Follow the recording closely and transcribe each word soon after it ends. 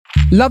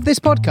Love this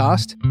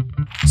podcast?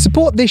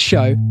 Support this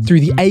show through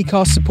the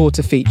Acast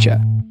supporter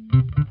feature.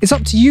 It's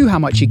up to you how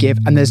much you give,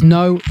 and there's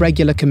no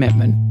regular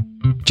commitment.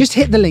 Just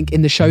hit the link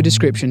in the show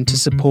description to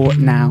support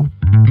now.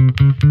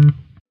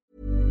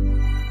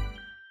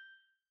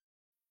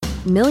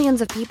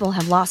 Millions of people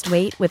have lost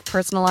weight with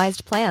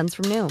personalized plans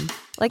from Noom.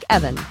 Like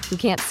Evan, who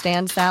can't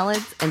stand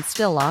salads and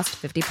still lost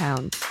 50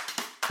 pounds.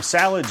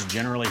 Salads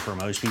generally for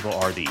most people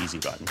are the easy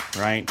button,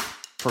 right?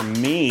 For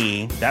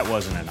me, that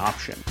wasn't an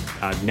option.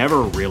 I never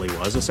really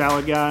was a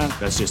salad guy.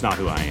 That's just not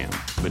who I am.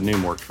 But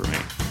Noom worked for me.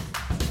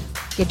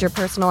 Get your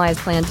personalized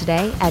plan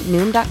today at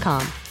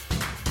Noom.com.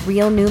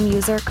 Real Noom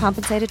user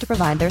compensated to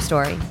provide their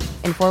story.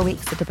 In 4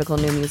 weeks, the typical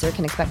Noom user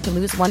can expect to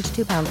lose 1 to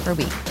 2 pounds per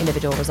week.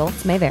 Individual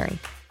results may vary.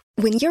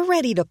 When you're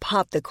ready to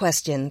pop the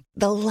question,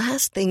 the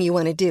last thing you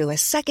want to do is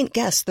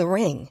second-guess the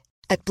ring.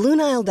 At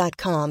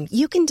BlueNile.com,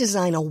 you can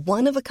design a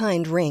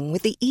one-of-a-kind ring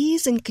with the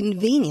ease and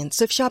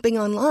convenience of shopping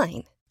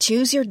online.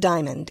 Choose your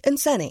diamond and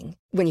setting.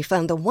 When you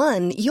find the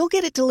one, you'll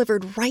get it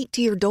delivered right to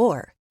your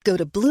door. Go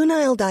to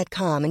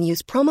BlueNile.com and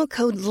use promo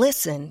code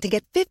LISTEN to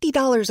get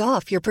 $50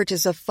 off your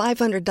purchase of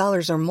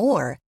 $500 or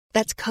more.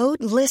 That's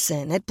code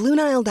LISTEN at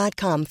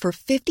BlueNile.com for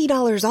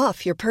 $50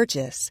 off your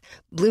purchase.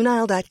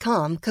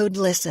 BlueNile.com, code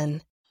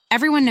LISTEN.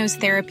 Everyone knows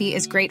therapy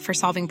is great for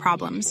solving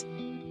problems.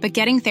 But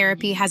getting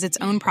therapy has its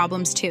own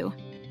problems too.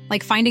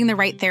 Like finding the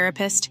right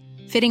therapist,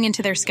 fitting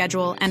into their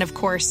schedule, and of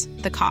course,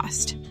 the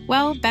cost.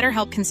 Well,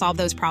 BetterHelp can solve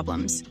those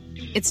problems.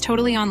 It's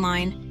totally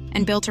online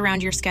and built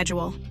around your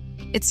schedule.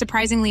 It's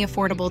surprisingly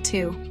affordable,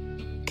 too.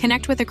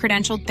 Connect with a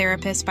credentialed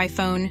therapist by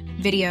phone,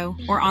 video,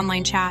 or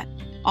online chat,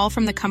 all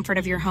from the comfort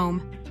of your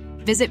home.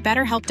 Visit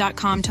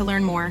BetterHelp.com to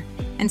learn more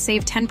and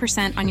save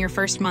 10% on your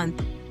first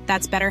month.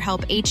 That's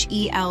BetterHelp,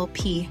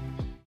 H-E-L-P.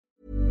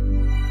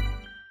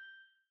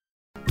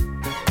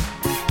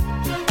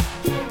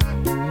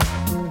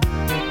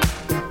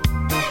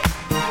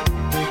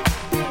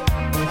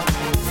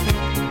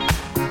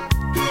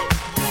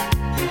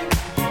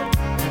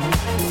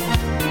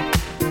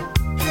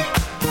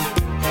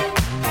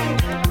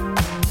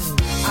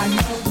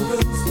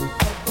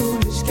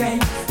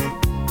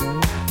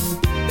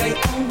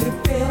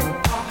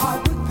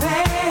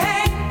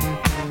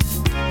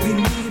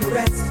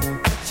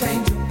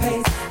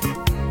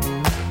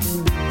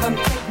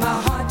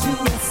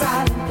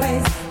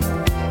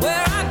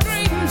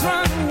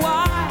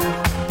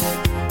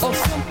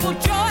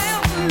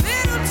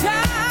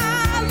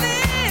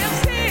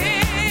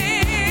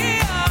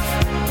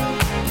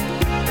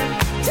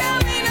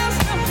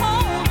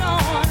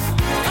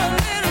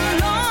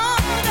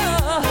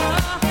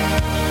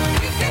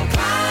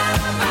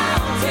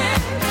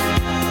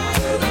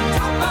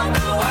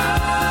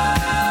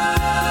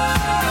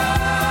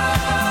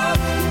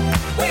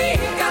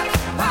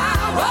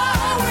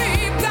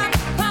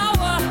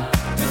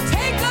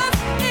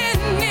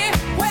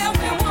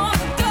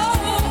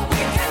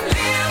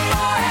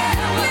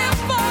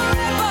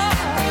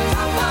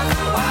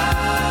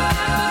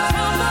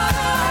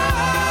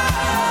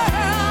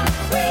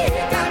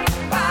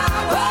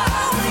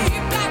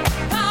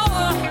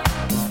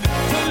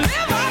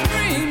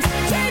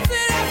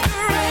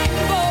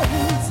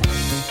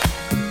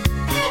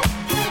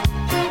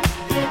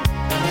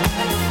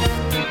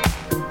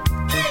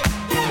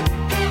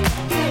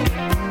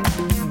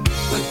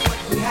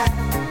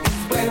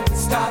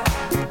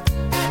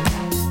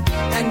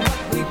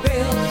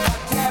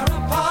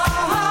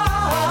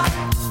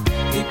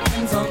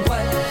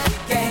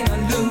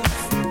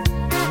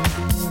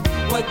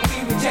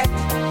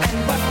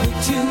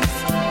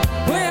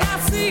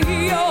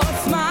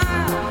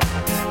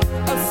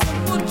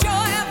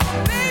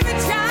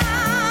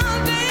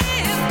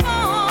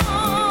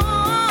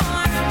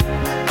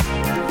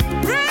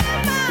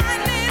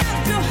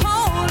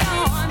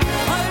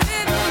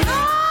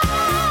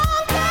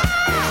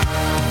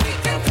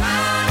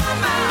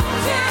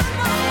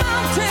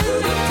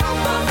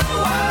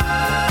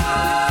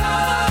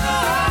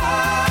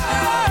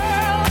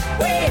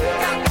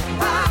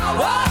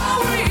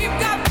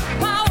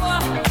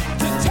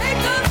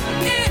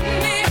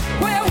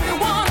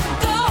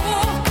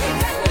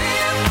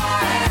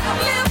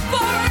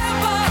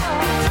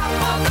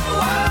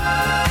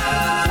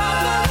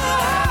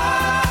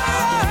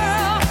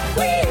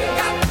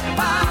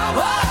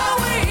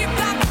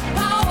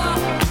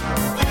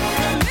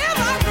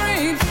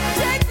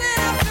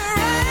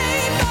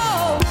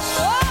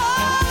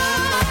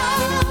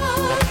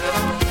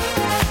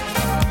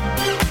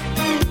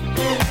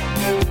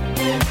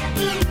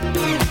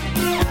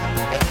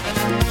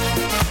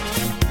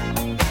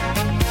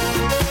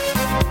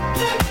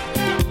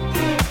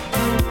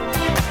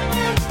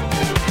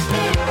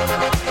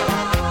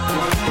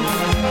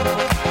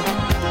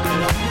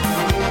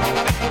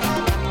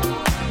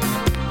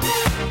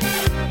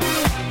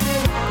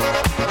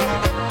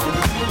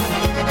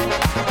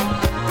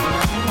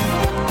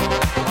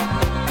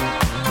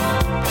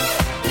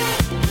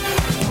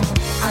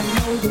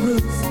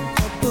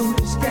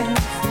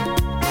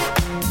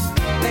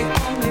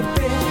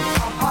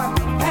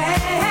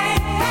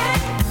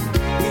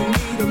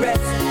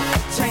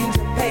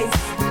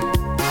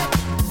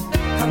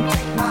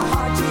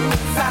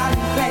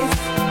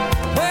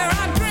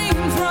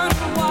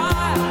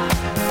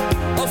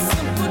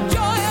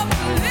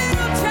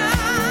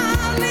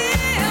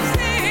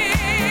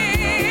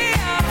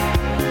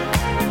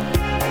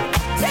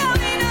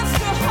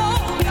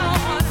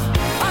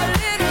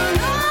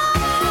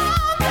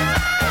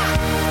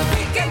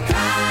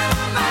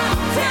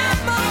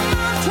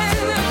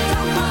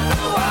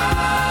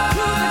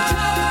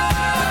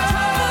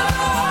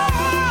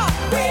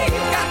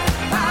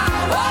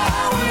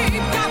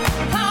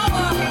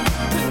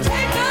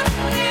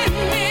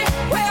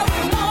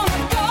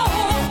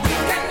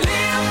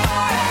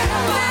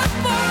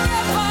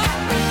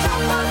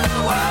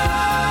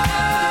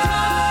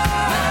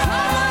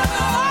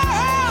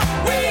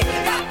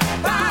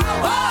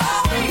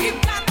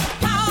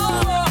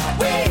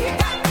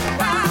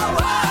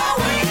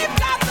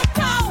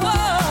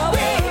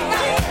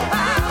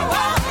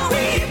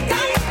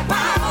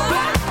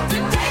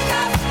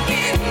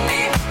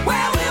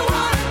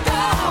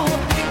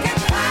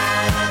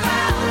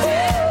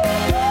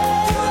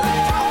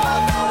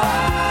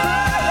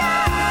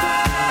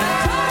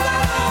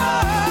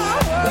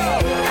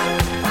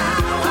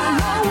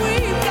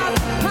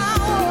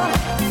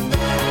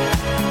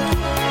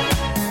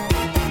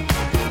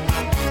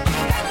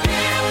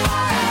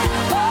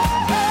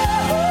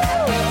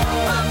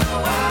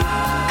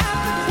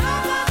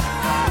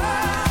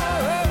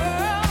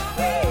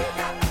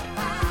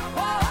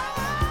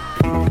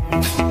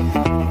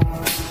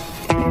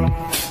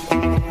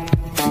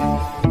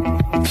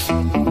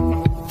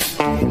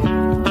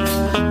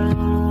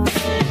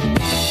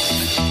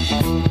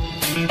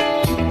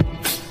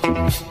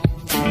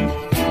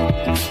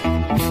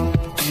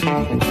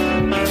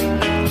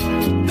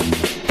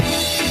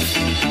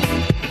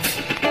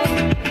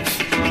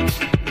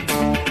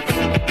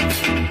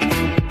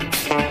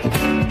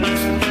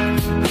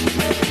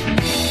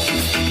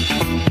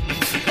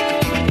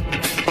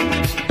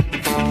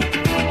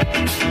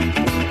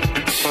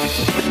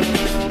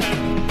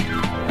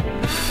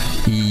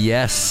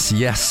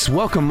 Yes.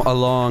 Welcome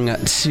along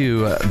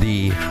to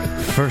the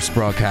first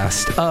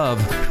broadcast of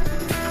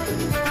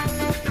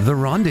The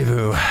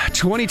Rendezvous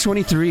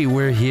 2023.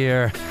 We're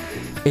here.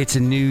 It's a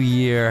new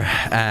year,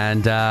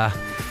 and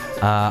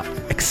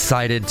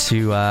excited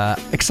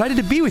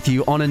to be with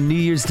you on a New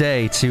Year's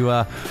Day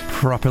to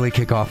properly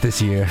kick off this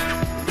year.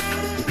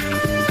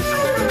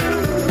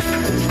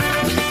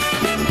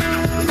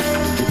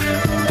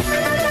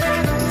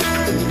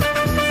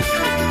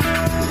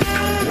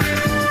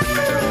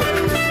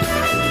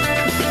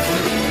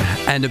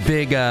 And a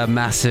big,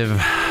 massive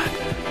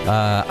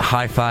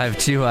high five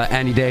to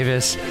Andy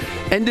Davis.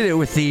 Ended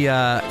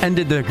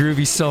the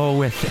groovy soul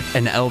with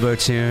an elbow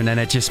tune, and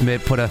it just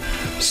put a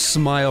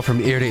smile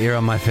from ear to ear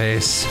on my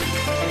face.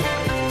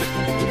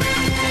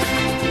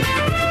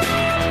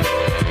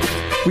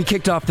 We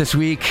kicked off this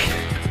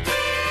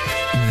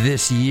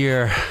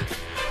year,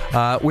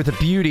 with a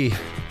beauty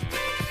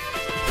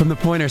from the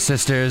Pointer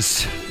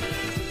Sisters.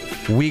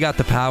 We Got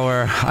the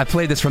Power. I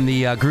played this from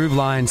the Groove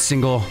Line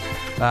single.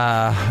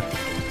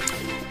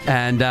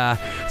 And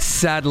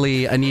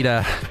sadly,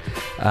 Anita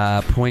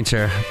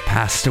Pointer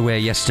passed away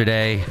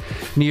yesterday,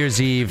 New Year's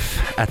Eve,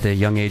 at the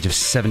young age of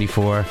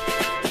 74.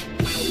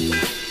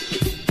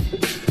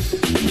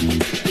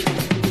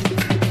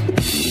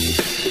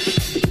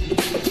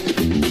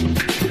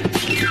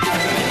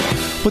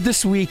 But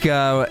this week,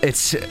 we're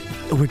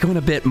going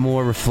a bit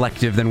more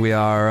reflective than we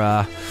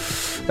are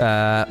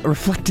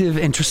reflective,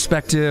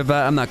 introspective.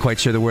 I'm not quite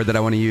sure the word that I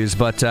want to use,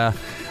 but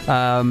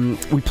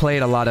we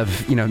played a lot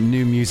of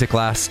new music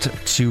last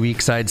 2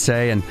 weeks, I'd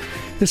say, and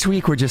this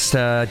week we're just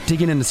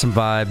digging into some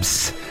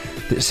vibes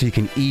so you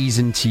can ease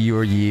into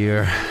your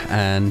year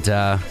and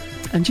that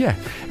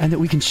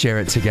we can share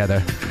it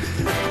together.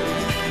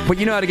 But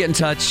you know how to get in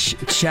touch.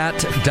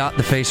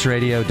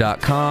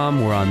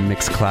 Chat.thefaceradio.com. We're on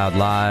Mixcloud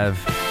Live.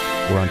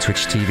 We're on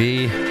Twitch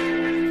TV.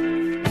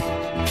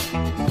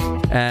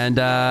 And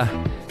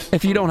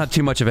if you don't have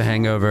too much of a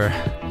hangover,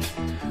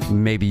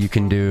 maybe you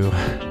can do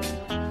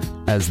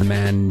as the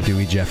man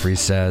Dewey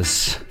Jeffries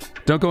says.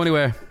 Don't go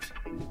anywhere.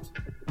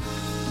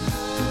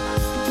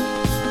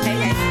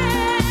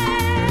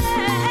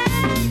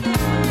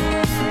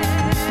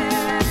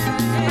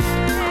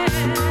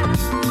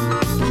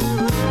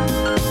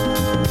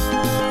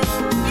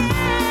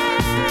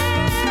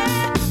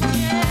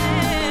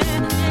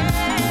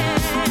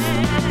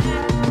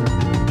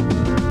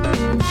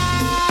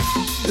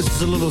 This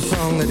is a little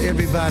song that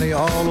everybody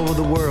all over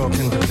the world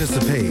can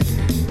participate.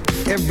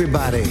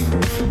 Everybody.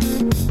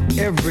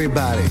 The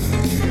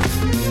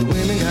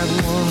women got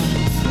one.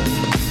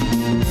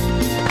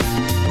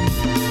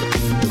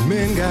 The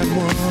men got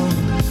one.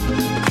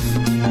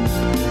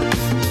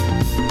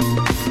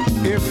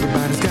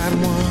 Everybody's got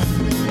one.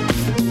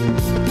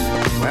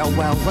 Well,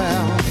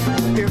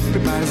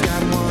 everybody's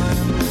got one.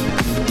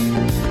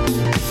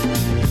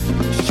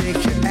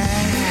 Shake your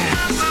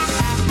ass.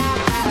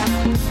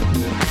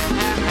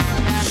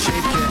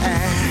 Shake your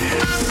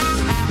ass.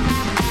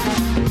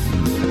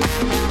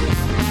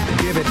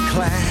 Give it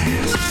class.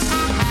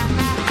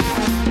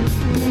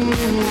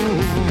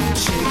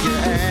 Shake your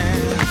ass.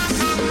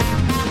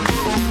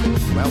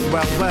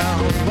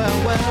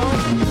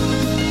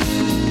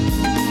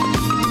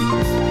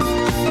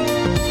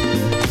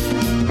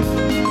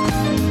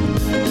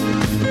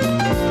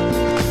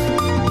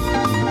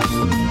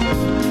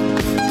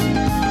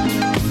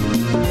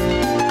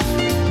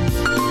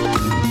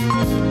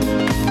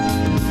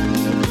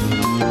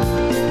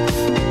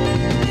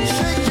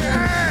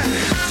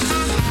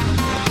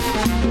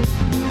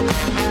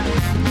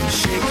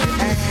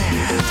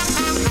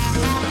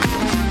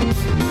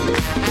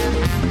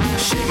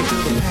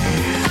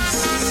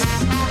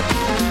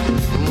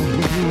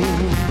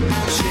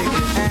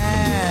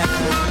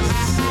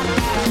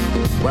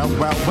 Well.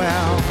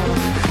 Well,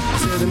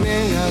 so the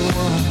men got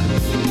one.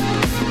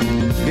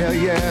 Yeah.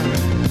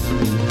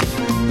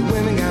 The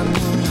women got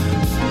one.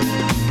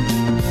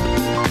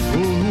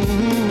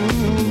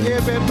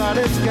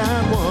 Everybody's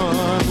got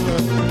one.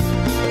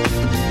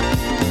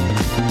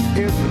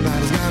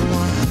 Everybody's got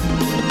one.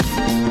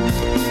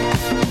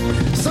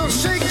 So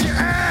shake your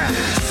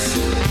ass.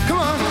 Come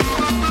on.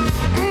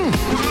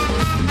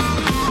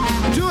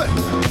 Do it.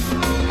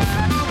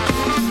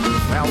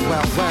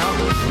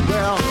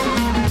 Well.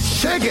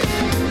 Shake it.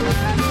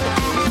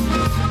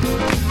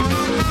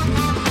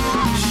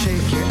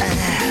 Shake your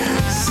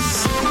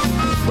ass.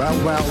 Well.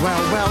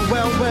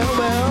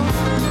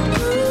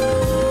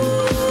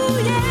 Ooh,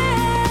 yeah.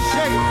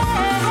 Shake it.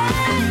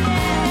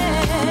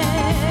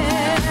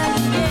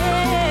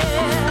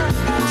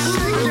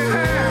 Shake your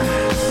ass.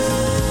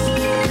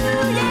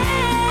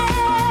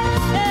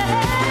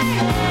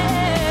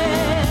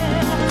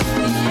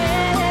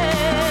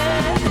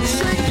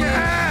 Shake your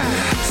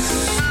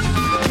ass.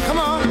 Come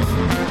on.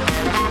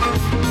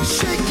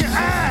 Shake your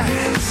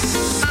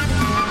ass.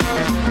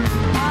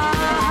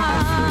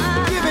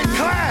 Give it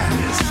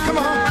class. Come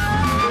on.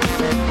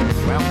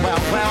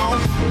 Well.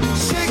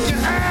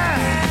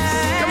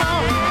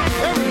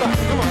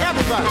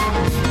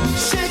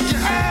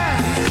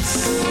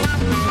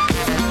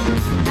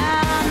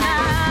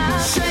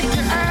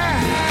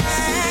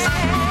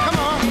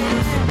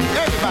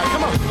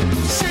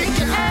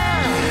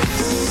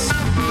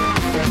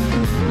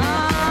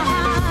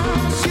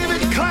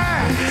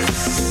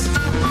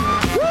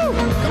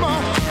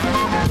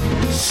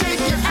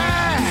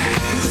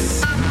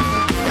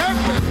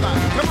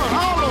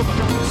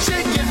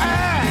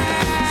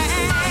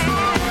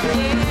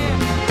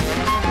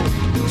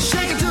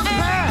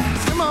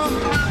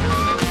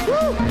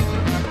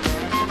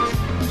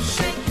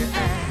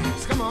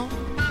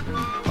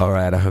 All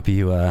right, I hope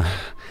you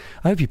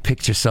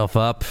picked yourself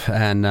up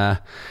and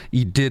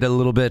you did a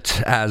little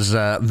bit as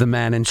the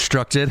man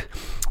instructed,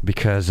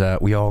 because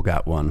we all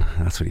got one.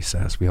 That's what he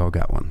says. We all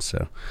got one.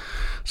 So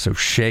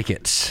shake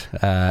it.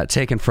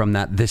 Taken from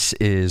that This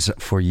Is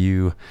For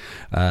You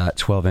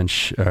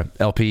 12-inch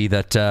LP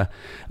that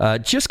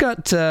just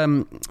got, what's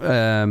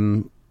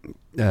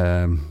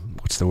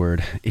the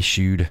word,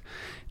 issued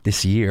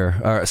this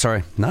year.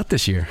 Sorry, not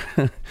this year.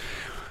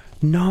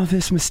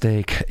 Novice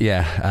mistake.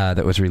 Yeah,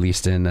 that was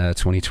released in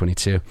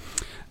 2022.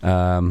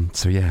 So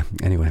yeah,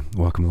 anyway,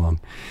 welcome along.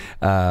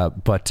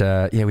 But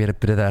yeah, we had a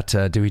bit of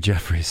that Dewey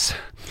Jeffries.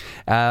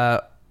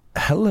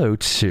 Hello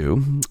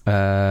to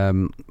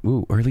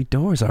early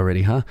doors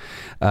already, huh?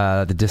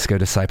 The Disco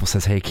Disciple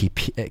says, hey,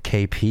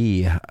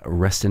 KP,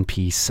 rest in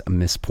peace,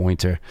 Miss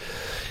Pointer.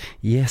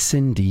 Yes,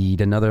 indeed.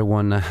 Another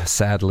one,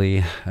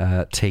 sadly,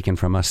 taken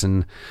from us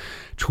in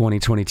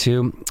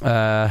 2022.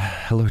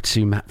 Hello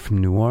to Matt from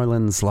New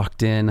Orleans,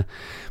 locked in.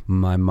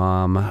 My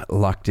mom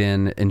locked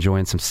in,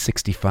 enjoying some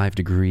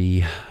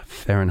 65-degree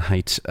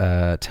Fahrenheit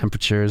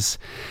temperatures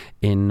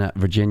in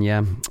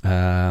Virginia.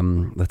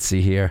 Let's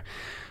see here.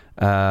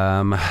 Who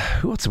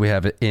else do we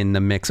have in the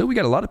mix? Oh, we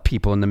got a lot of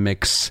people in the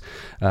mix.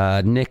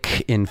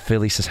 Nick in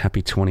Philly says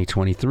happy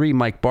 2023.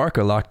 Mike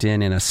Barker locked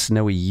in a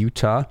snowy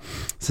Utah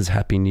says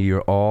happy New Year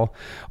all.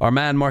 Our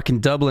man Mark in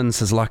Dublin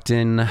says locked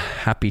in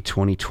happy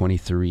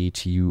 2023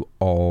 to you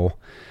all.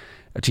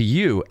 To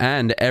you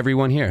and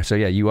everyone here. So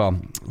yeah, you all,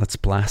 let's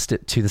blast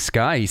it to the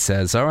sky, he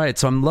says. All right,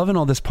 so I'm loving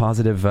all this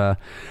positive, all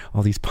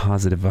these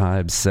positive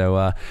vibes.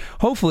 So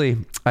hopefully,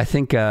 I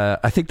think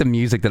the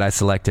music that I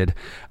selected,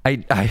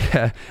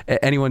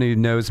 anyone who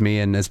knows me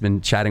and has been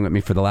chatting with me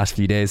for the last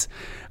few days,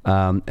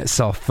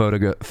 saw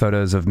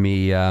photos of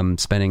me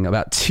spending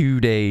about 2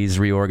 days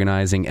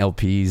reorganizing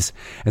LPs.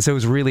 And so it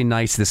was really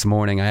nice this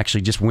morning. I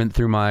actually just went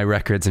through my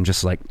records and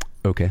just like,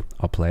 okay,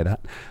 I'll play that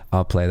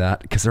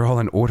because they're all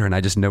in order and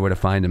I just know where to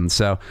find them.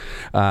 So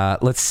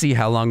let's see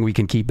how long we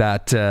can keep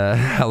that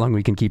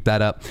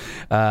up.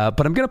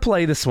 But I'm gonna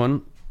play this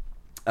one.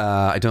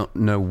 I don't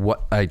know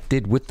what I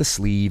did with the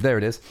sleeve. There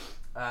it is.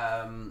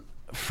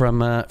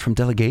 From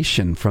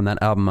Delegation, from that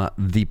album,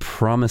 The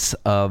Promise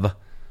of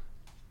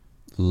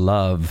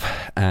Love,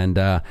 and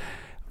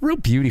real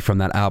beauty from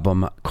that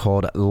album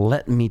called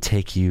Let Me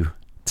Take You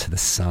to the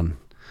Sun.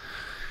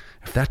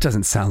 If that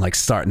doesn't sound like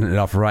starting it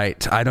off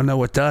right, I don't know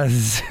what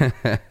does.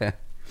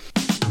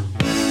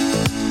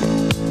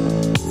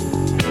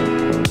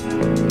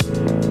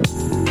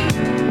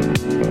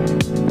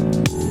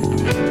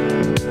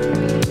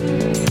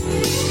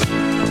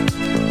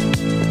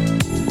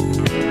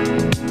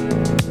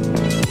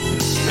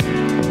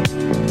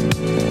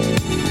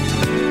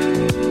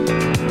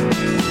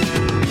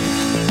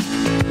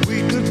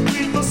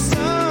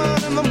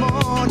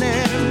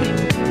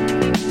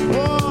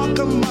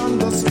 Among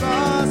the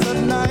stars at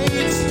night,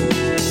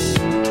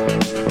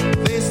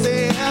 they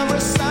say every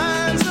sign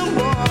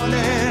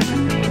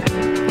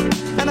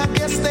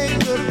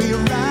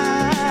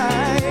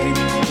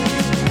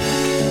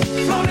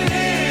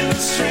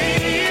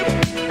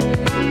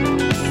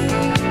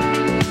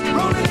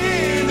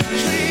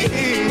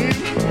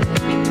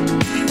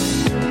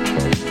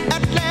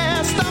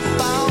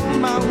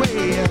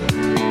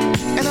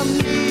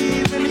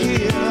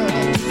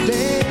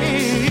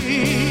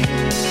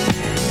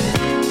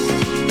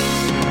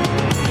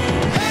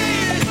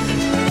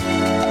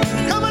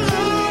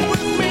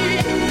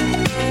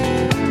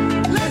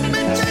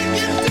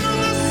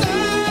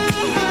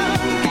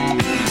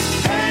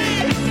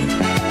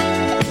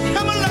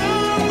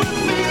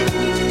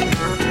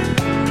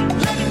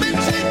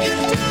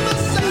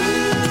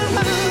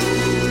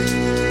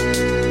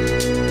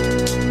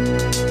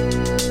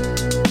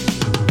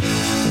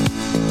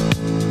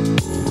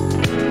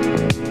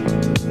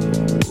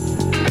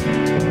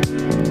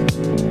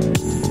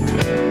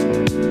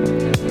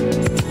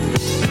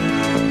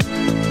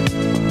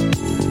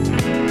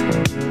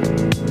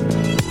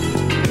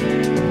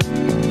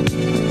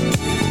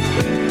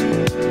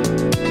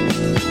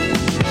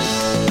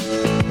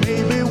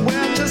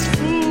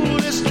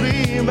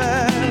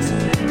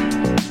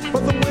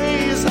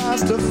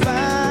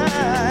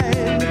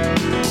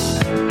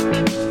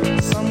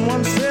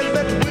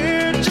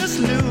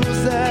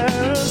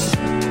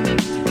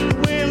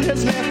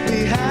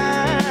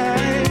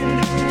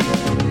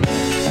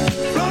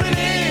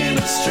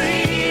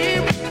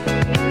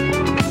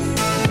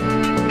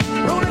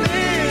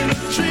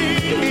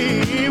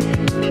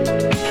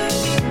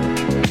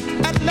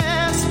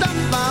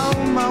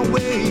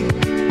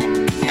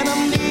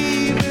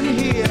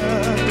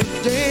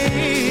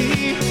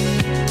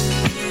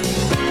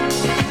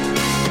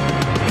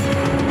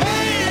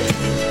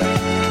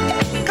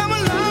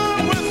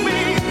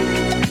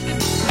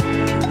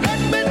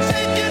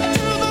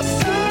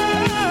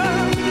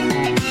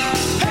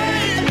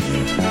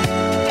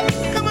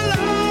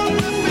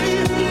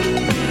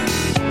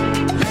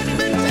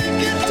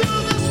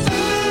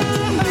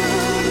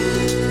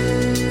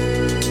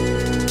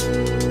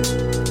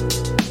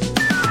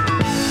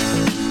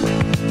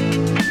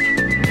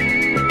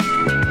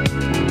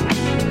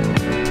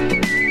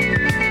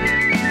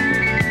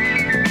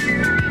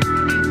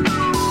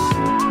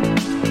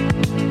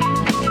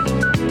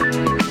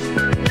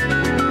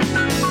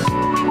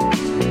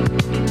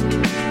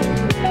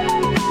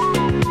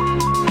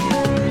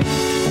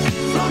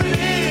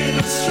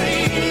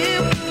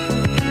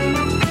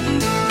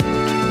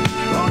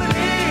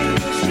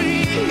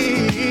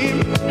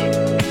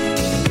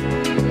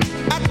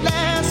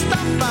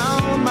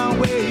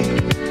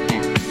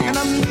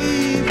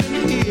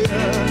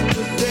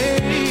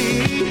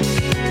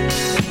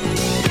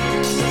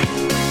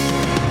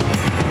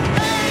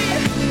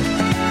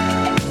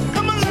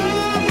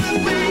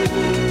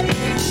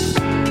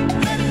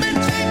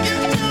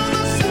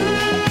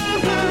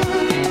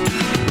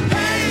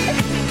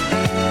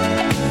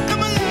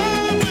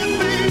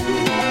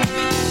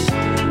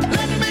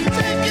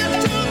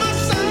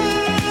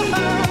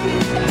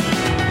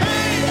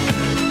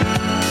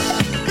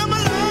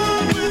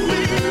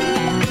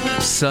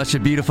Such a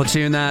beautiful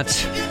tune that.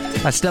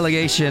 That's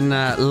Delegation,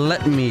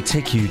 Let Me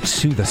Take You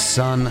to the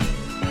Sun.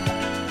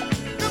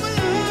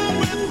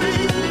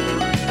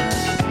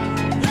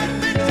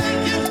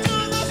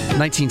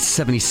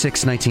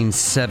 1976,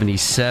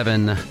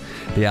 1977,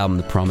 the album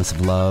The Promise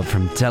of Love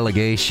from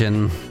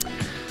Delegation.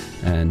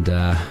 And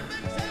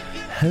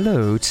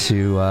hello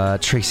to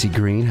Tracy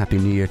Green. Happy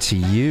New Year to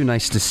you.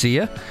 Nice to see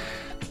you.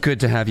 Good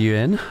to have you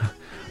in.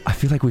 I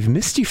feel like we've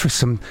missed you for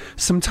some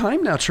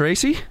time now,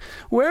 Tracy.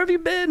 Where have you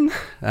been?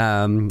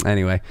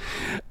 Anyway,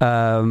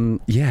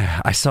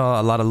 yeah, I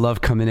saw a lot of love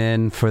coming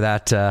in for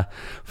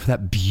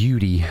that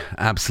beauty,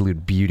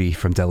 absolute beauty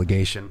from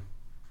Delegation.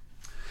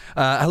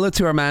 Hello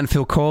to our man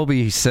Phil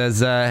Colby. He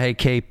says, hey,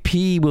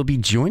 KP, we'll be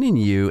joining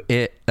you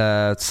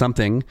at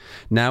something.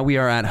 Now we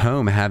are at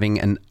home having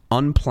an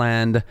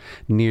unplanned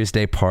New Year's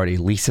Day party.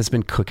 Lisa's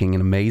been cooking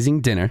an amazing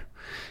dinner.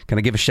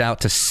 Gonna give a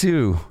shout to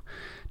Sue,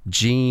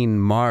 Jean,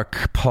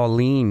 Mark,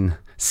 Pauline,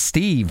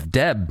 Steve,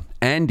 Deb,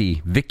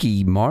 Andy,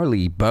 Vicky,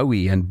 Marley,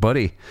 Bowie, and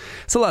Buddy.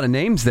 It's a lot of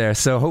names there,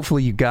 so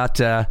hopefully you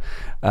got... I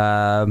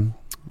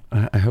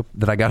hope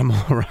that I got them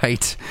all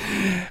right.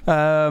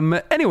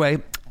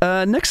 Anyway...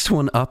 next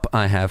one up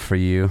I have for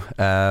you.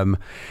 I'm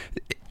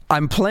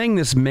playing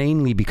this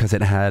mainly because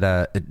it had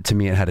a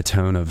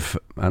tone of,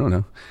 I don't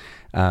know,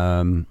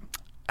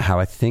 how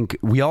I think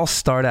we all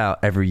start out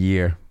every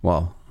year.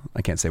 Well,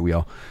 I can't say we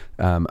all.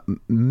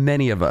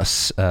 Many of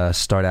us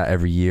start out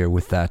every year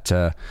with that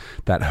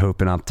hope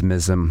and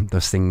optimism,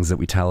 those things that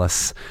we tell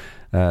us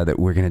that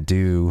we're going to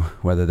do,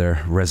 whether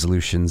they're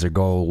resolutions or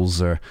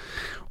goals or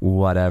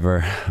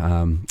whatever.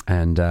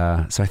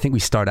 So I think we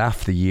start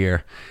off the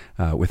year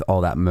with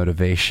all that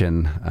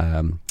motivation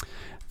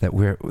that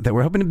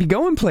we're hoping to be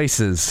going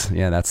places.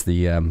 Yeah, that is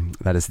the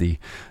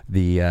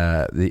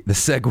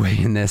segue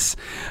in this.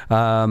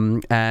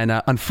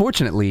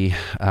 Unfortunately,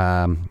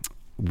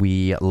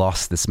 we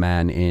lost this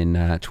man in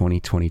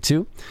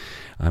 2022.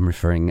 I'm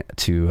referring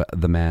to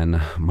the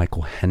man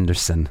Michael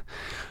Henderson.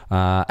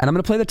 And I'm going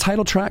to play the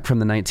title track from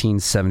the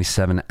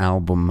 1977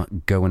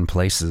 album Goin'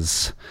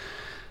 Places.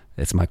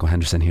 It's Michael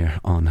Henderson here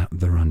on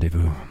The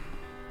Rendezvous.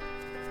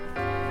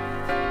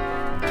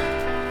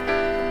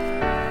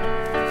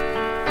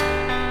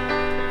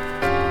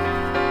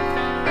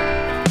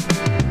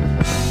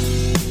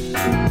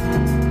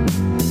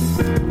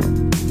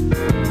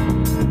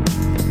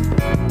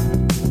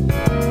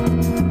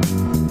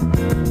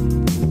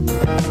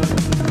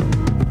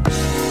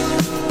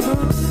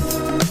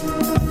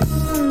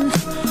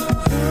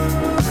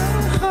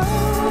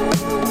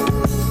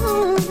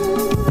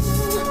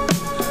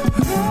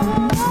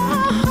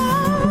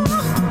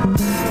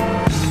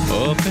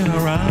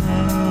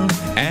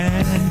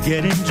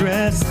 Getting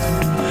dressed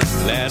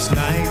last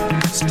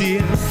night,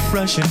 still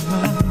fresh in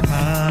my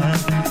mind.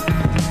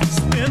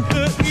 Spent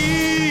the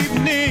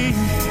evening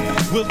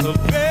with a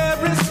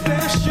very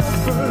special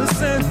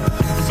person,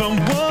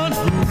 someone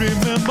who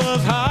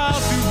remembers how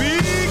to be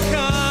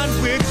kind.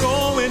 We're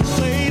going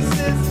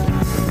places,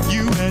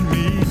 you and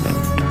me.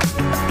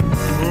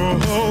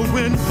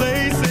 Going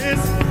places,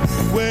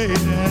 wait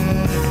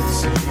and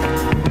see.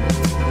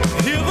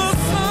 Hear the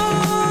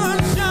sun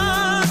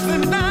shines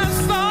and I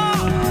saw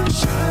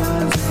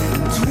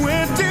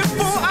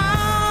 24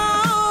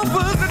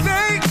 hours a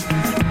day.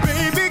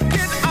 Baby,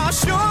 get our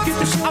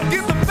shorts, I'll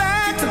give the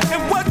bags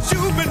and what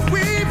you've been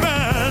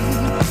weaving.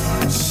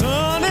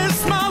 Sun is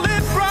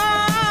smiling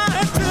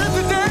bright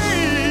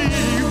today.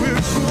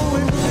 We're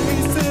going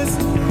places,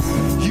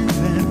 you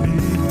and me.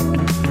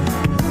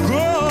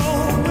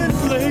 Going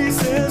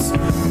places,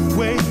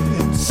 wait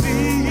and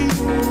see.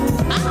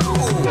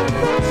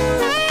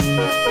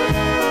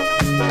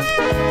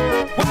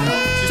 Why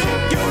don't you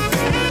take your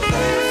favorite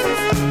places?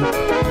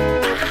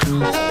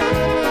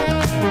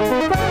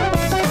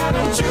 Why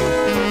don't you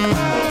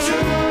take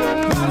your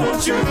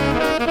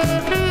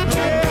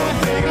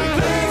favorite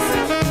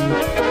places,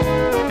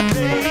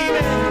 baby?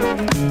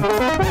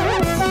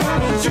 Why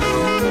don't you take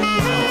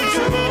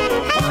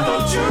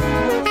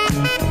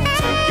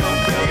your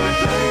favorite places?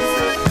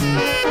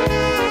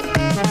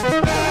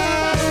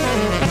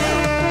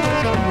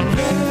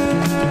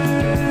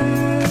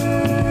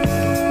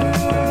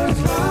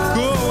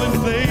 Going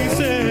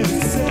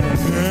places,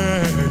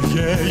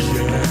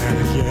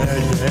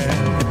 yeah.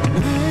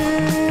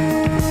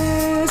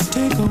 Let's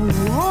take a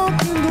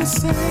walk in the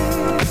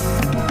sand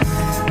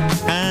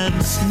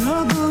and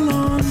snuggle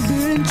on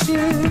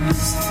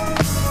benches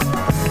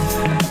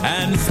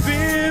and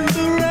spend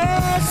the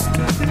rest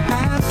of the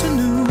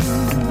afternoon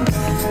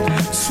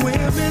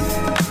swimming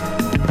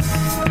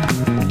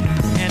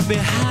and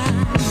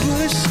behind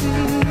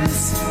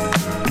bushes.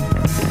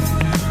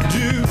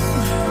 Do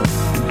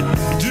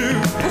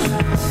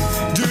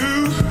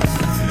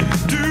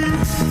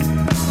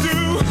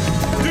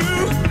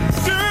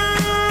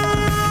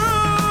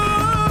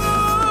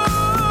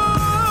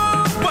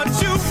what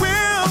you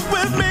will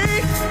with me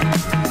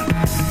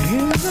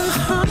in the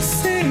hot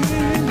sand,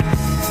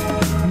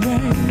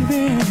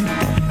 baby,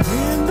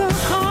 in the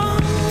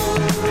hot.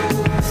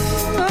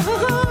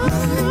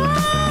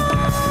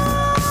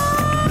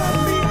 Let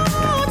me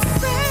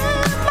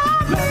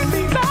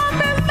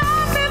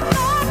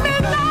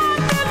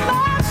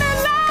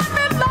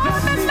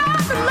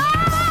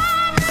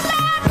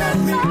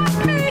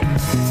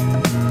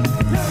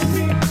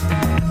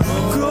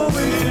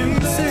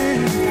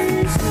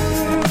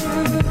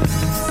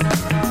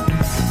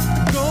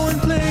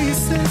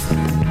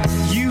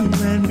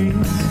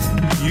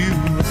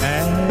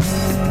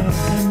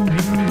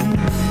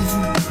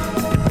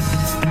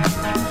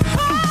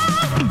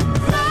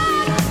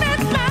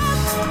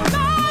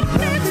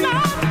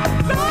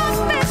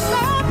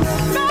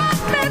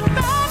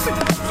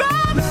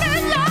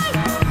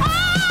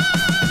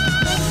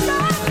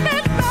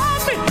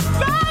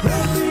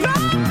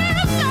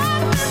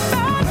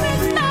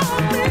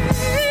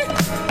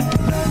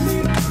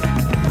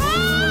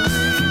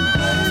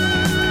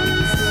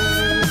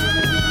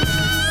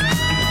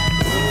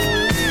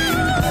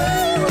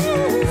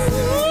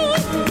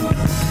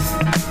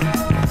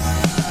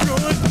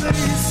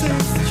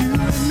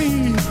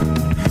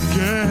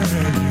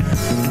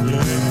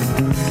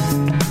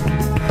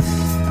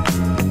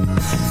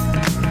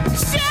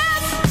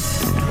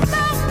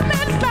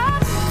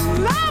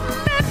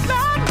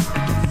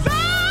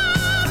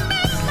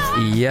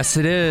Yes,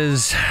 it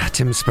is.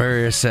 Tim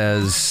Spurrier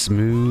says,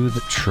 smooth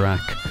track,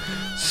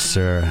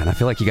 sir. And I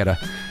feel like you gotta,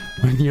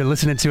 when you're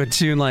listening to a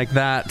tune like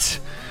that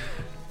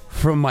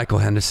from Michael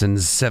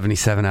Henderson's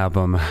 77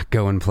 album,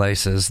 Going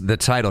Places, the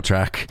title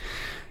track,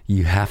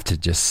 you have to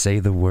just say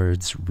the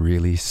words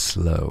really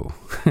slow.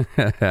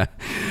 So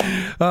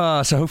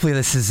hopefully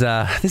this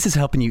is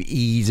helping you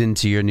ease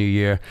into your new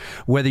year.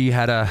 Whether you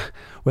had a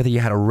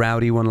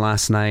rowdy one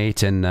last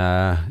night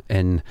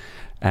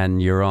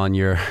and you're on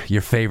your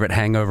favorite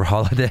hangover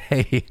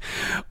holiday,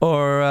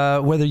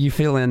 or whether you're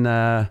feeling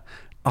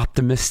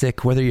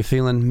optimistic, whether you're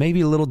feeling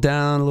maybe a little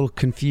down, a little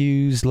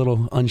confused, a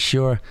little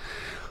unsure.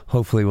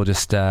 Hopefully we'll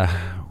just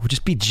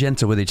be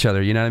gentle with each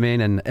other, you know what I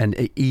mean,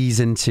 and ease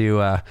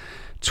into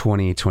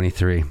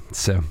 2023.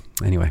 So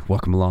anyway,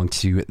 welcome along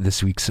to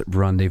this week's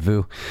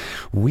Rendezvous.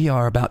 We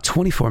are about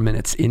 24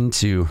 minutes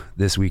into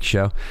this week's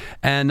show,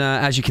 and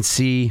as you can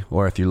see,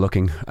 or if you're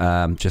looking,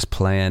 just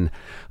playing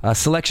a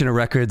selection of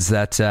records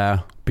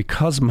that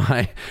because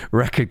my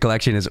record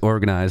collection is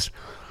organized,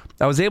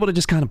 I was able to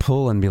just kind of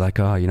pull and be like,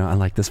 oh, you know, I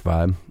like this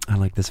vibe, I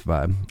like this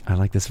vibe, I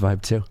like this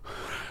vibe too.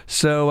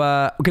 So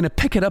we're going to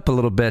pick it up a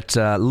little bit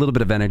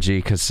of energy,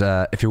 because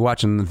if you're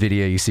watching the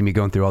video, you see me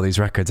going through all these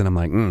records, and I'm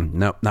like,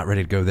 nope, not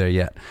ready to go there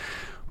yet.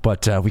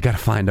 But we got to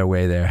find our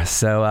way there.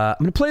 So I'm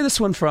going to play this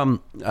one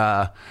from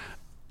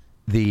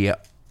the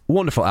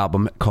wonderful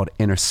album called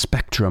Inner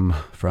Spectrum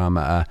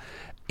from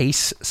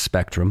Ace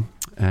Spectrum.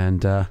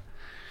 And,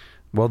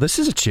 well, this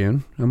is a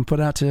tune I'm going to put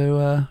out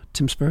to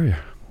Tim Spurrier.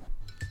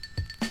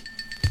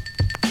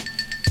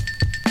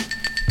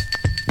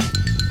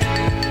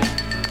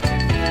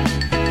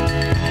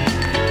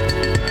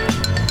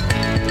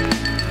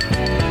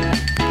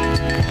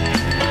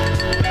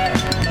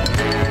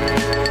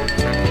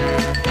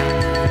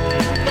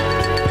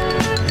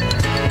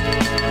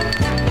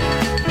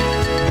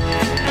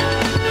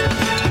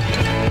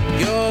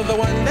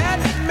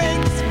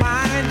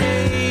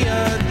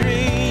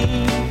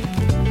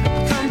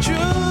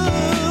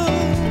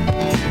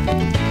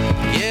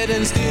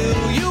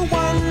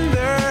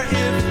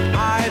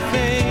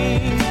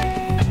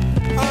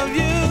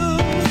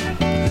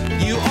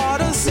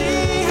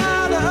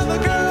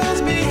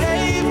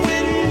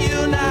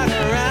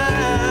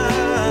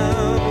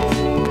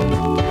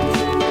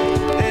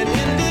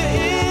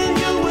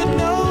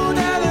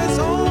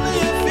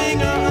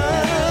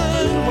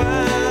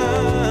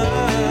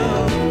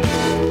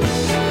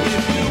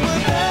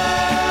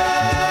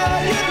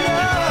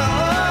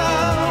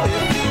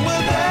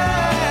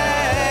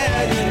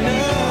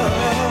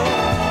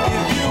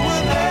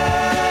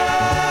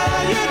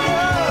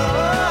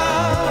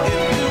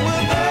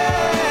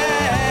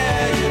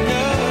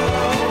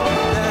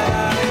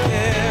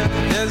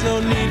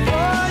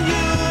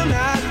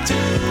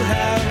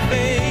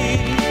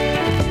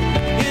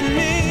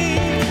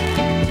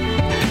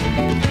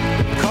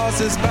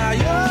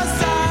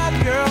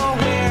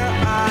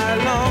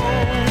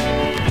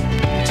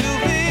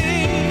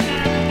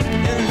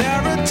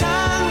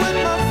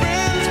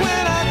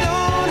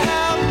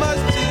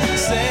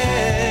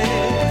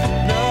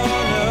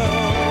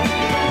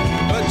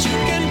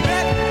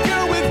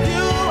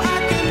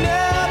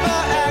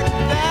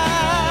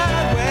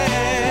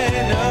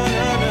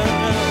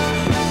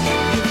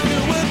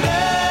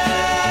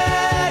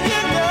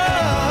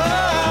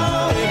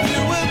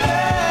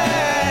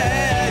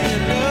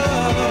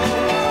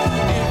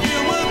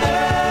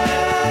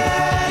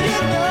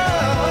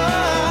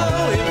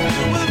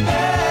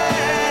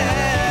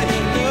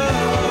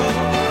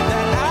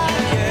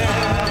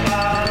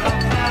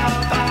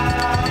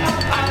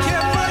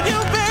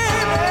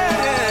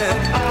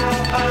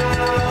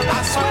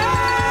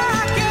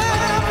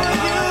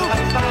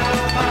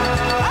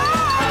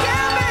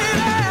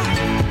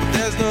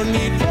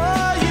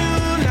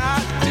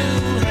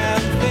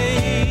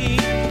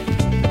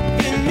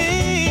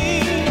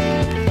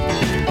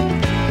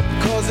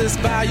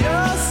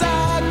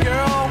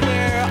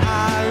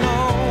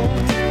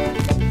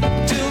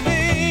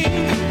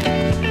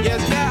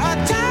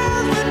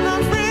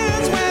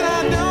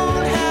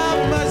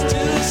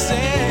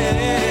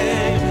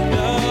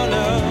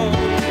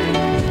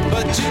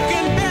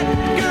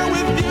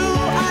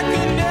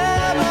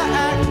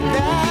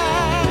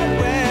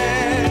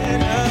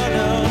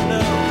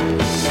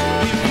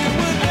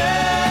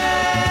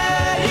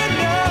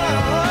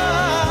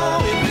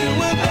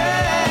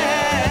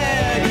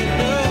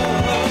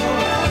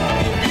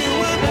 If you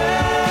were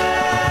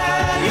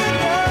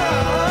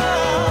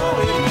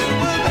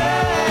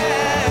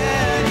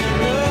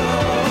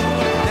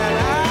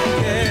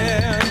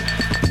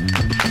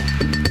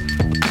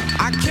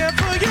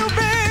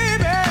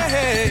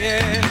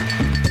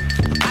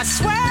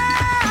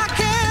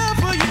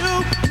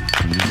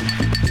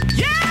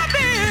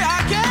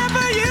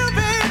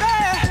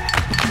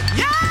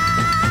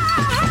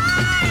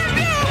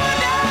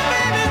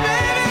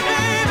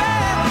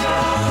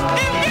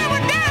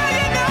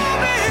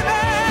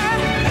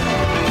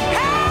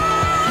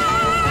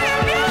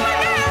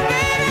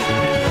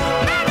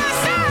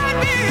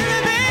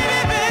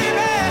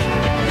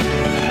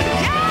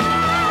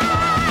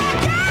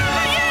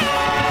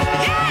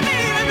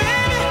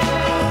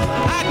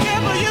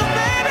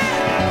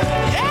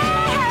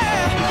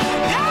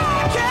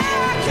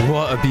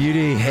a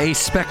beauty, a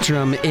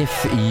spectrum.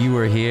 If you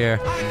were here,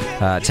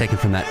 taken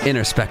from that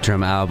Inner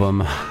Spectrum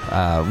album.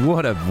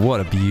 What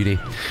a beauty.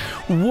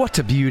 What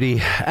a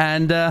beauty.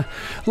 And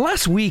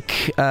last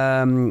week,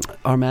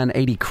 our man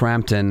 80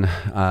 Crampton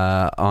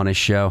on his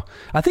show,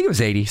 I think it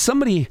was 80,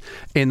 somebody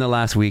in the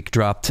last week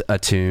dropped a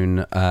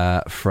tune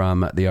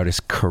from the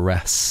artist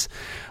Kurtis.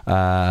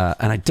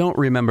 And I don't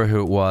remember who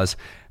it was.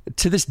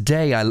 To this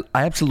day, I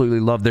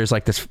absolutely love, there's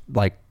like this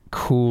like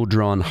cool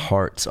drawn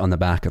hearts on the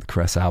back of the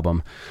Kurtis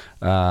album.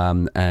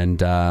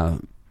 Yeah,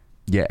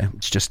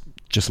 it's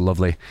just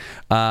lovely.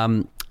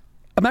 I'm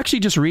actually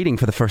just reading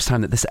for the first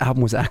time that this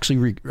album was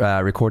actually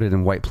recorded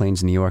in White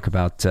Plains, New York,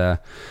 about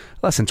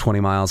less than 20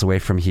 miles away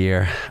from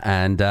here.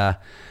 And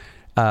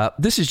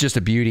this is just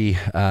a beauty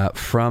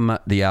from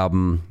the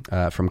album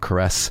from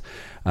Kurtis.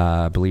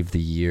 I believe the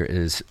year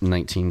is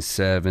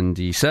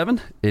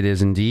 1977. It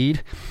is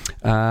indeed.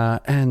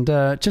 And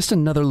just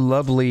another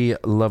lovely,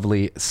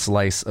 lovely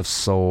slice of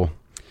soul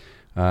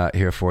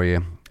here for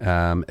you.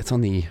 It's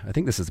on the, I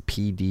think this is a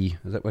PD.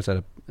 Is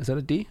that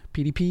a D?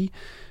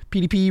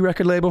 PDP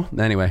record label.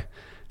 Anyway,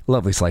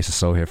 lovely slice of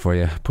soul here for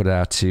you. Put it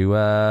out to,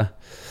 I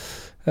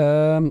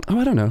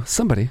don't know,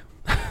 somebody.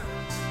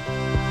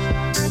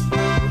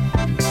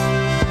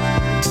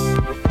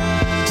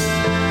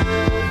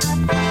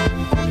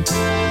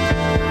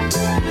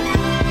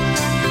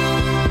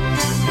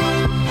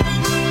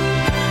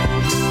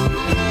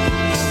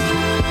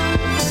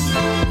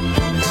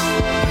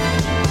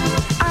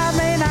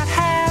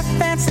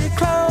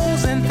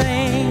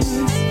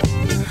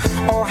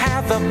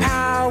 The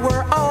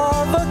power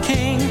of a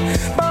king,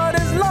 but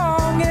as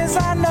long as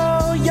I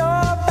know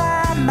you're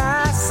by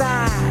my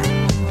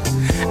side,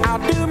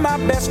 I'll do my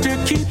best to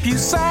keep you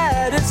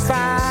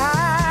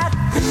satisfied.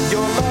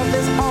 Your love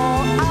is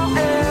all I'll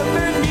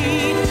ever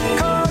need,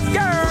 'cause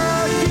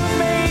girl, you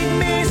made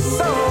me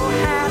so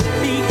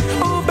happy.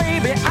 Oh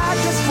baby, I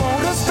just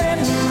wanna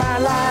spend my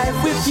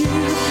life with you.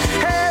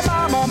 Hey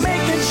mama,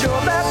 making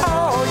sure that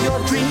all your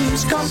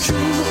dreams come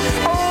true.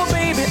 Oh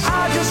baby,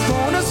 I just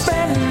wanna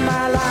spend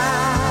my life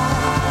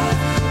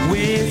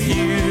with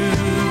you.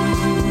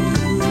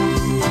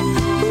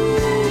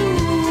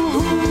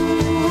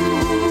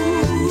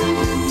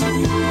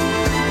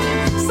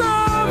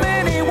 So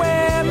many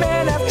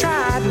women have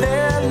tried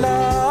their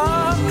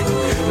luck,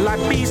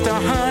 like bees to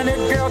honey,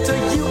 girl, to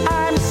you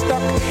I'm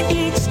stuck.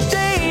 Each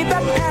day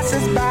that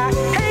passes by,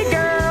 hey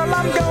girl,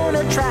 I'm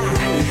gonna try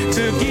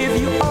to give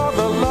you all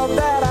the love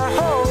that I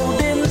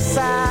hold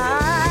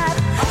inside.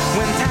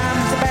 When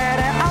times are bad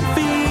and I'm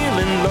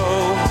feeling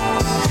low,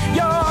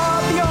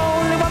 you're the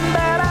only one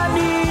that I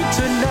need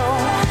to know.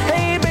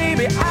 Hey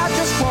baby, I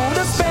just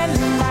wanna spend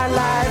my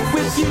life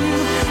with you.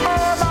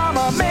 Oh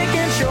mama,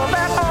 making sure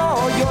that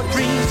all your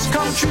dreams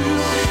come true.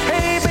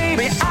 Hey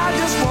baby, I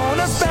just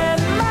wanna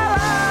spend my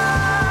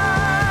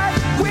life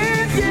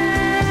with you.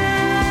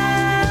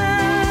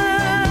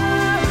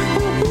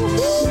 Ooh, ooh,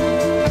 ooh.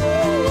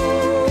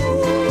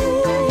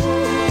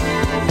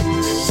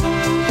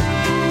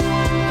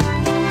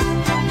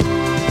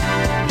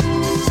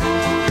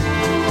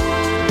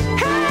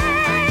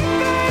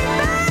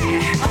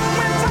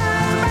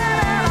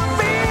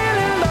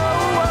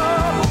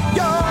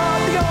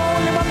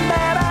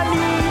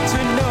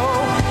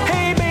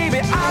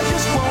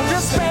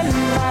 Spend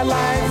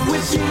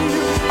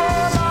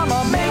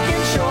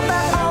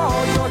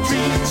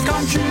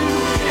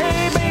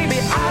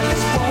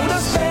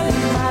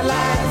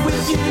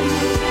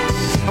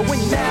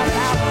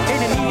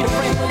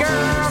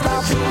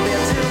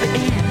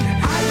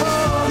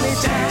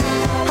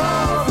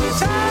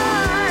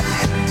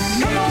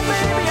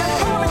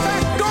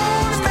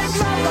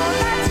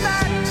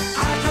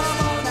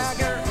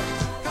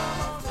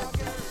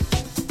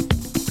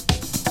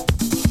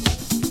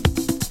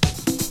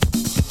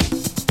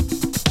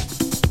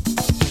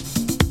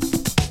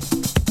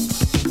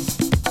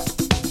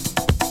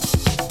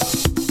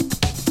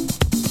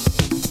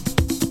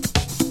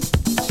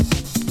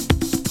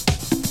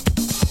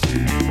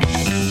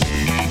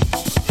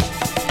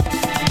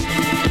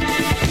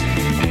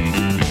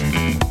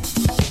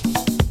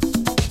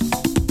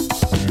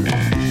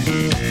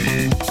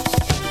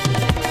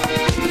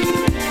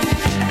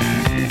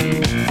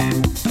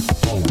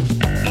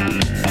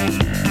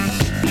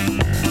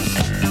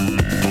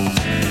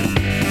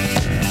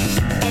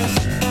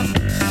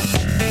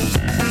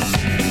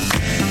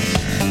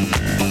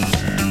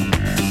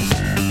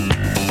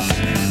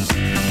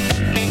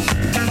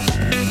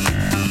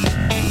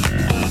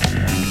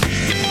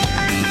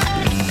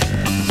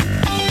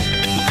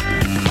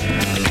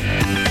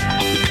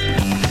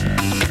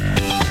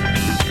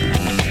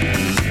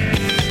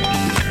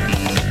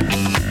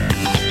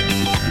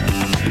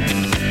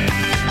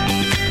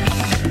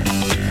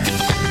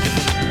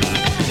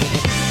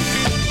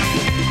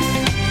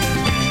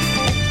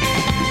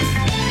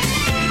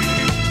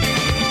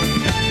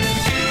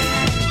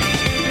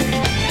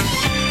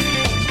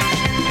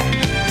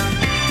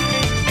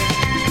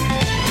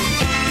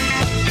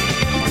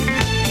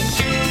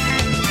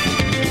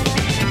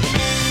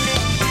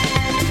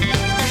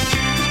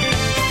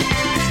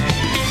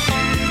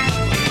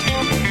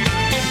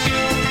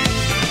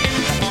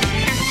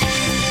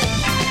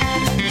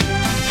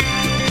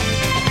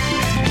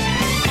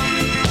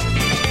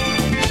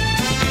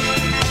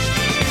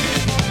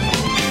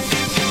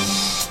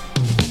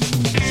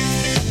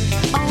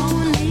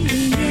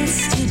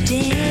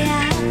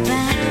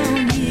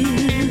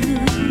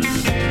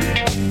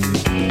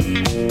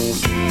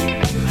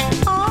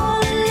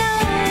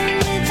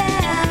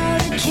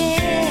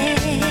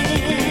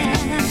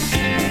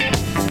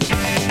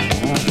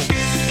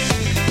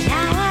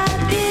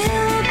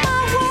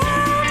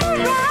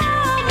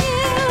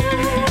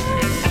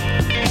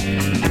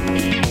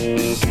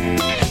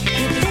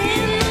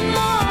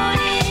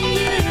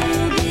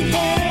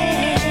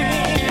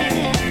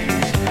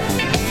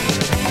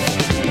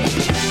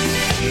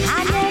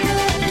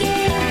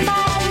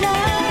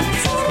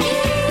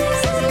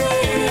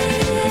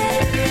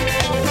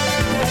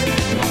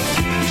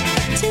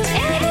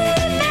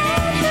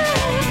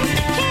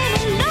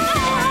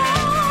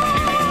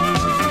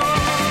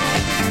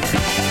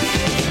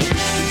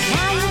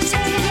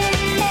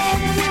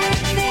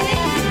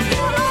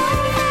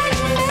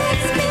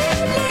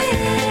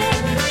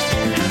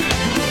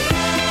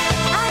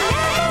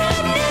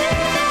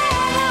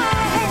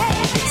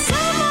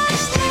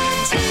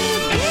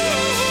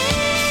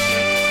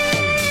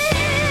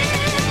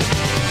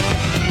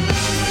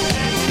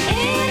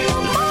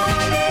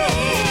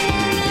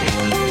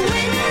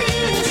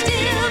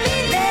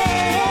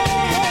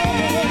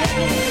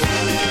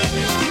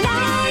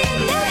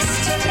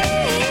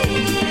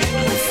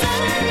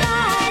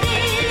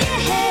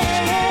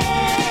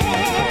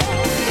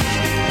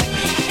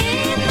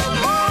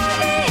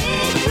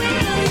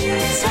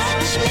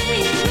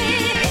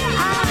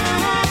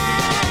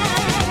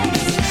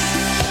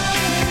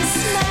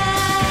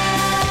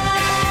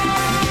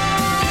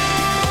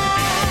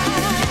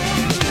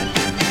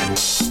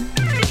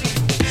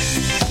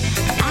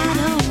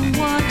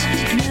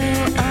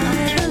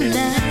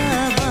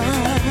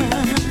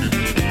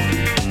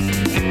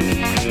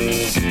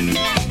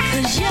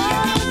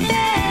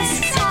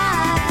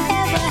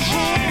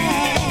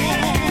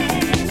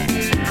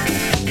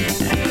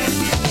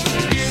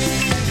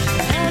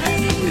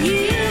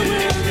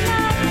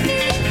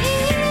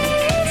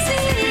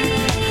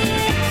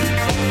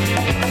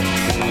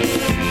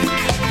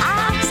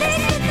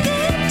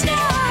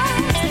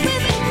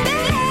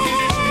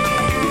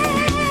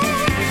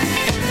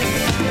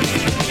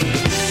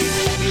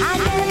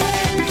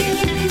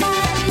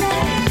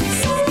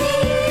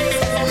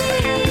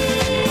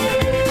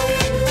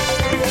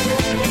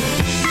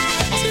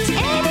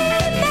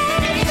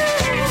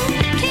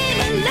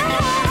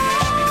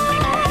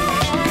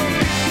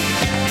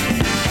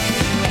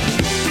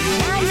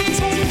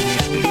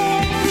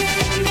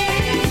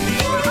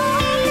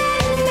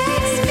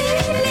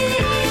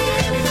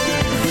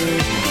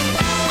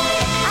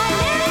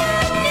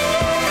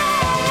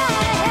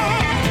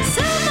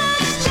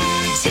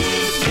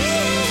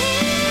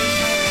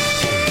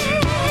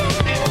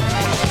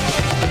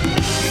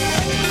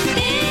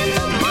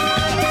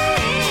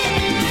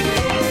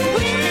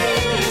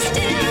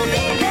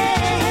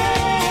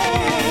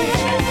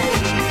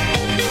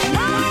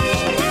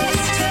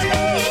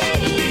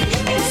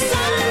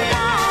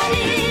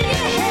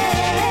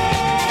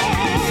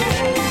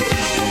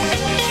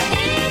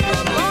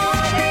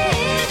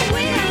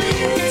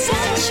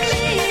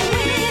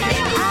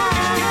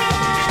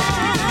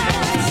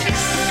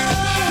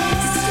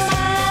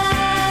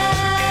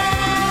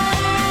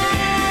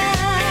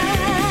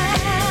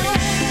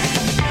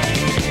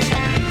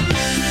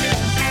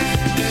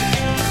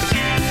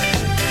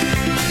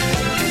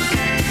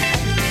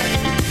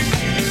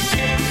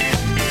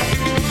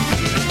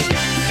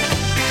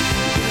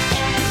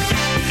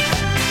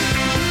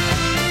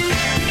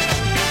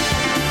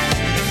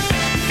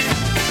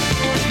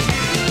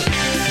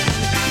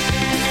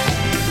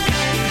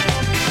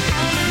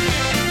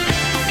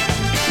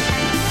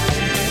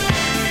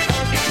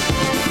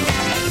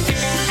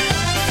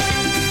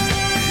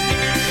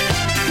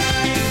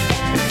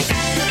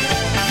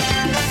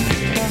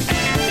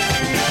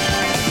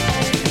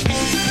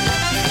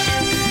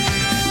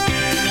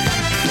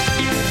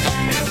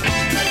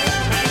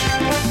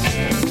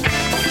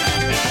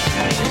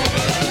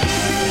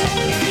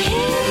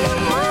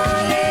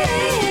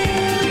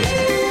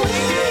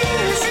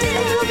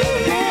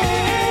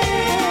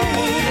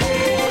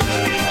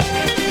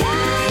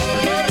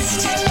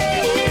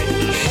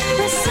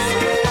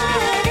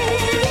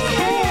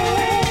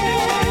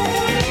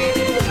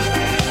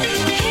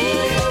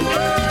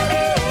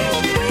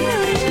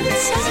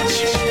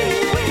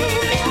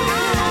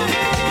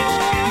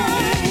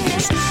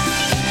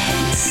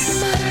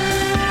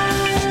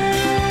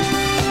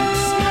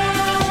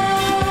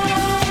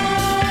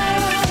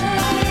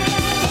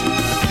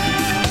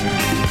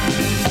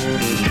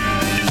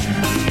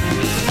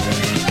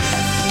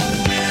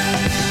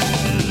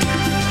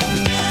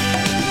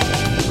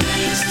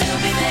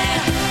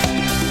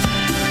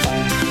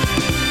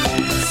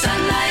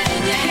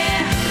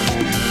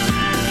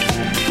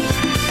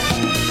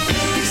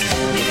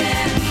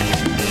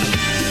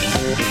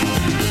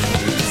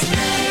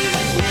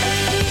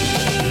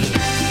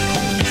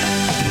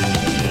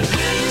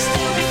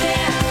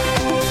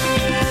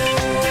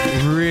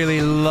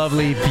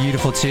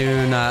beautiful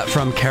tune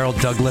from Carol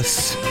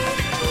Douglas,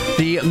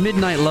 the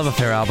Midnight Love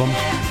Affair album.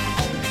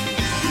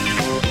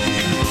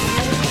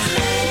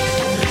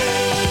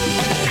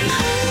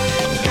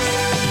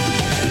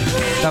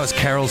 That was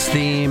Carol's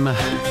theme,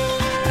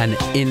 and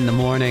In the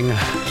Morning.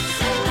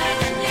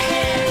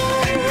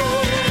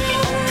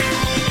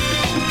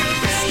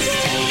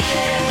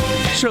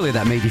 Surely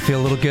that made you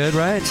feel a little good,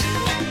 right?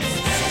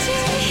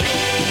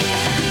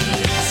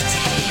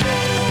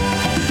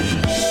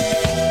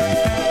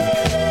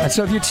 And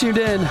so if you're tuned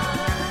in,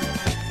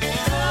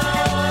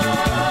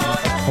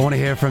 I want to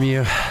hear from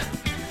you.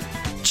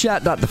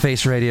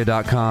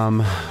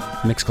 Chat.thefaceradio.com,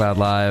 Mixcloud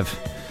Live,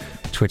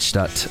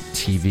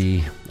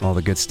 Twitch.tv, all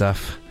the good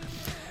stuff.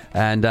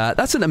 And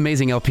that's an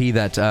amazing LP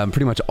that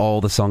pretty much all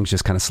the songs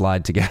just kind of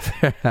slide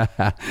together.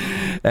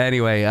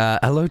 Anyway,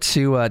 hello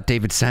to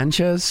David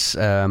Sanchez.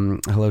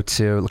 Hello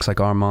to, looks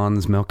like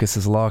Armand's Milkus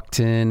is locked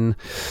in.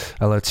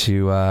 Hello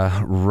to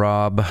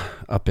Rob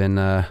up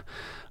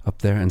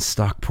there in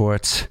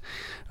Stockport.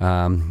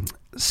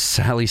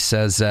 Sally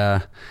says,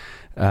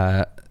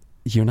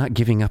 you're not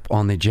giving up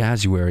on the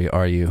Jazzuary,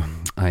 are you?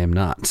 I am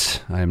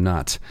not.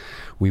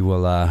 We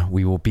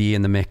will be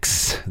in the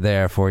mix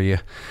there for you.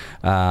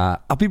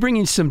 I'll be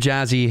bringing some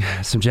jazzy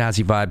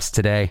vibes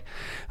today.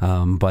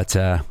 But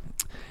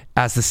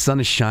as the sun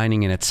is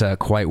shining and it's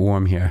quite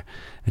warm here,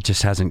 it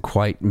just hasn't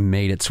quite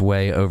made its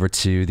way over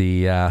to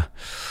the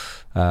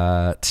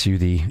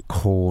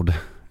cold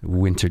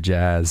winter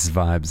jazz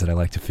vibes that I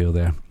like to feel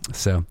there.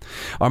 So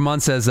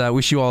Armand says,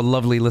 wish you all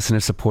lovely listener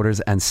supporters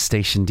and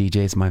station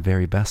DJs my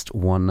very best.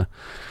 One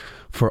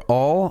for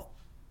all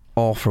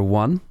for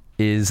one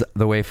is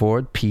the way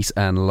forward. Peace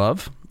and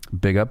love.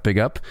 Big up.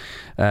 Nick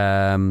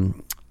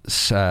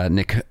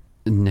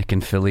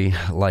and Philly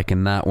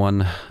liking that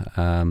one.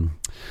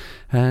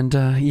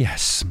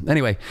 Yes.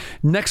 Anyway,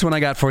 next one I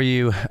got for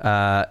you,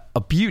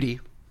 a beauty.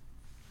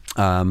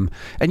 And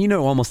you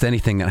know, almost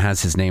anything that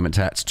has his name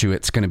attached to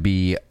it's going to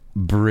be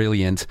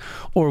brilliant,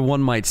 or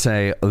one might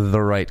say the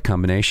right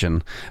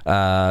combination.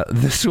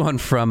 This one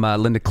from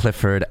Linda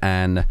Clifford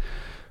and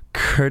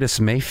Kurtis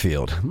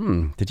Mayfield.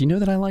 Did you know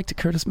that I liked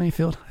Kurtis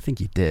Mayfield? I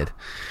think you did.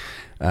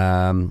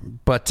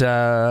 But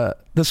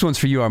this one's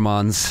for you,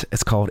 Armands.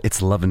 It's called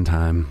It's Lovin'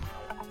 Time.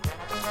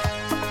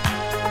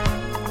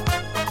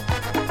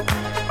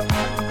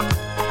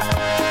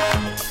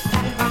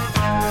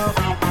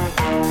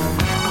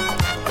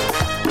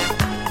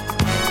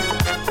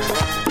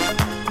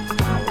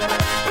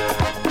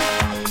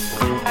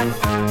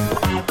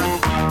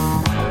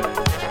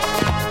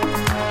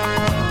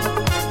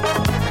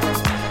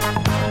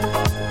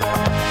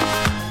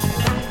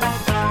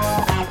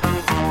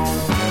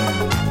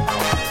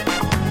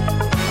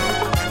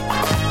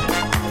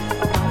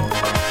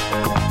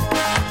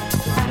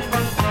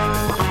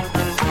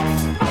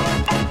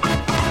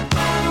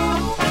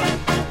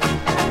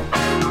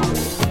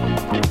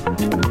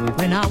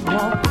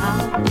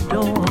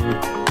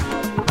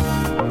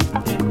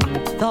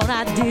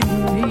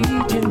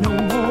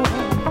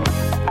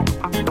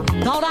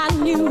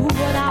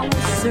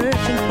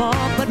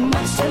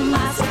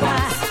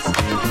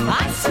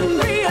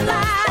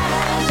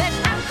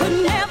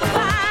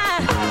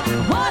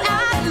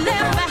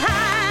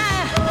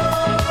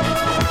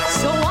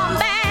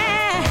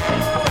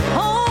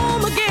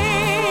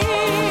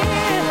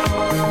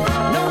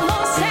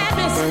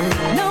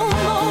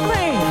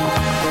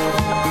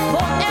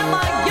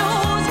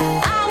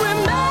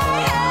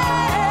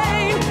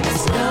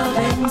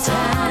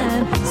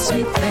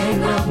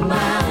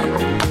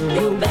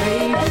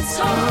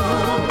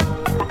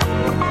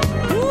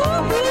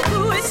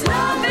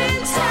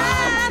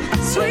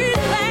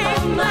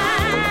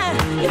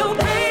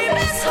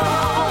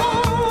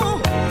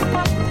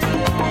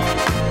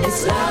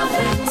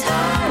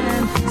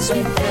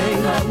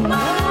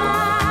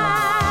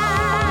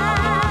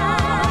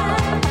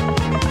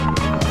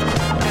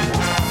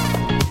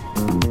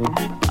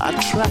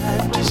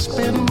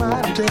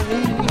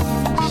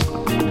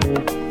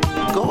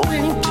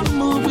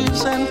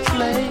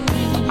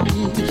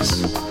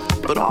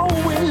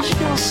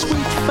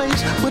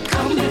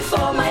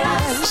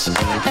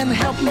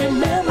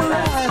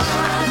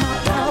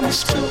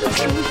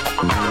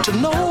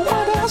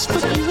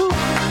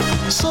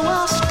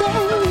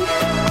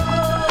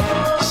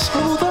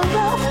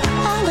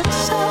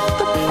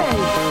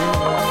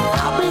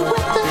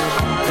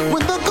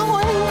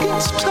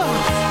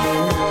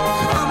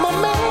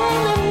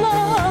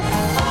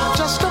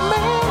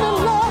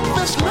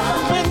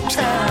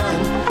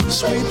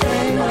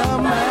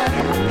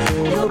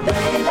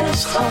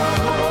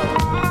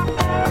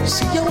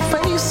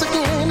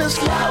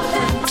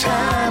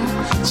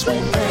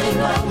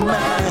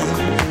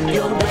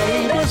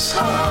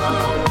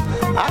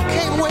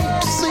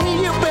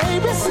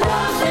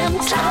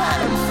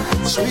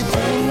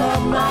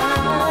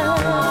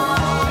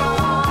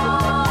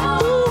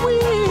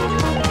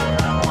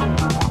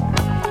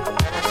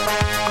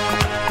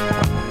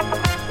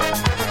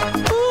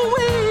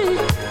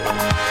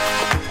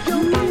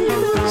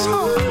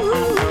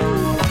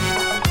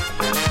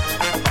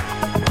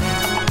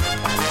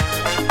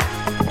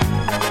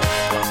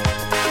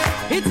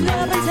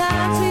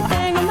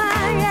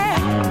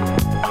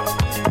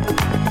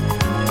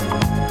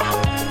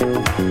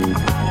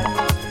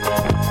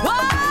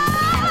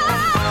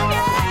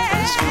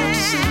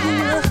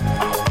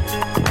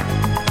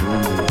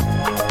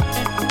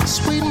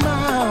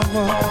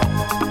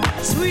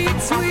 mama. Sweet,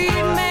 sweet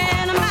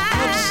man of mine.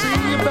 Good to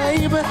see you,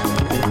 baby.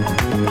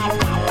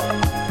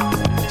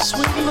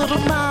 Sweet little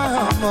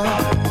mama.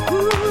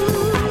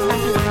 Ooh,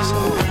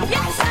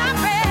 yes, I'm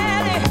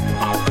ready.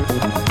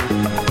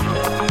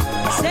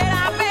 Said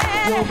I'm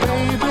ready. your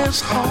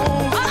baby's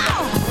home.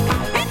 Oh,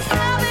 it's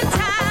loving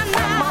time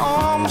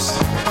now.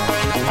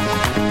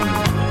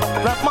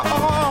 Wrap my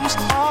arms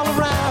all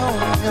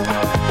around you.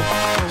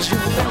 'Cause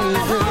your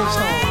baby's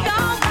home.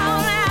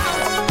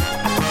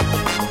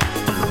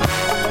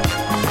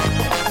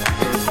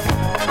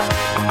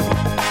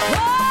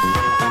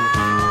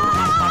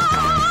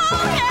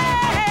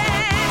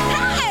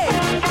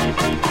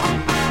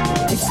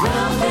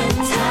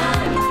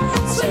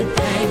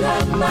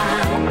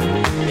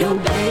 Your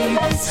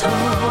baby's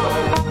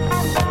home.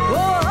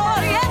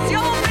 Oh, yes,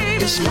 your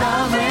baby's It's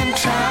loving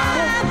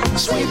time,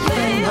 sweet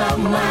thing of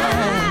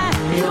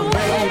mine. Your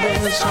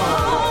baby's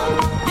home.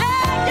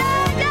 Yeah,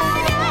 yeah,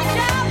 yeah, yeah,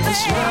 yeah,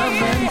 It's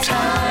loving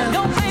time,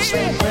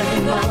 sweet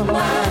thing of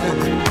mine.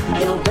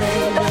 Your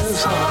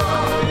baby's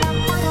home.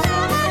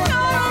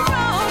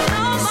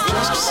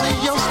 Just to see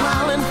your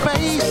smiling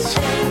face,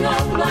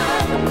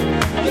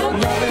 you're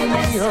letting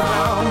me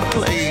around the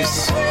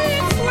place.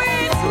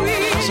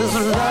 This is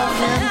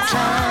loving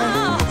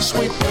time,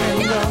 sweet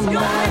thing of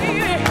mine.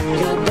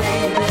 Your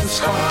baby's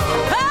home.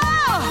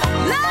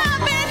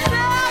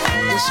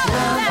 It's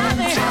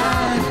loving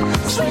time,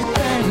 sweet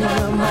thing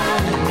of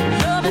mine.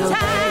 Your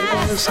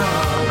baby's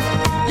home.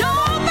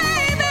 Your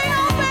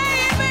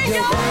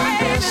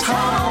baby's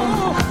home.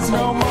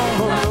 No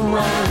more to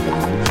run.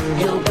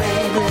 Your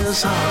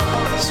baby's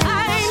home.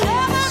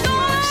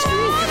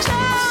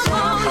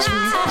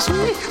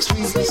 Sweet,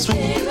 sweet, sweet,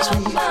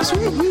 sweet,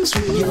 sweet,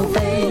 sweet. Your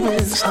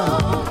baby's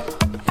home.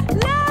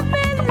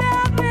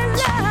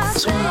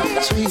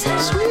 Sweet, sweet,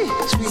 sweet,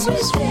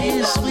 sweet,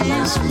 sweet,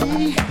 sweet,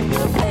 sweet.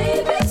 Your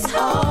baby's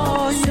home.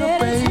 Oh, your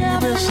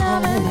baby's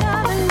home.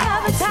 Loving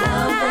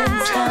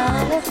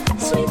time,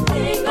 sweet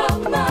thing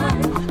of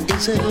mine.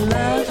 Is it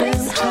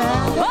loving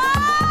time? Oh,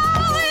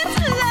 it's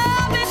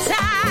loving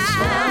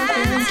time.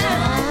 Loving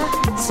time,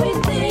 sweet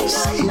thing of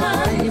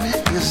mine. Baby,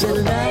 is it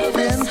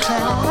loving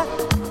time?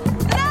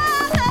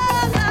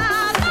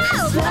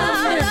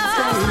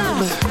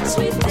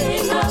 Sweet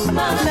thing of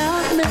mine.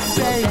 Love me,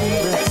 baby.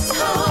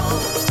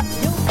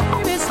 Your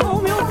baby's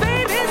home. Your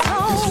baby's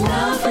home. It's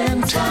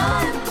loving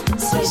time.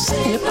 Say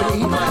it,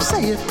 baby.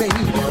 Say it,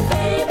 baby. Your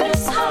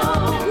baby's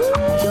home.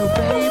 Your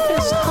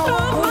baby's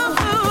home.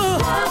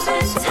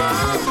 Loving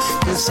time.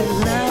 It's a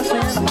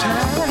loving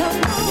time.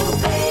 Your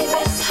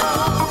baby's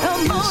home.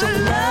 It's a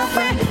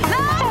loving,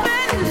 loving,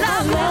 baby. I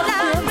love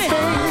you,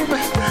 baby.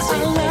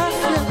 Say it,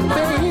 loving.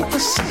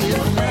 It's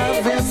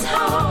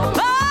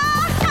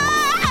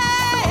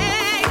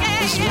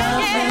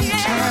loving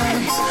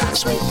time.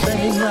 Sweet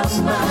thing of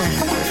mine.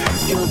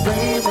 Your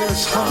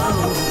baby's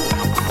home.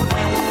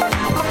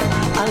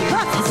 I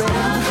love you,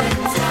 baby.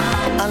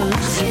 I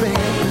love you, baby.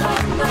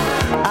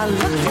 I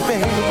love you,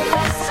 baby.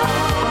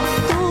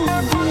 Ooh,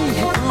 ooh,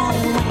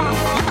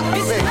 ooh.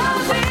 It's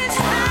loving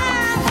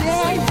time.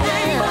 Sweet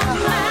thing of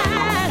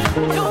mine.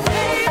 Your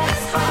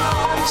baby's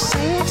home.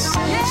 Say it,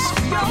 Yes,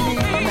 sweet your me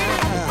baby.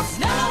 now.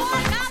 No,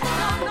 no,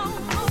 no,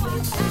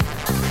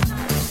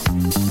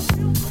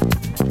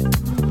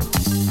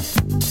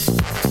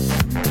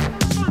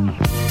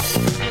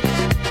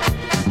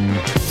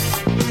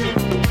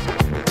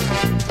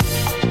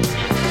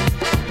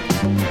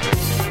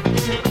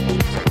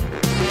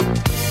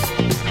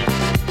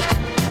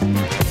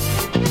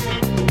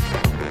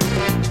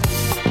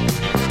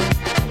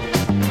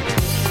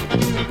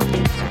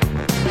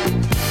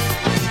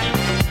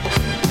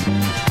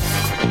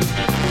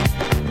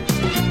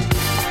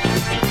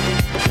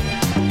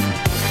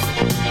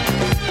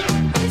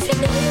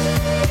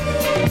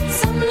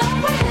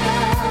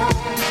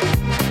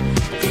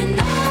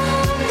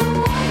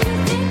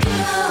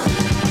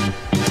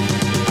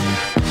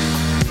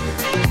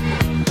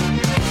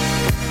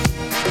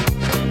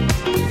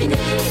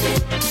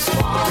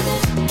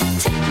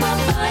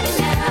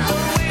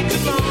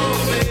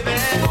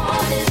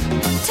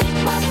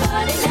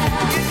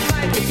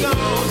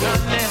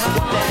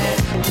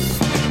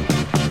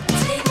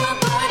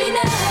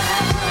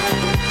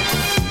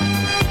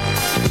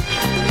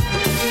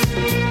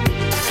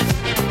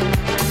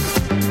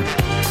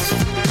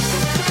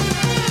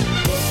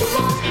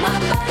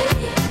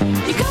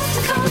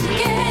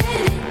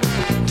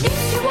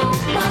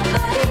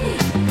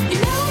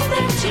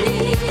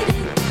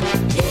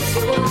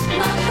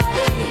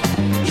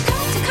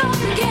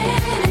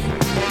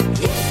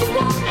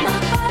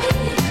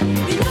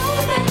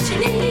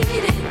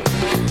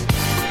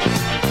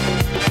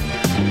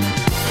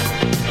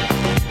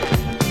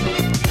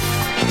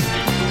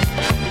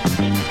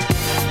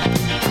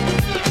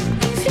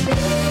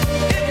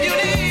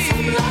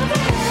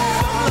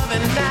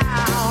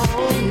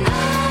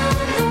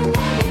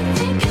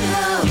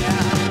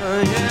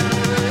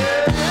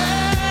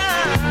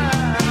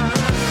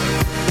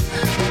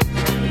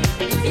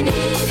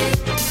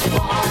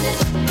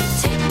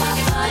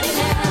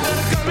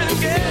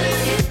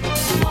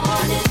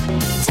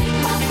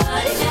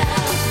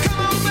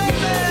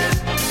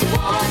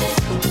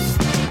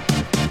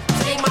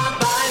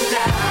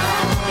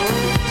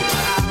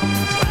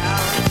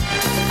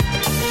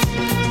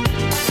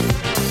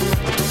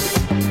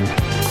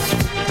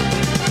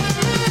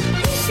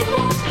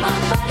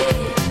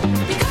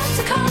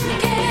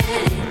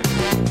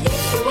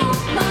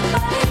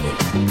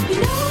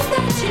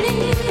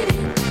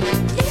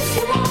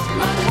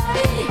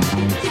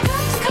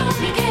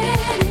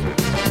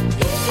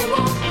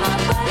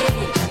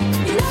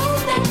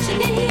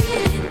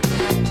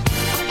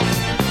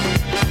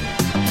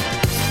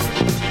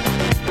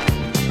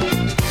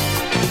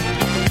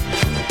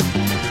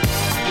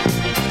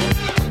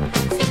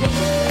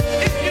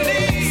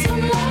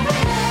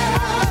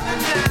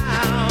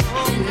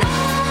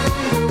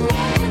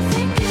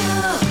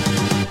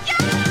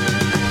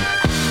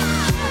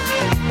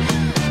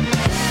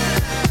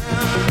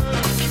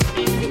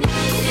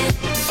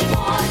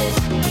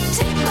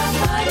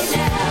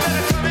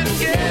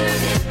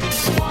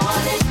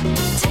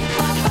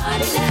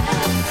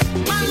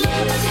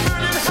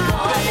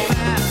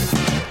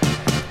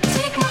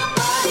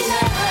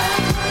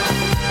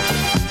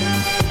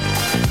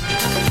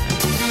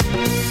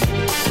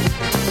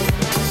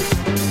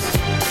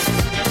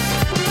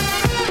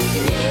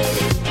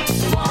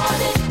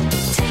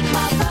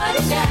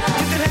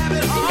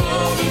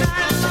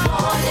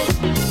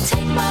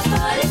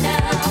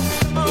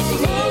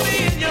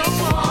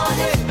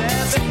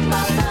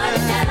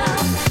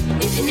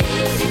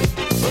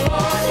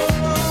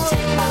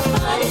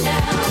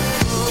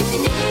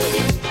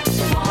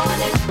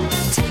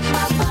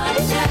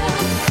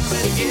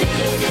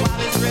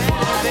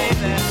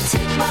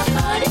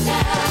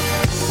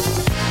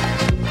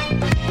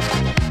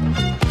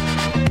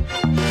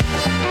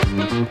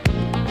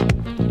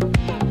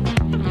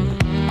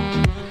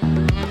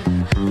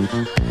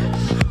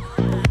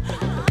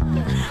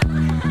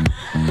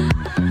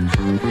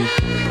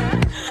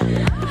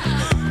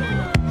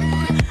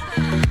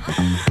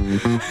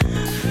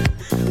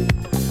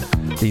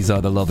 These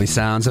are the lovely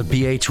sounds of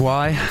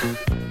BHY.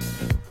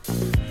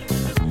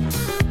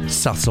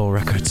 South Soul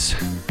Records.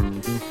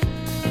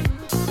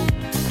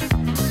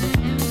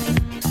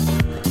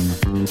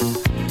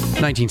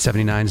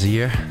 1979 is the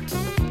year.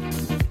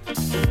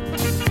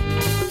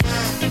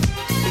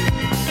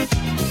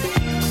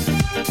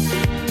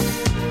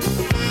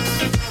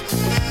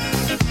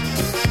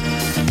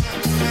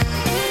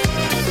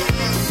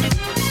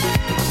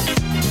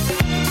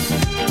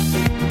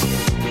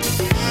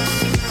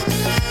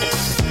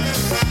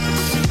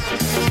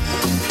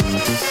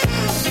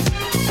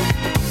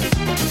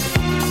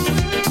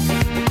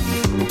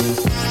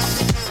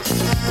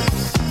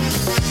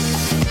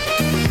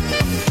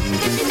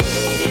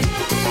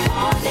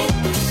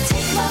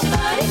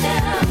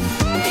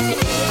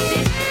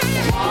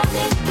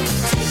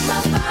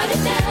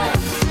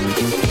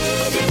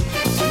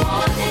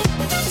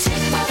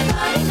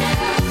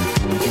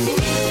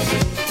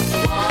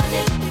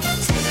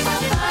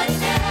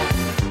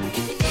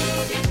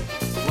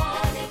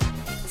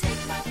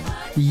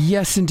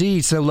 Yes,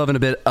 indeed. So loving a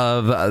bit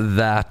of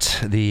that.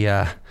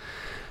 The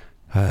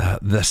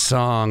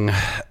song,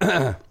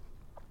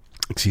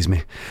 excuse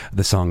me,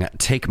 the song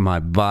 "Take My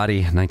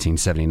Body,"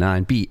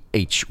 1979,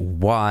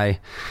 BHY.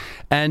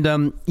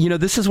 And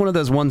this is one of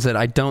those ones that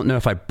I don't know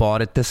if I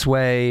bought it this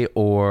way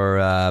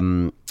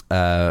or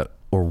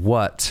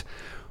what.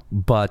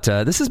 But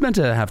this is meant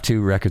to have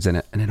 2 records in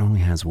it, and it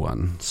only has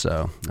 1.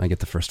 So I get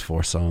the first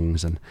 4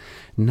 songs and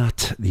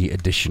not the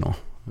additional.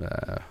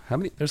 How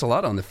many? There's a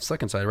lot on the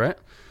second side, right?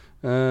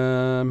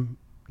 No,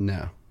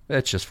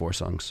 it's just 4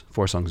 songs.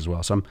 4 songs as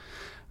well. So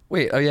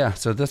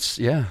so that's,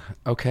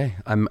 okay.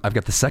 I've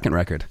got the second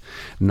record,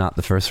 not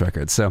the first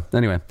record. So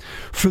anyway,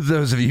 for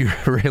those of you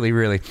really,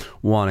 really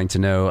wanting to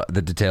know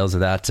the details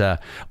of that,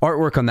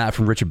 artwork on that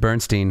from Richard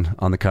Bernstein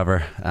on the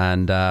cover,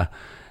 and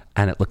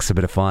it looks a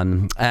bit of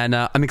fun. And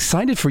I'm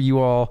excited for you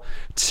all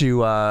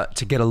to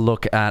get a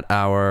look at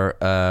our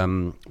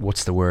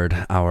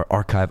our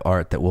archive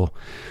art that will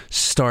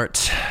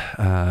start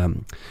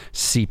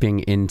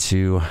seeping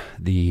into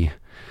the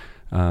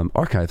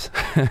archives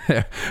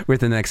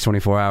within the next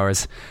 24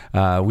 hours.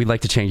 We'd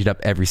like to change it up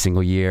every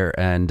single year,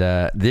 and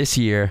this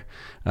year,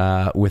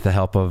 with the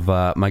help of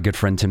my good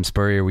friend Tim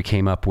Spurrier, we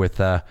came up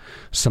with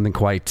something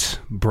quite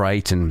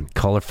bright and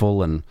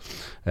colorful and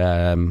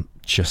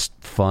just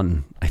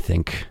fun, I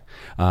think.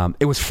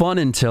 It was fun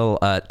until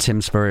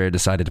Tim Spurrier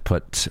decided to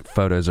put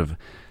photos of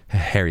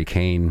Harry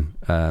Kane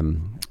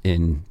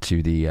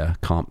into the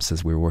comps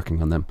as we were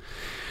working on them,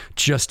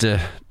 just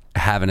to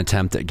have an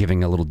attempt at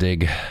giving a little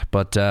dig.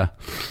 But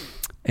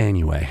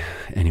anyway,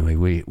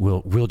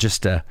 we'll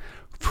just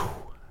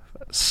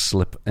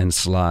slip and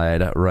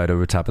slide right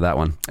over top of that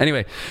one.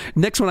 Anyway,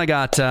 next one I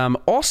got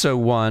also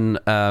one,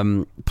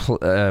 not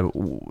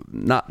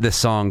this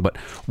song, but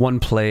one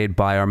played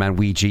by our man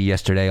Ouija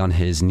yesterday on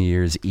his New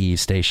Year's Eve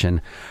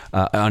station,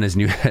 on his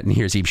New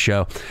Year's Eve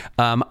show.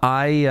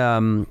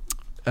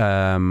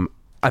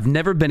 I've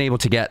never been able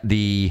to get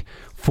the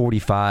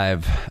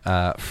 45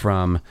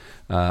 from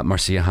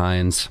Marcia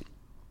Hines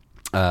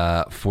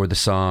for the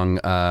song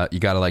You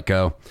Gotta Let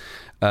Go.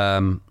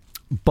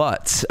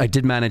 But I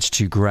did manage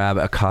to grab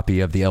a copy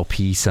of the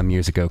LP some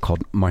years ago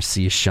called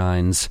Marcia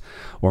Shines,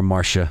 or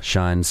Marcia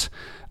Shines.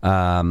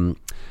 But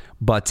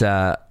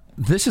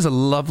this is a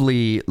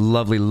lovely,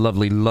 lovely,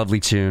 lovely,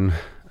 lovely tune.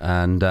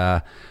 And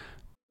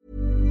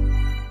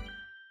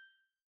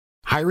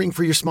hiring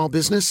for your small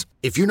business?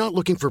 If you're not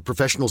looking for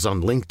professionals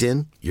on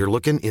LinkedIn, you're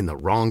looking in the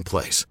wrong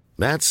place.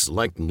 That's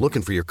like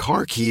looking for your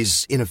car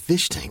keys in a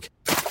fish tank.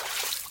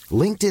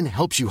 LinkedIn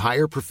helps you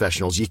hire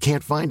professionals you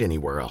can't find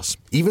anywhere else,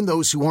 even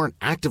those who aren't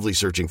actively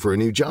searching for a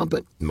new job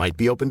but might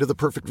be open to the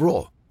perfect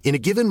role. In a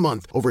given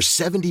month, over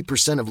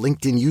 70% of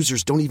LinkedIn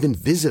users don't even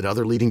visit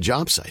other leading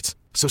job sites.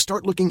 So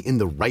start looking in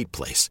the right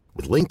place.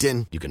 With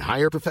LinkedIn, you can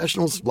hire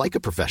professionals like a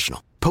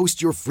professional.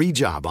 Post your free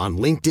job on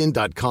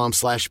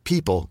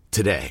linkedin.com/people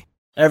today.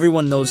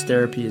 Everyone knows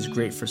therapy is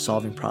great for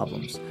solving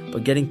problems,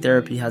 but getting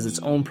therapy has its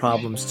own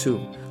problems too,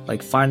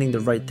 like finding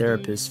the right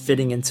therapist,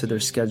 fitting into their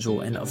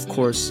schedule, and of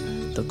course,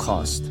 the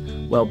cost.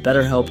 Well,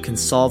 BetterHelp can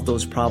solve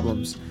those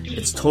problems.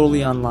 It's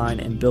totally online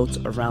and built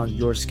around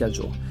your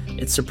schedule.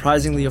 It's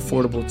surprisingly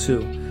affordable too.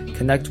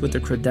 Connect with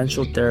a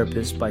credentialed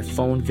therapist by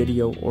phone,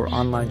 video, or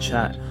online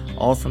chat,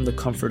 all from the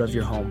comfort of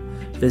your home.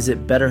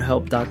 Visit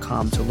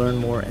BetterHelp.com to learn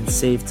more and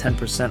save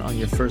 10% on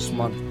your first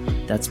month.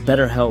 That's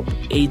BetterHelp,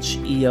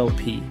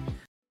 H-E-L-P.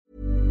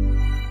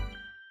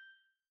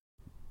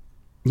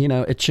 You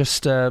know, it's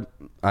just, I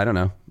don't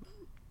know.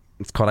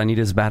 It's called I Need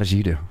It As Bad As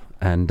You Do.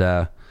 And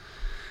I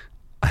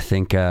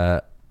think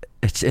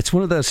it's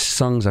one of those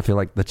songs I feel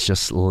like that's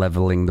just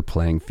leveling the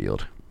playing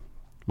field.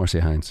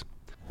 Marcia Hines.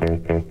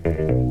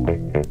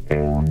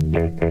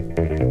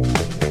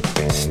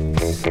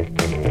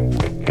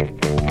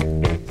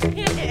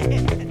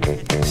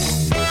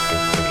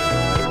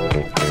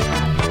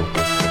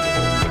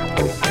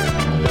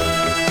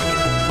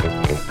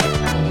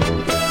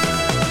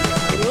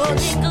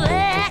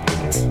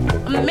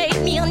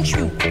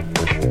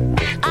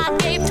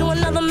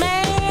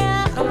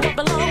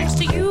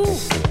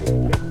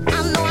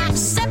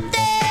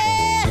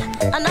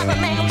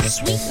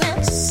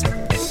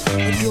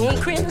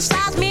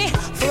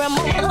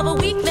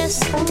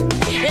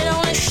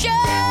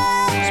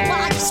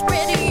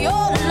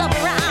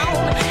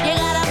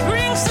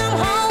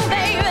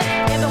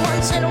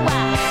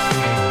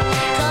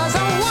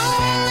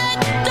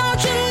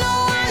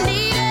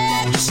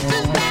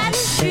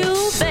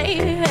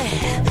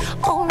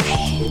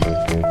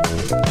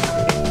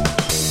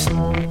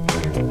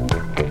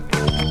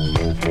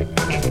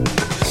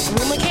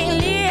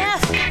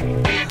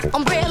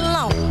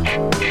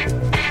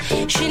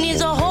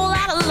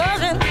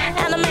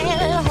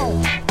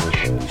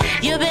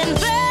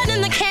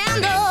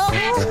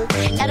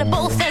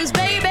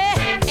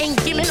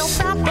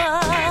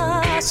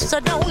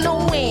 cause I don't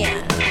know when.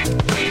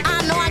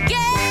 I know I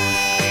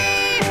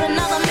gave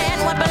another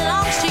man what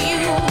belongs to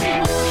you.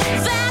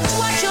 That's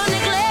what you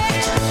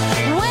neglect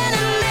when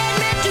it made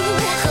me do.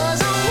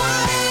 Cause I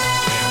want it,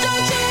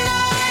 don't you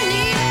know I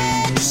need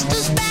it just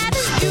as bad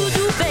as you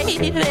do,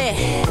 baby.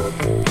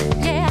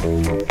 Yeah,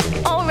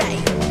 alright.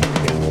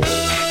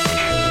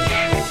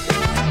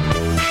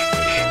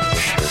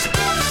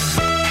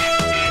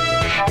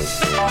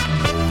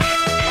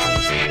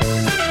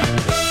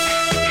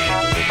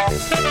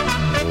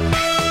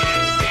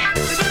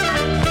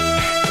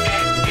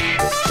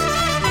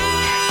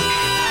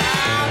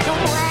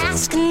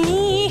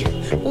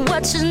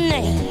 What's his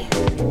name?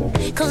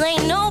 Cause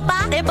ain't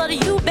nobody but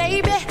you,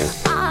 baby,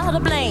 are to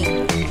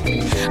blame.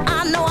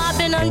 I know I've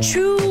been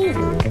untrue,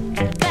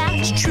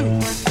 that's true.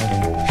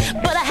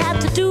 But I had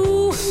to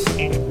do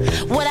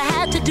what I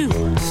had to do.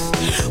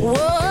 Whoa.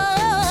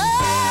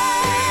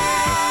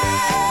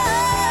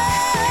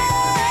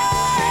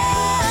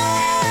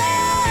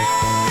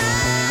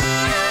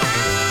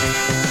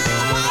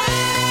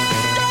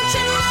 Don't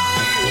you know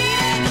I need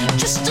it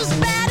just as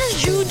bad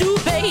as you do,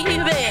 baby.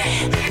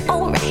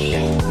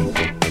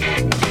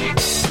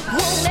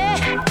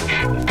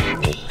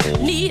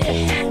 Need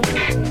it,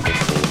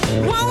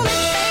 want it,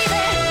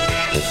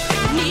 baby.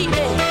 Need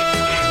it,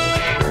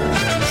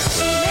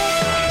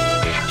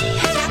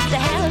 got to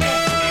have it,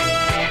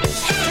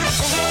 got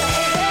to have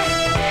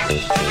it.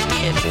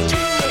 Give it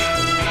to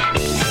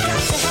me,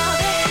 got to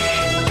have it.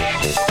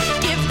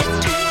 Give it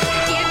to me,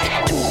 give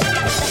it to me,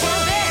 got to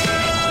have it.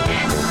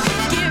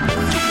 Give it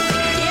to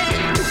me, give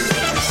it to me,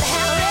 got to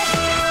have it.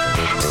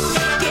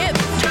 Give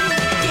it to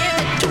me, give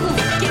it to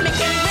me, give me,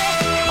 give me.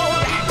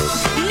 Alright,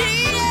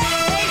 need it.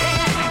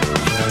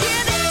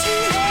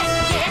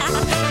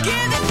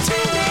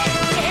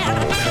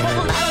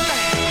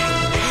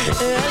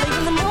 Early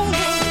in the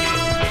morning,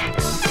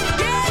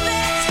 give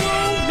it to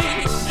me.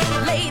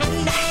 Late at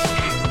night,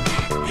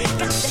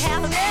 got to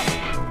have it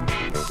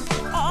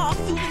all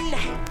through the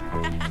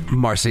night.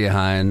 Marcia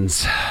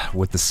Hines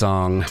with the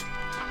song,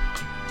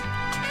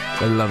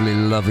 the lovely,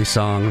 lovely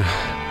song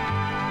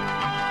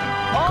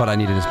called I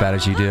Need It As Bad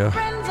As You Do.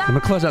 I'm going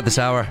to close out this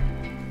hour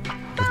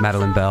with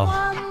Madeline Bell.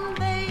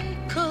 They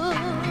could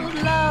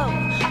love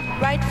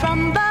right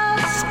from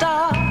the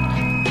start,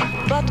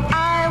 but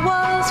I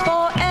was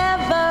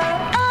forever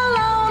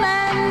alone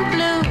and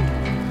blue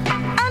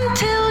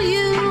until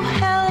you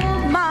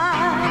held my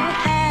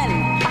hand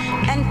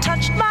and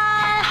touched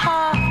my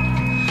heart.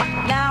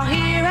 Now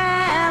here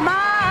am I,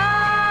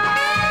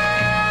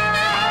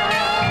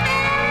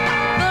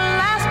 the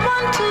last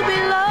one to be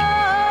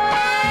loved,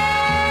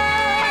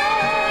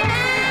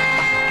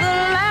 the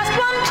last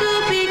one to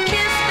be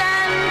kissed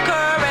and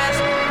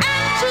caressed,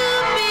 and to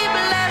be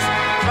blessed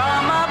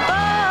from above.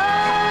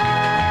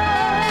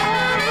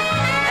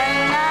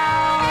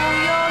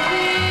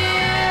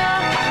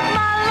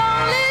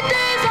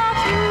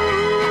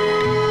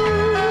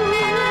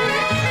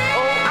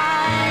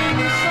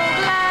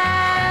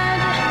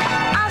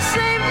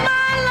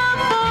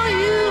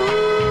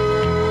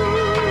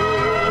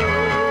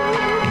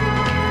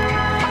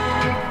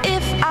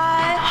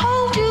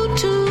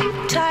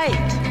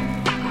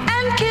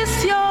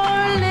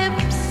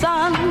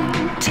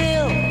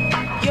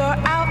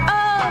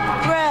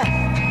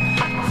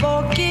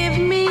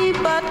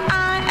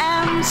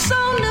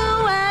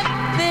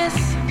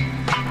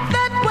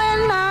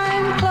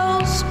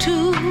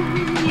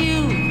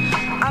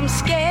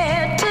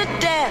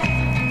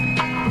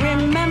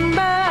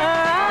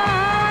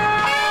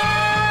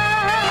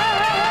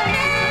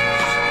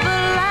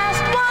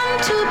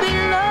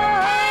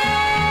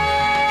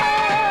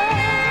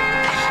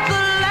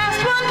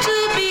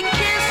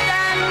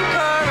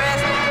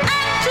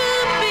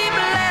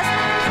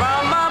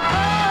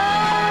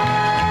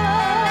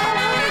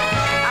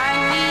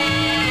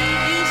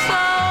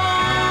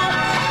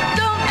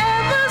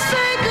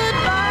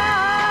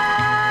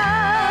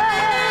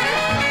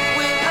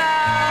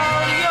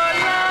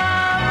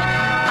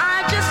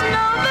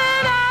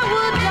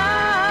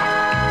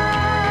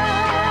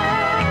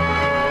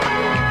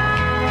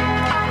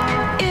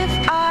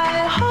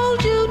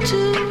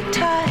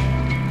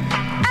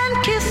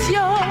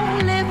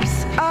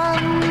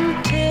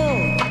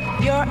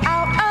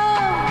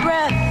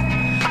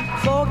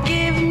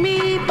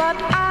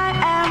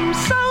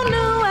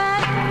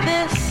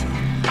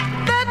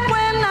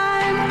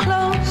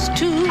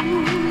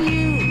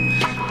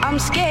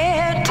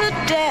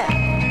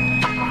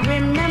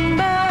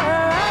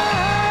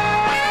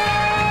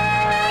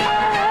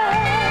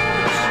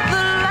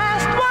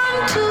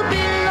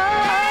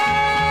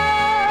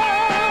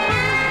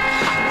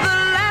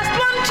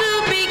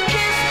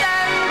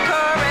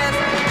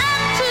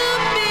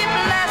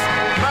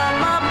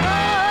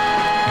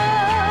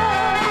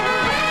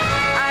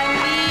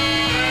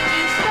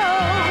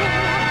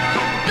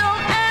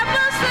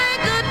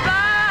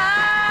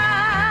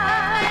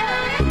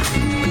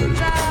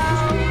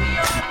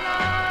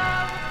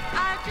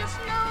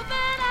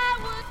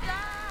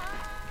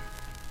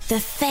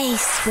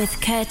 Space with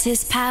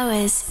Kurtis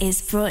Powers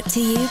is brought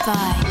to you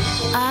by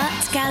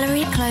Art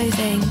Gallery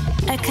Clothing,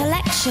 a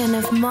collection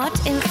of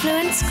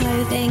mod-influenced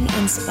clothing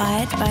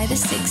inspired by the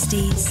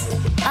 60s.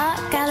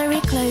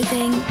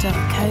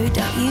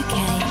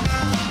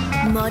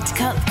 artgalleryclothing.co.uk. Mod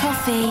Cup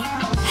Coffee,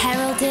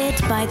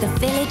 heralded by the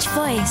Village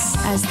Voice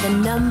as the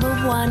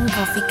 #1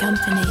 coffee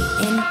company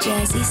in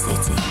Jersey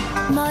City.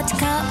 Mod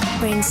Cup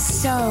brings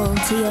soul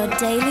to your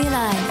daily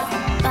life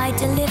by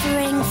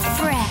delivering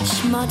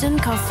fresh modern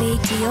coffee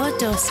to your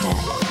doorstep,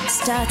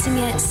 starting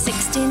at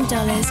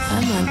 $16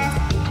 per month.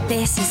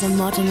 This is a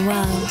modern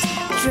world.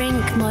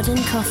 Drink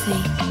modern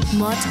coffee.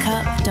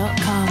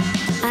 modcup.com.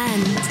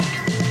 And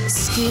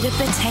Scooter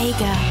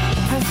Bottega,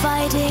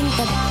 providing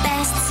the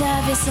best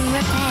service and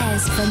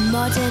repairs for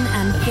modern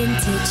and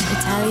vintage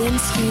Italian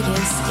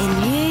scooters in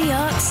New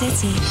York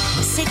City.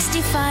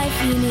 65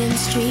 Union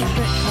Street,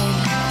 Brooklyn.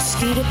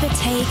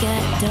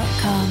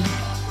 scooterbottega.com.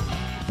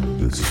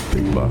 This is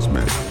Big Boss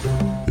Man.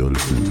 You're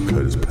listening to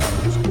Kurtis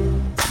Powers,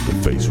 The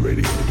Face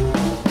Radio.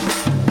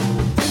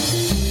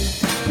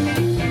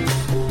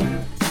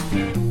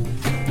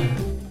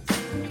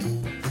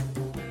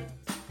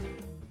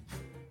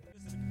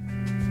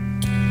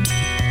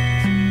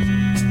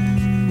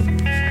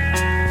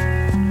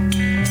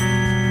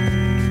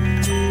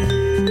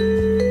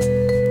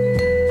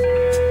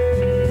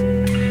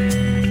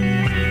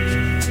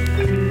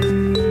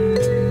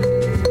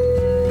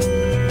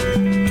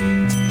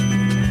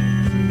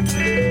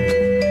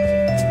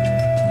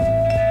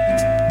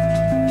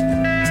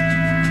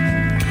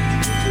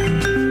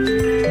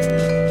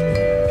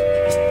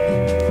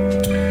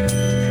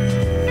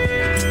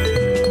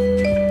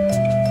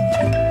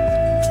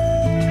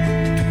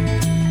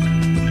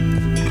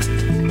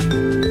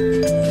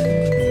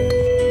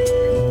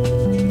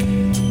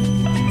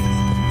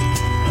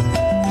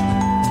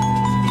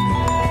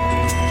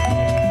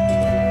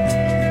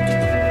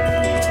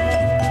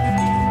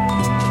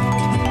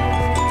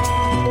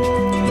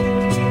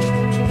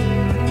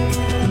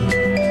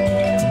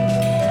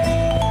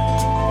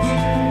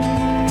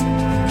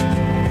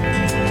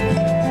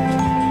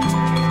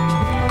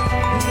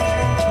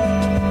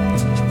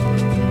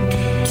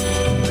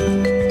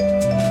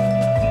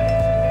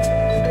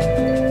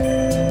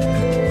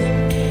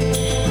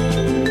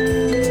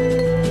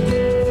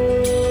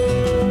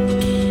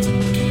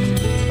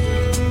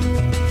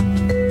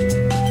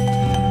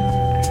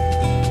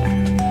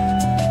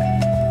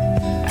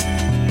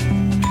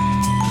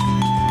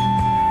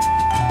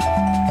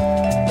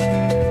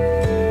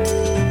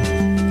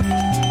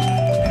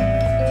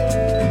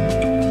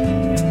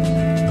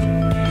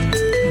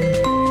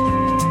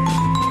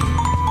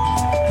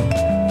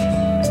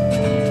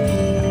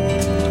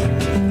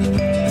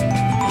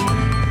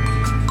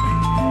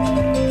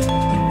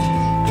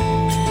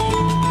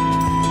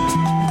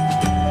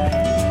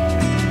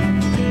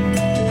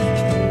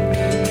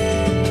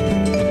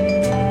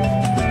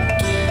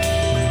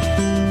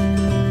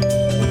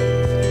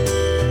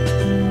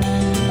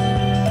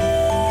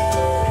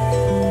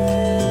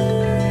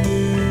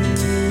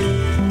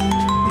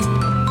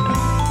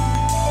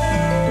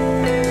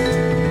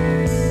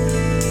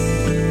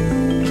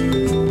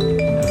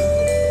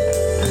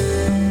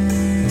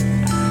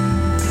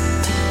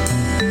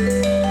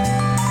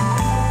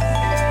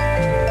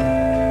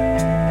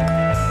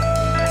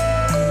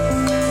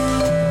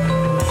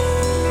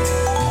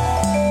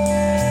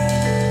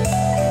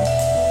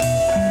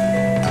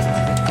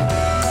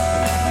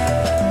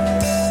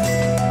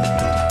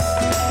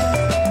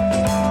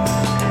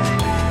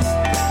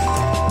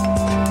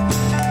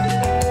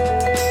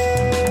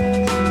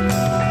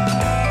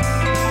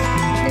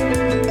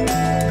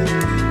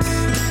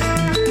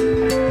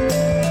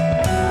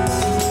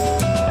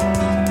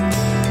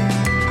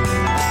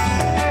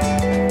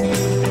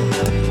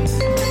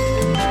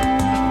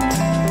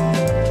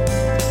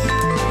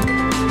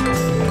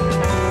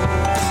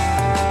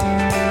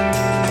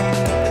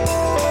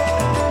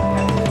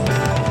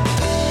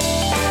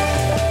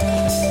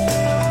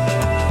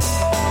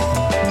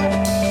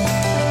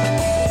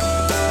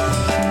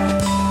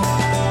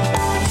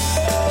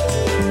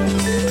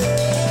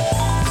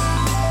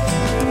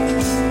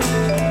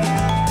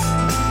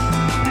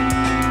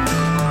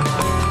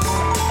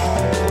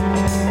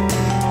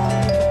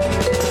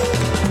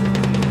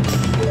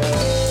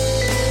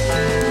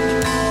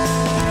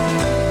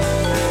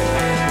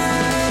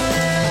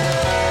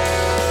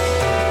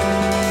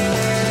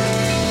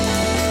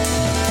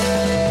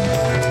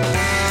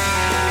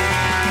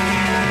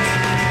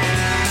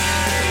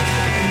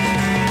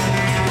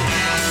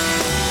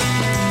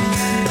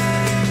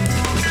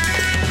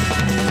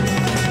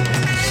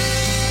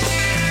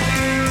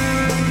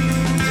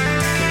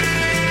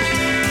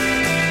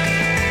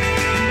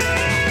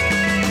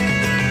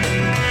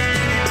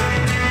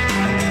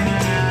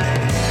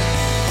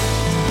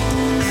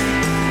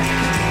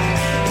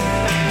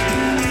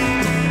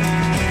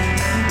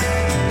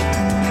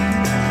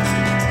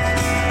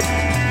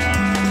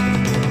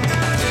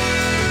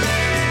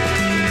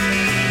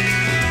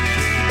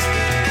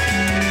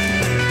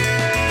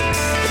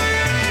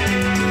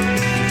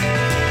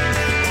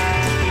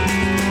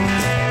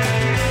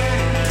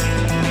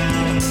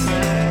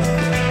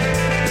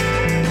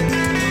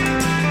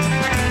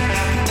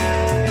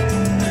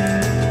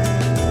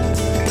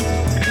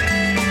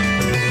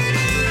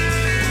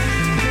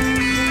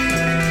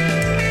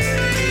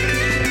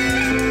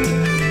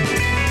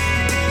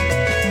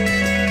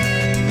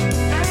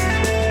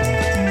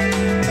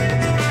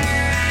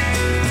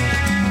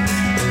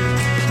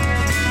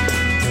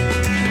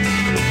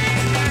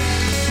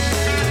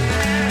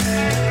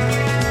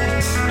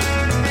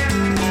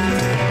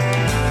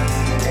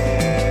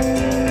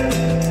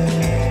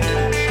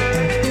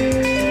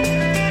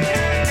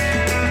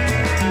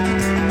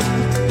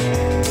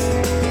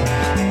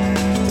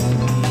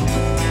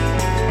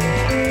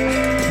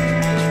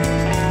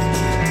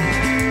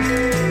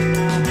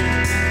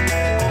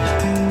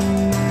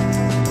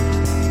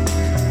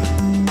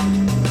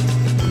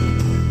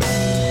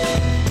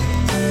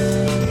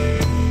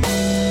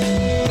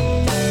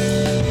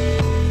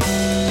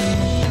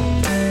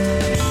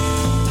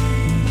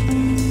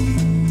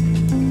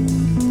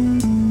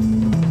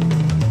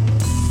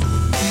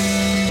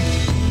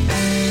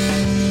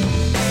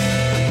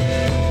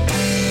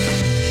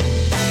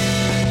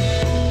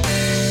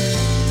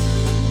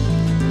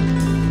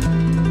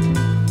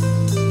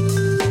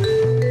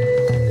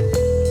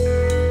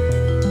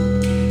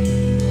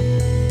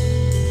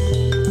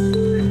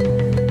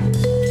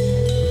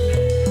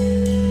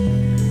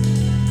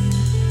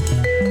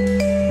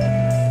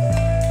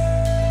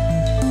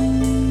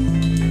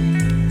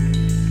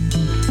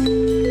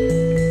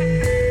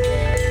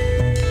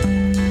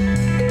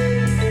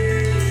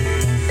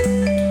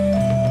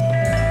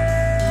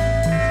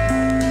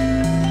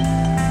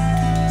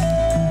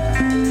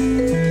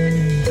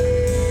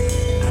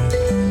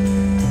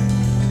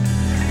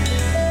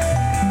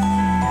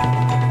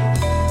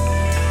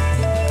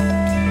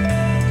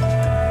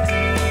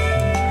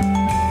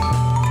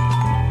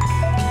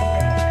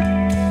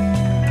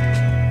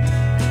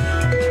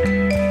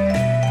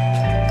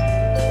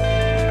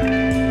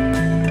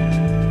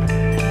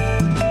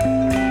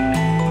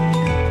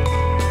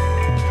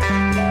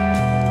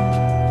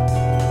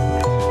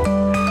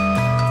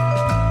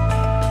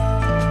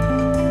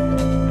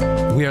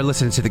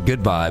 listening to the good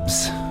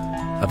vibes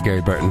of Gary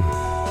Burton.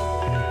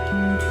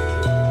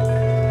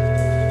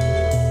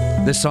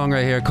 This song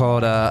right here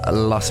called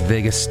Las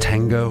Vegas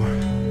Tango.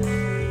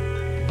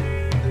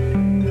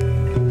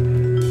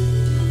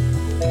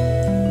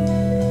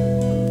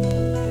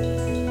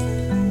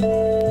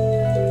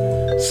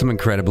 Some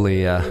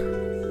incredibly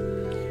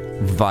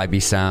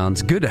vibey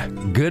sounds. Good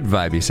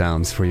vibey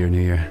sounds for your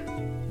new year.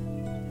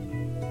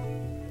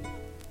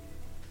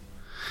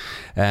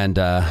 And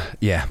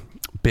yeah,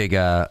 big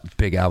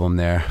album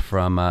there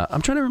from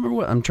I'm trying to remember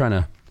what I'm trying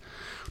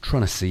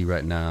to see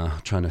right now.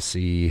 I'm trying to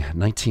see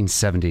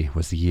 1970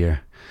 was the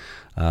year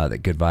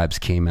that Good Vibes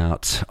came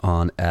out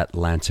on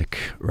Atlantic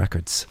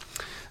Records.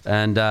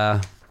 And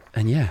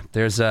yeah,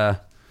 there's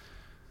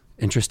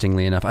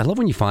interestingly enough, I love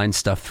when you find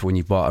stuff when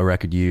you bought a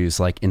record used,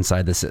 like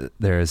inside this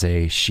there is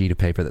a sheet of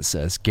paper that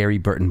says Gary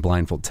Burton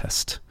blindfold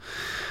test.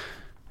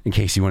 In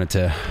case you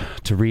wanted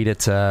to read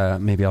it,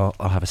 maybe I'll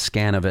have a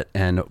scan of it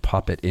and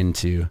pop it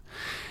into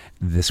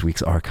this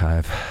week's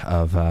archive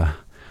of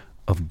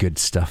good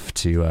stuff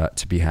to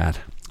be had.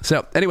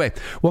 So anyway,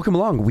 welcome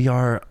along. You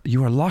are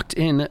locked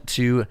in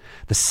to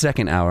the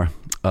second hour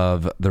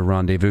of the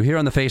Rendezvous here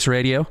on the Face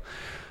Radio.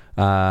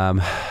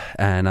 And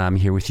I'm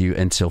here with you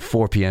until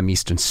 4 p.m.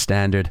 Eastern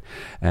Standard,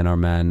 and our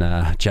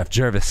man Jeff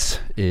Jervis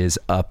is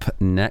up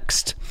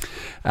next.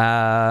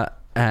 Yeah,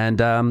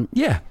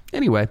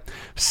 anyway,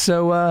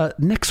 so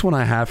next one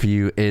I have for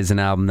you is an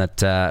album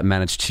that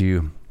managed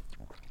to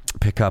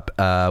pick up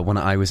when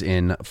I was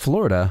in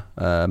Florida,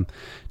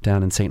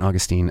 down in St.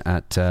 Augustine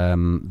at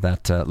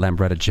that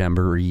Lambretta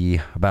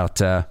Jamboree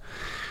about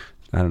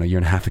I don't know, a year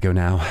and a half ago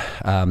now.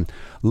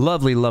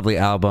 Lovely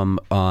album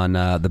on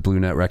the Blue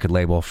Note record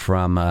label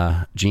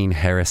from Gene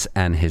Harris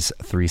and his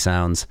Three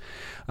Sounds.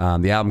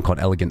 The album called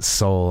Elegant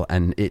Soul,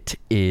 and it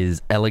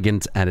is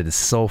elegant, and it is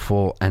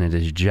soulful, and it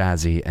is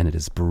jazzy, and it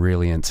is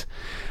brilliant.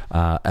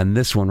 And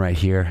this one right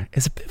here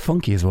is a bit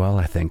funky as well,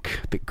 I think,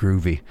 a bit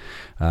groovy.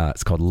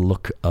 It's called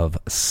Look of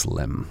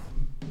Slim.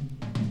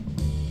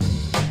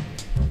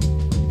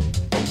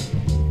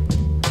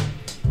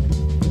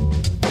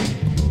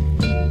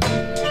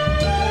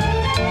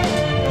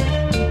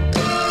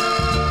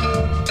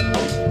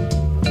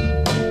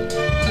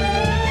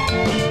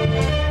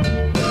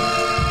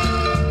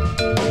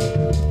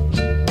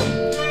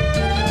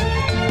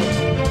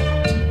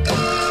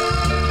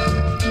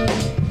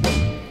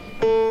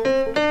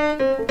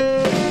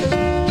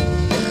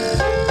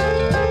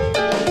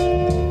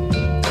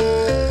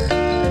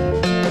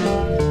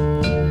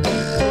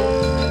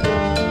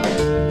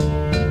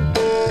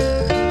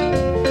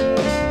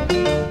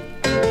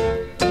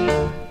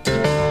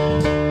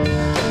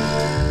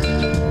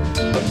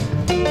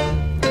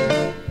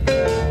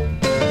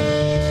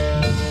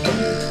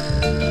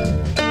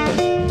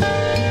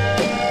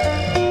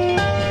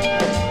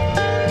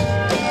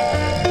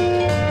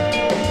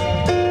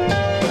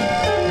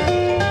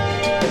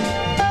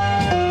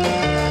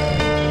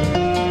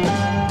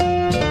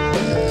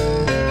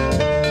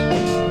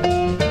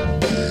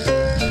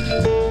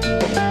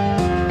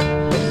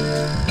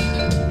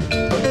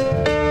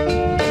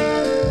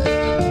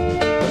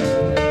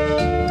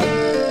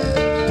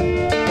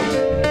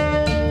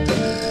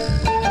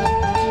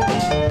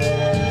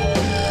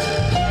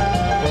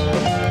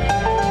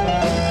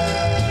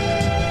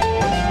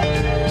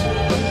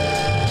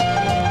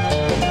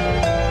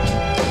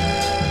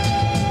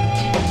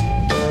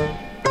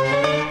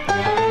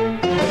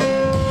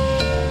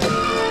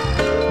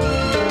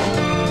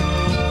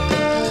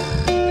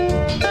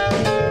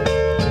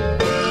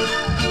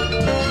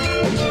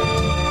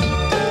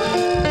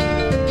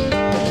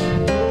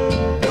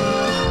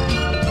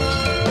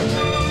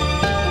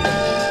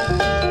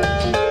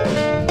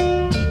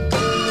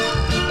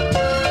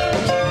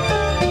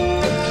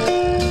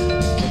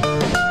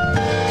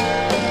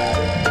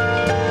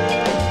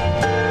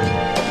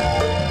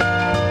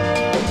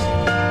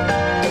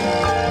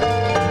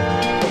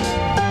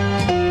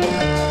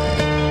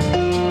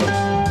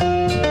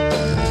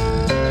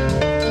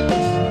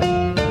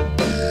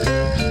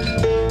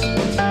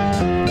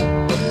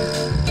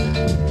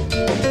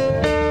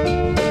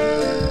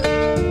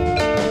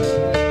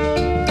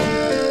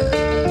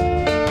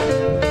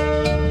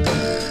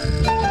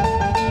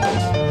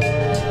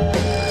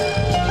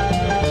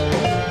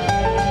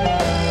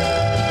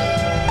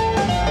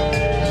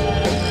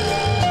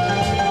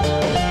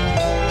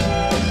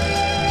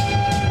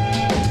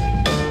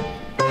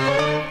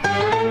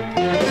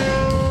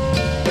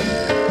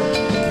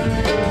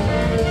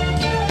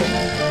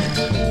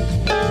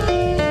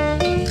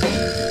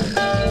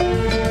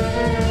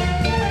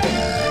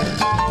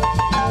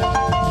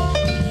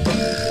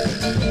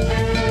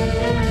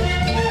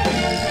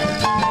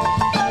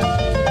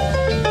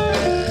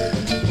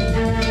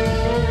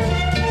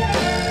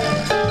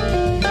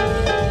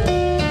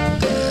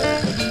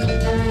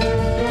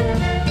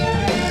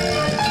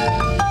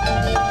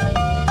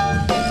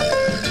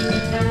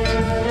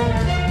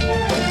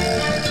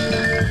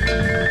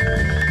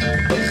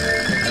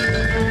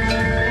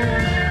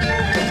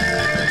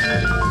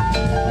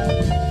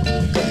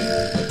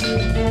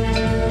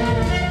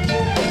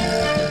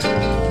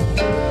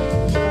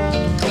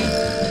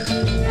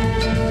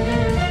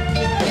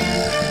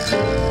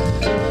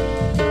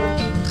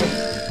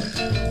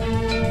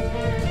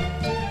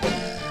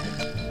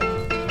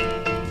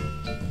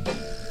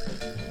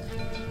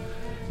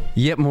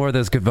 Yep, more of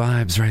those good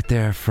vibes right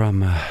there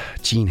from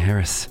Gene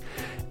Harris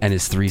and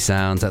his Three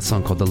Sounds. That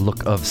song called The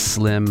Look of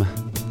Slim,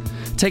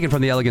 taken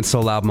from the Elegant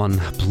Soul album on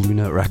Blue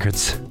Note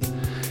Records.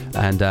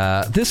 And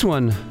this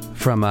one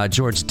from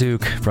George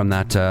Duke from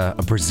that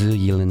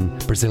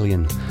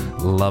Brazilian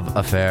Love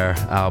Affair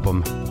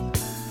album.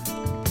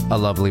 A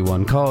lovely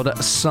one called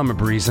Summer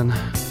Breezin'.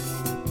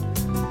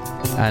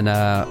 And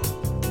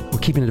we're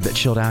keeping it a bit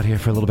chilled out here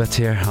for a little bit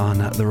here on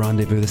The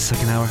Rendezvous this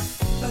second hour.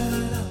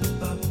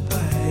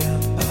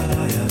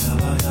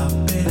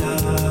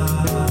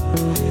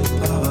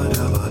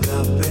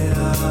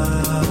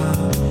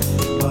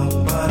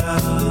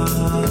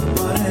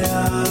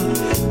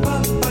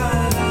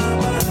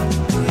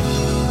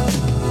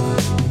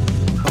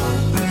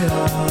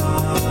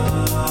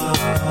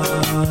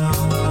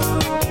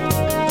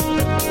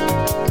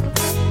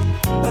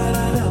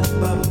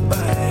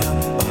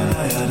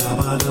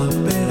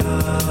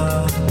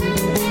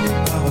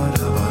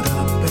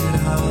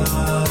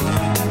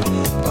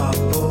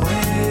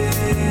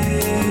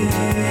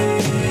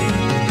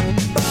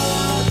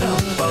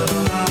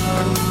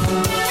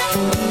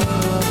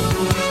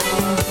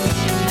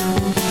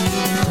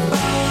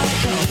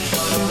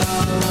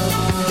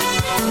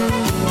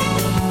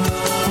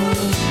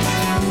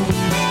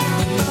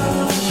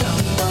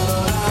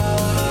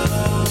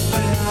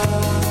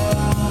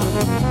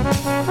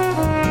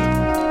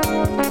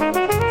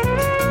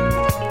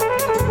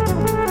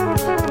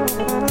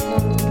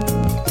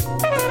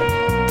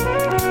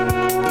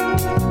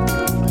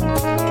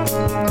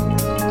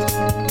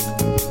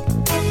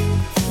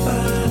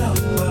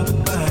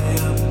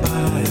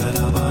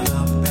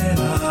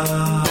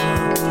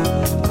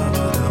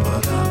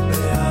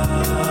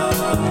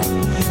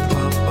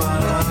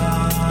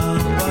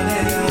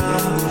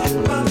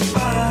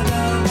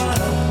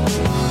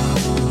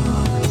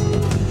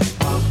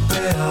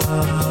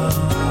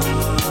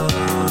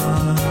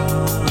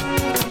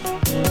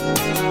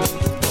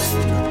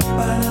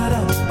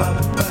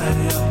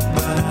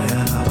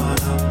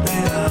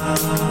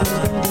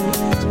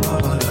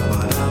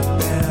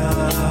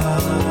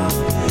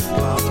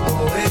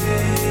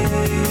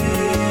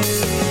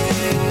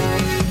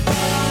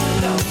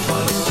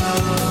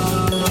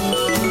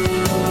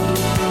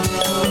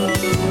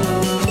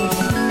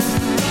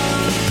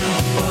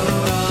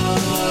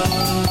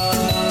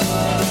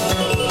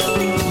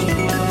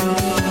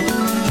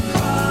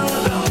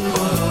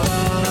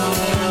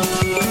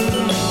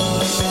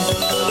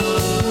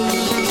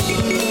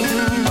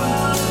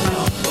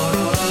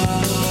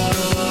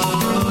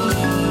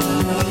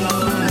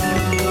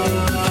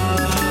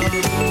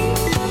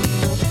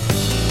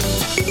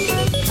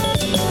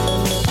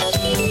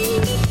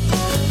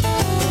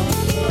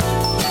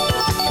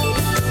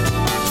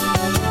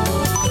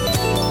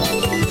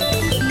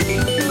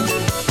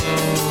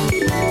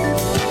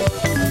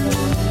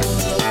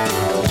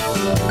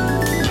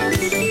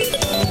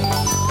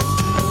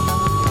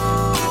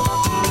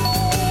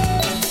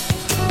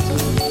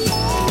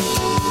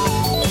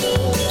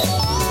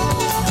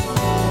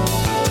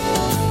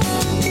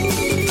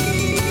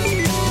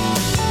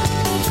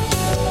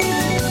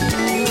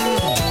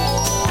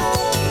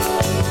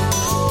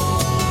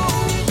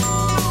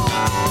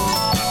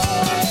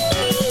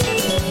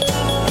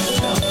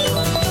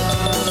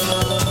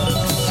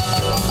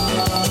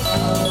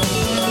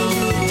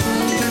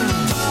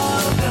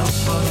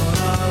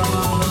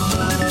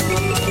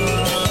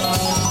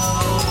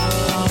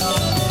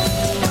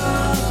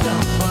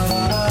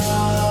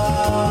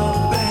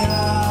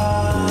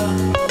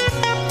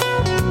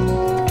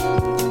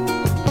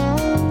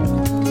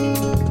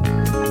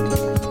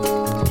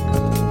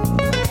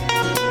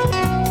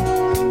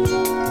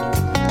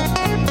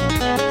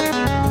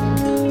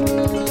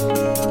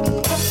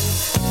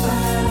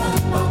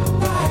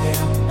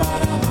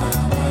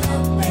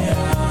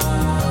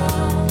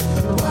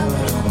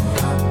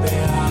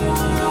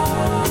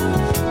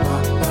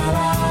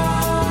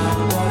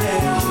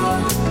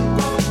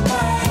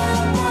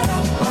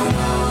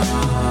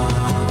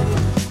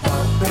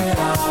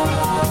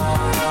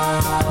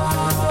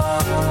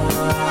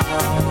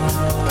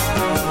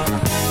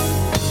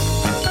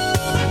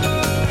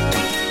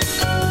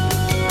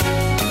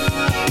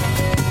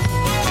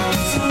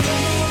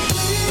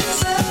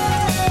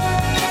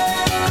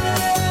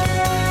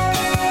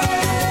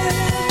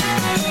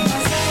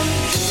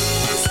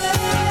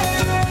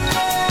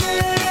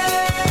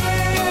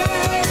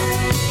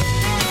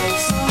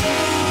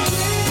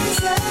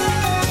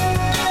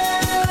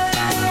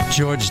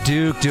 George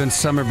Duke doing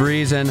Summer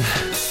Breezin'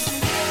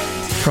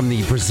 from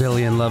the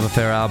Brazilian Love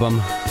Affair album.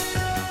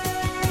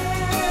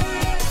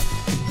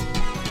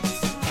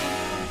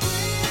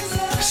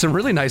 Some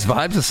really nice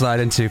vibes to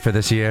slide into for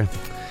this year.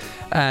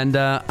 And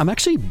I'm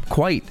actually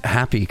quite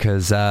happy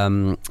because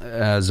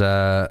as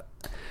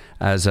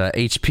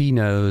HP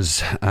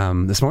knows,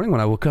 this morning when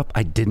I woke up,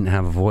 I didn't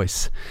have a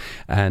voice.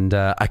 And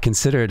I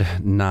considered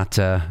not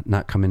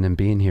coming and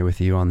being here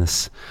with you on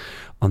this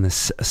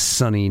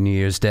sunny New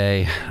Year's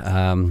Day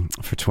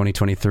for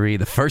 2023,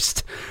 the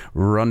first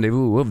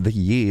rendezvous of the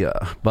year.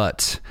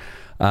 But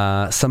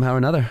somehow or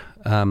another,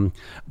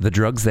 The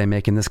drugs they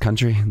make in this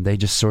country, they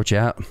just sort you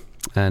out.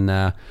 And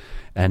now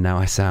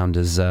I sound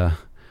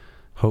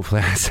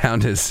hopefully I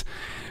sound as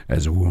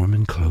warm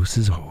and close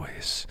as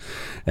always.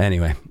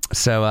 Anyway,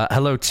 so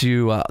hello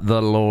to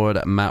the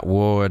Lord Matt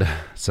Ward.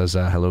 Says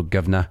hello,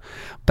 Governor.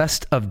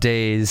 Best of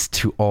days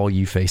to all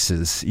you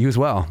faces. You as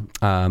well.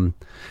 And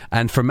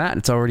for Matt,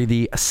 it's already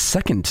the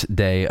second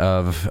day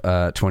of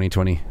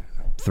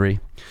 2023.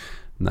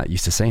 I'm not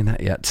used to saying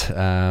that yet.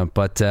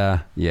 But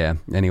yeah,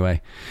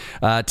 anyway.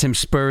 Tim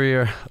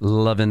Spurrier,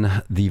 loving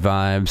the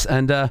vibes.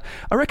 And I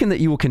reckon that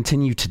you will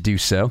continue to do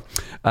so.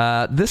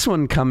 This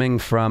one coming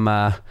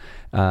from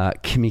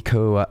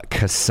Kimiko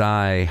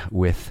Kasai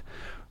with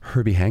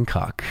Herbie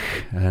Hancock.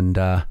 And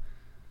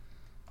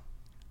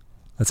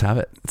let's have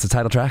it. It's a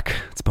title track.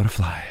 It's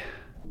Butterfly.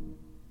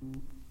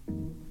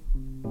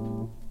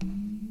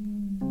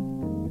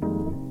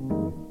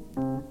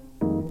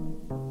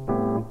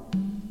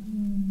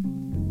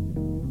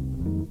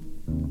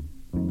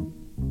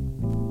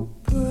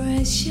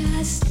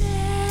 Precious day,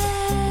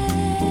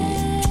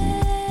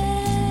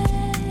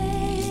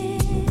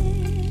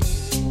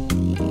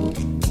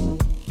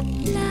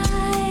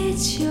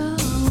 light your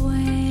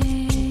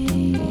way,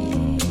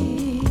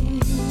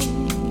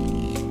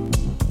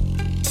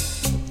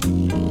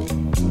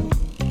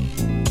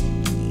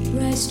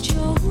 rest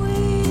your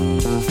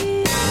wings,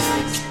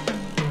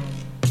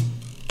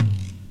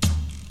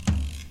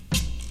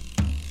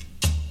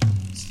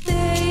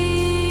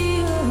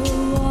 stay a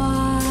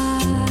while.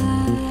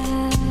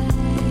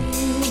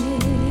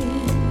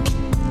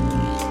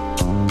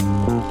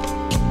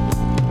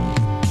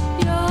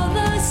 You're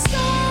the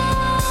sun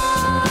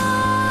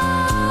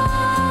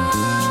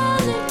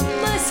in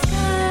my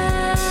sky,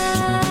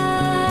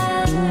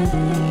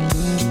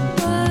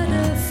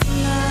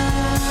 butterfly.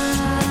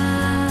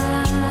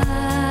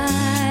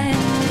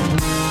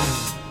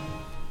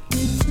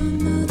 With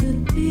another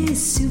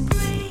piece you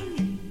bring,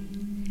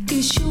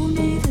 you show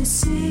me the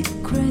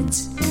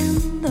secrets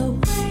and the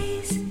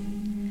ways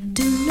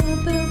to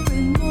love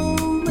every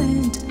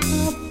moment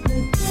of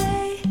the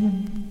day.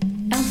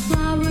 And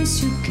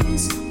flowers you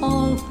kiss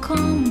all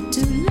come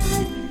to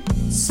life,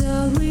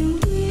 soaring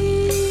wings,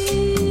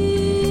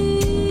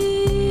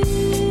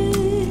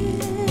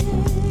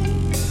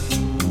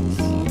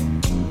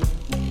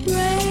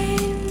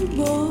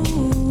 rainbow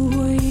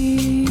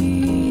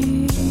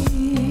wings,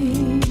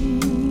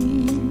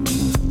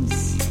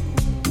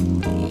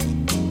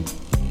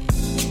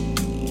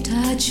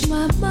 touch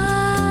my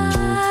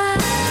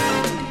mind,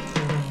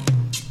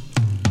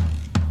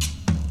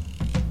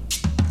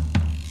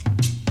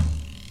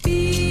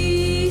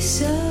 be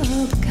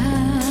so kind.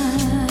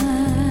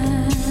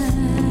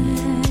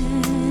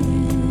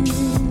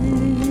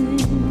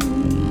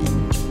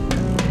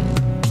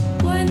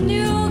 When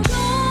you're gone,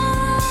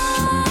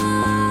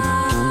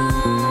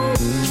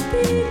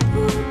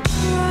 people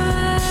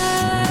cry,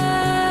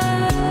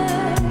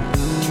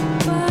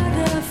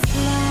 butterfly.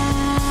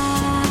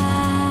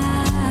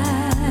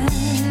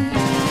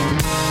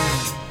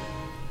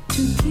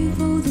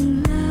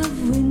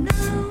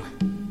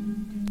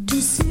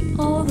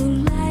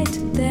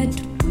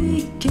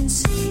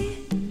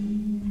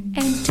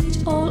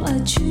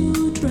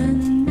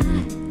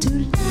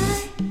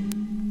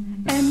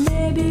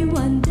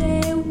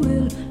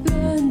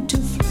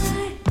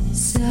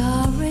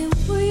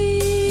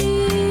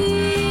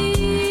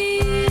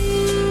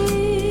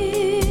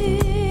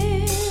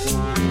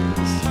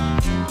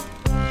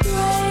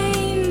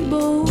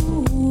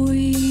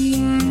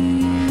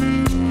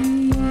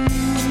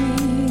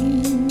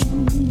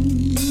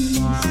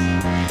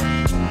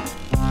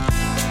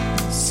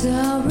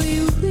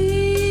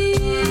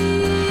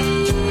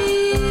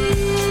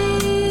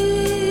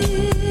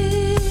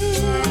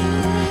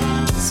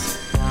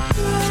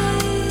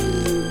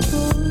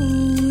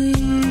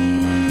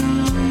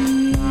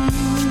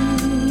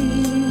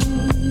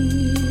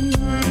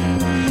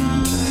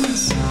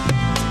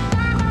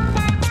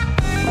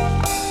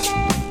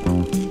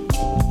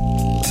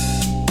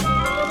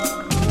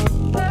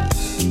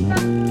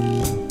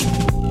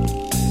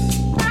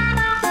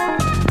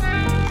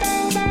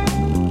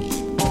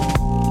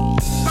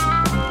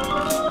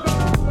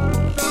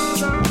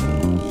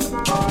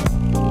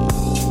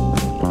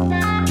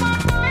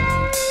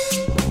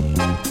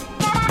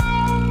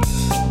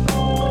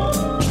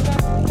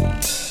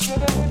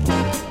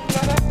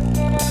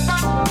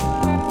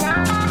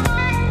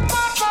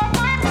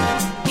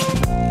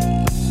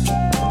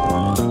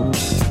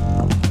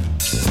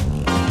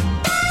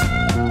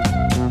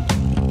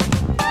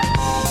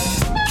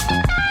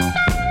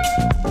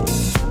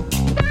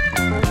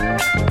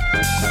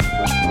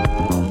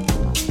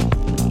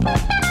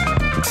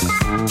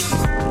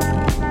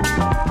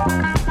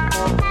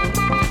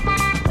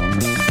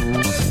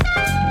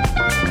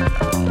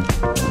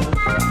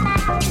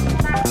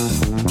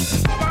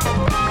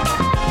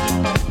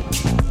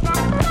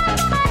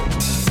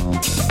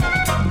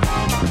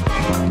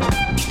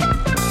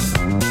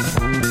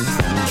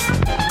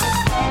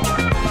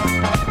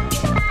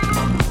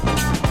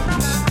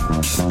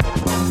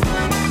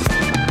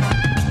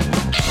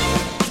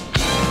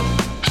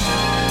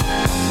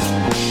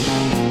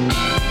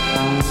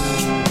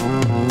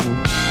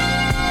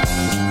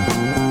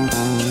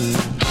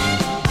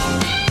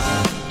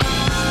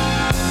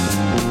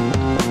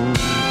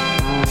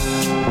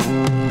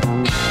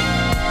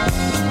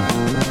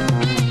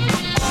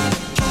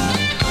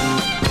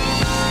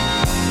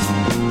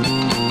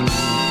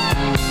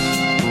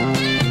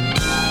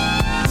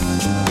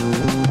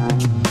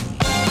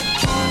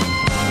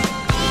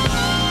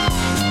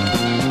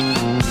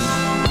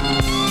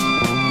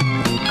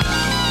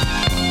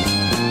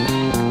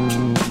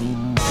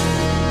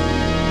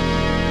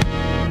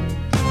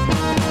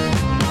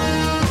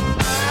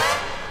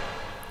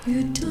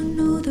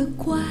 the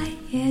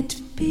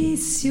quiet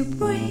peace you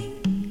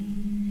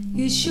bring.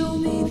 You show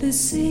me the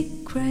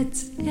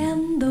secrets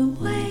and the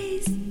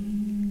ways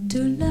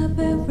to love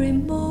every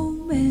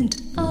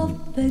moment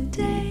of the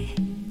day.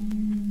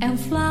 And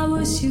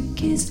flowers you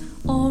kiss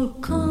all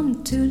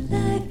come to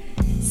life.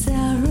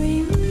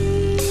 Sorry.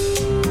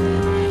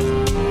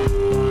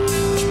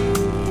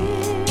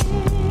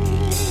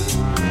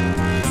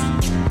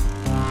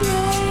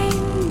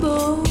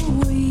 Rainbow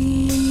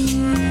wings.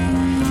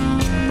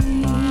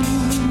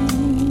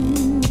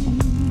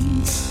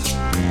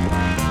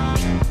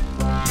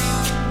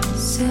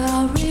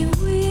 Sorry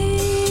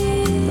wings.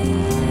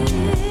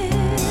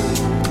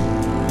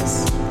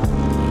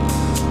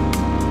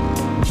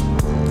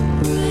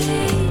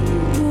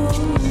 Rainbow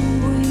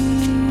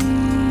wings.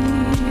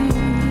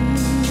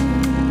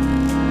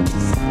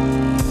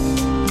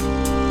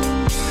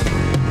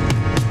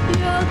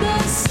 You're the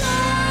sun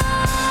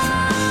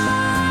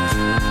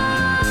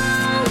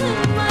in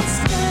my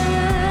sky.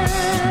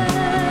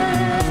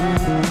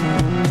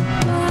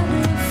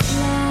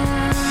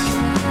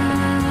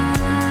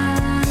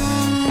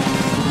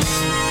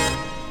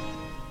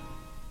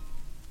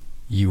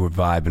 You were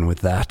vibing with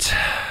that.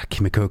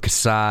 Kimiko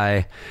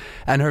Kasai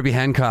and Herbie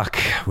Hancock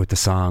with the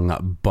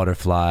song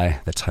Butterfly,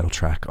 the title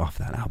track off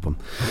that album.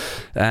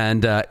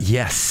 And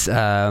yes,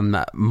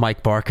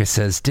 Mike Barker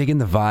says, digging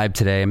the vibe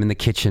today. I'm in the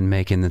kitchen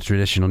making the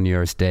traditional New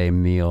Year's Day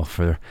meal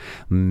for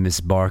Miss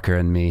Barker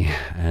and me.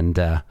 And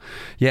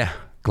yeah,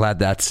 glad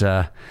that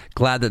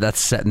that's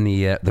setting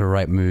the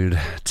right mood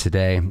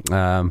today.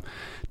 Don't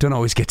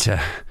always get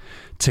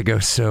to go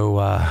so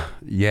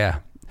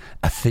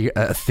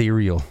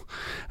ethereal.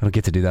 I don't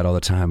get to do that all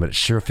the time, but it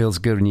sure feels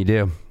good when you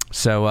do.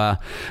 So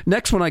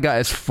next one I got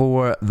is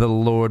for the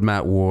Lord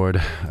Matt Ward,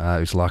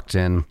 who's locked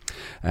in.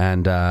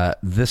 And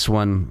this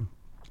one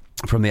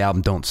from the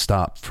album Don't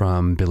Stop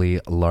from Billy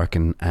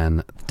Larkin and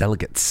the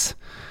Delegates.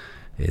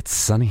 It's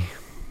Sunny.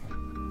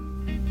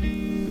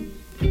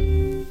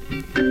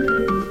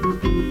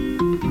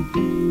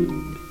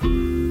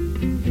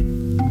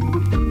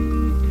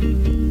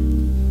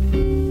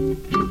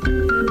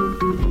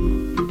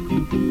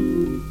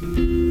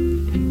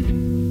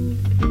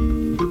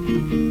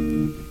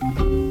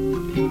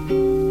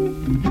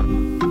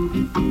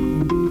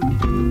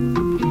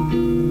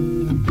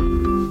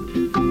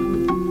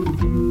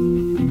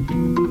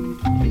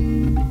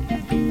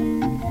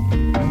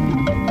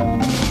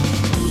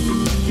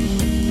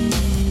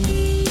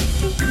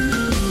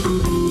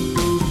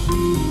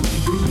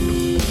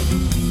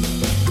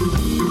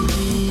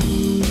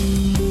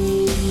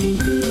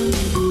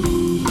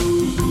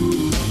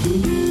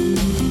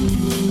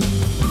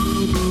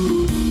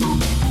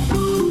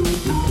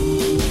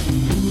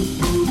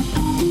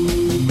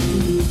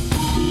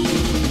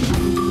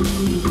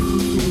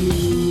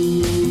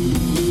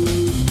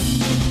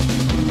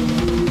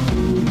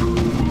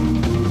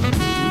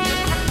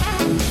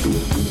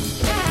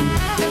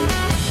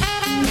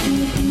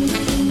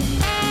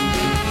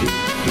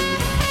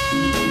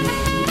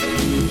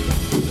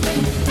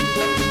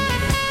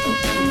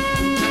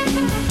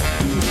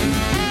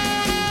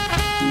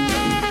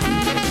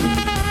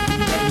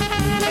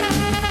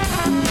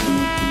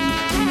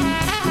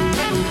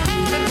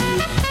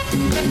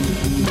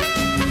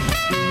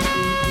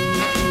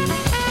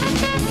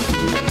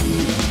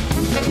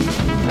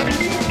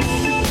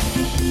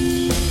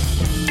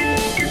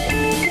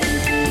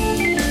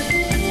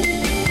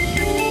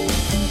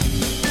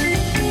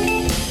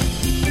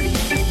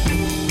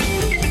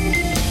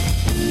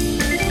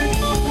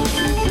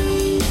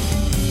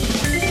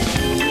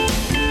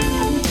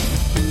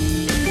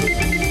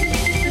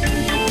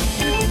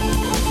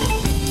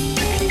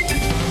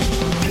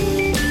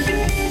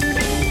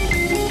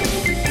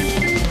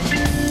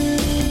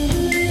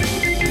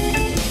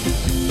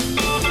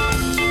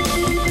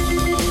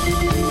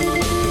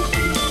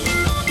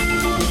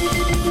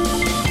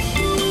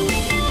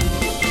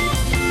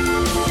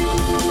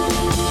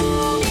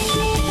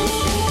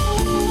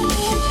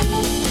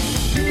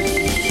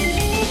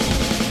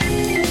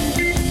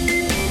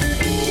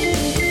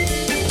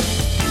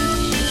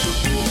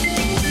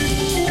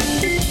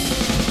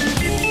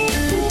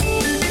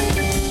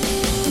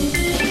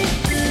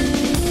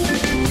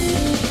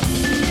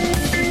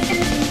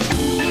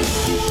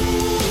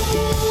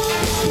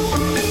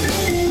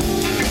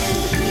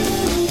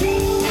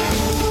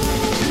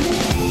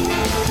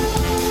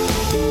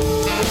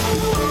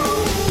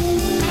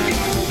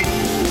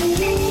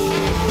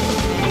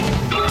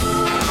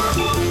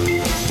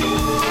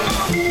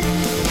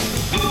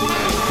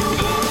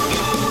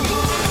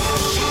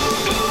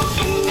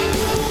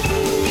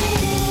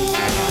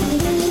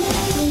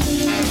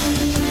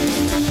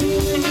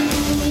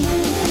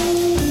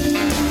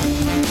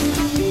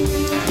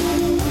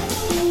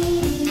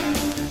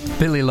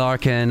 Billy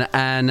Larkin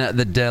and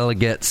the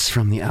Delegates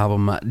from the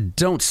album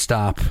Don't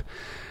Stop.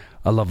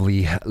 A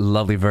lovely,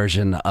 lovely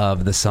version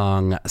of the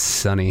song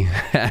Sunny.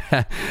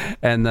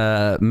 And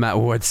Matt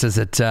Ward says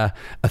that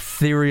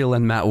ethereal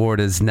and Matt Ward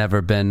has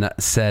never been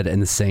said in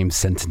the same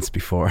sentence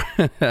before.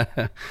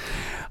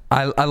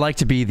 I like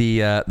to be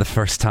the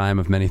first time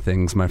of many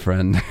things, my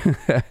friend.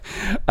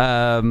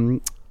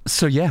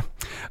 So yeah,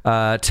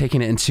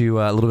 taking it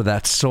into a little bit of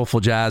that soulful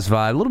jazz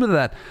vibe, a little bit of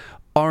that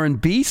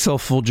R&B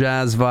soulful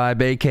jazz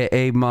vibe,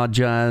 aka mod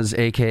jazz,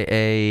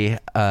 aka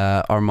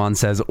Armand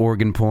says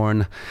organ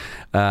porn.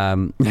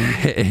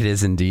 It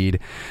is indeed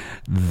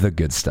the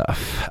good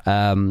stuff.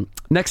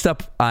 Next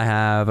up, I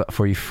have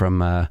for you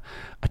from a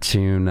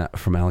tune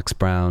from Alex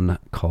Brown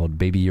called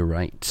 "Baby You're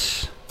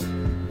Right."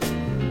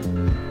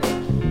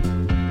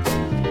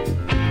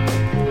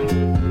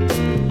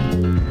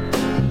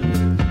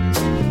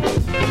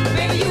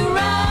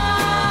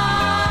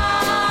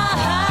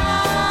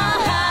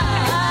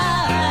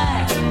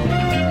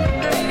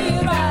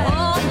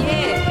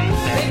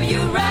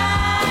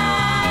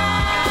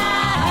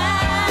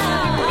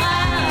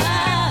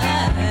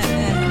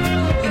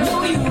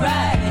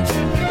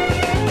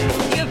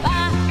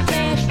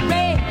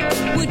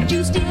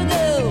 You still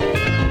go.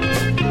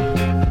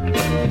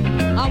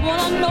 I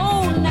wanna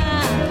know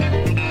now.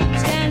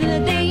 Stand in the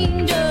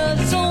danger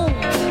zone.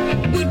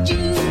 Would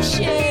you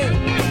share?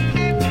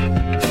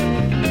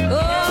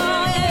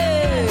 Oh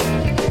yeah.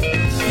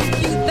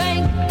 If you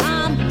think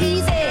I'm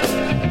easy,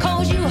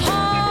 'cause you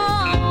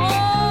hard.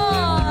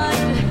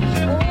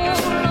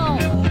 Oh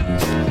Lord,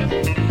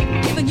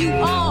 giving you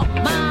all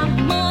my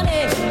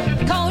money,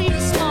 'cause you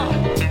smart.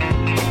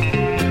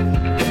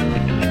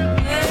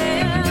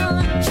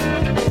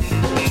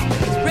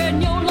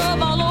 Spreading your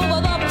love all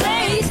over the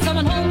place.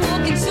 Coming home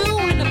looking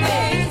soon in the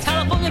face.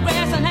 California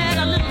grass and had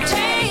a little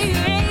change.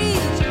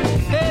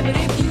 Baby,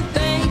 if you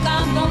think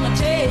I'm gonna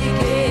take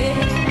it,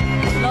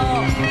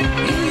 Lord,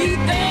 if you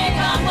think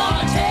I'm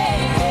gonna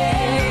take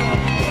it,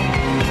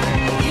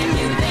 if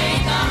you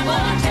think I'm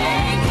gonna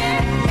take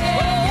it,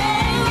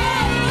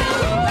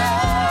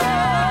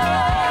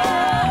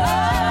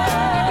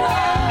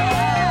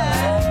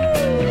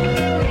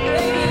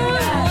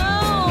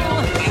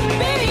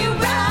 baby,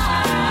 you're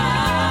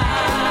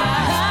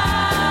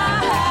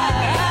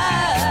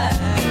right.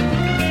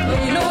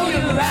 You know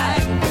you're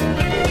right.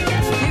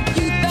 If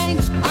you think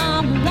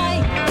I'm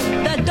like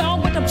the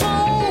dog with the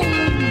bone,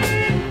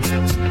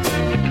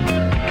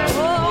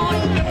 oh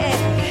yeah.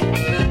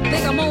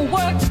 Think I'm gonna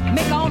work,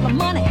 make all the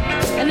money,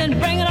 and then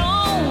bring it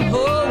on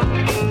home.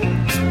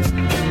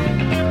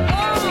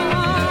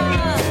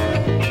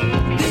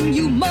 Then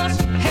you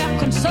must have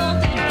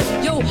consulted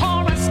your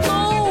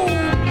horoscope.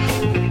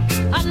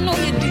 I know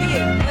you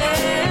did.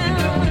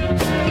 Well,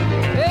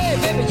 hey,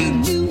 baby, you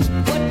knew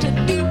what to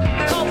do,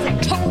 'cause I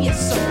told you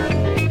so.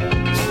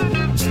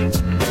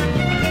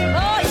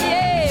 Oh,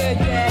 yeah,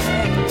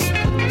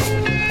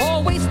 yeah.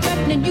 Always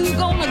threatening you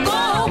gonna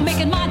go,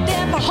 making my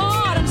death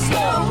hard and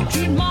slow,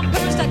 treating my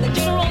purse like the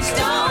general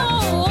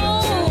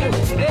store.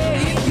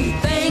 Hey, if you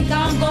think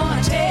I'm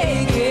gonna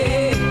take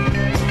it,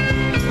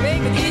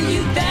 baby, if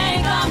you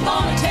think I'm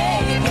gonna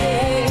take it,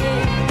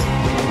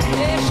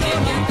 yeah, sure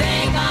you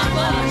think I'm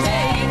gonna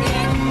take it.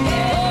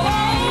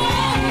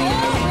 Baby,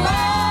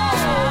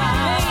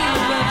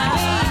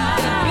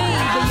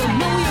 you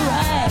know you're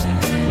right.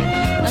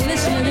 Now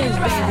listen to this,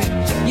 baby.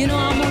 You know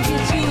I'm gonna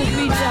get you a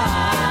free job,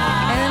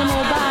 and then I'm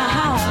gonna buy a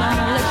house, and I'm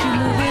gonna let you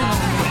move in on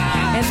me,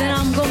 and then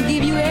I'm gonna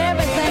give you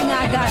everything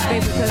I got,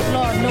 baby, because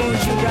Lord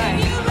knows you're right.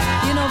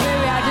 You know,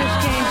 baby, I just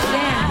can't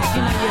stand it.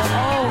 You know, you're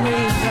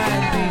always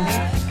right,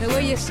 baby. The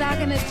way you're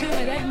socking it to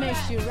me, that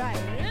makes you right.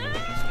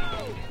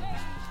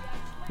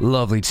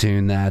 Lovely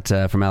tune that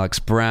from Alex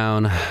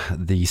Brown,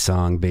 the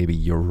song "Baby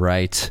You're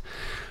Right,"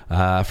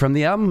 from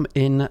the album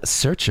 "In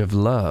Search of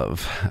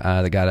Love."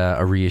 They got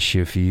a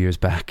reissue a few years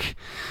back.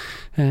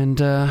 And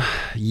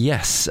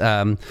yes,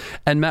 and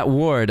Matt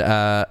Ward,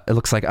 it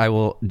looks like I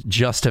will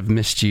just have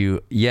missed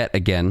you yet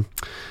again,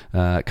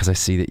 because I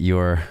see that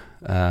you're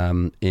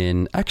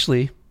in,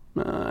 actually,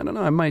 I don't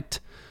know, I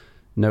might...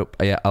 Nope.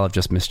 Yeah, I'll have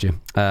just missed you.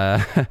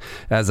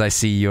 As I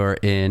see you're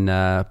in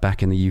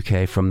back in the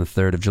UK from the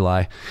 3rd of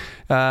July.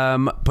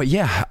 But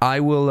yeah,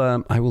 I will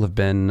have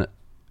been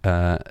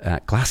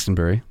at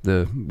Glastonbury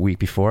the week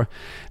before,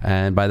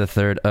 and by the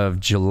 3rd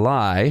of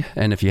July,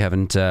 and if you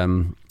haven't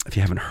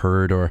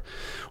heard or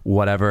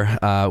whatever,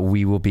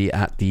 we will be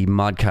at the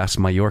Modcast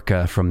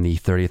Mallorca from the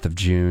 30th of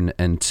June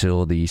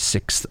until the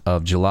 6th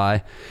of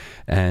July.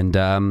 And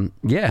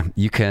yeah,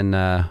 you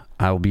can...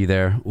 I'll be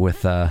there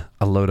with a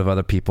load of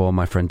other people.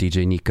 My friend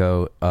DJ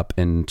Nico up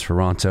in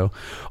Toronto,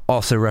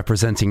 also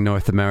representing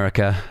North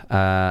America,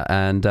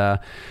 and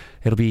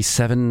it'll be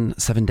seven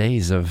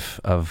days of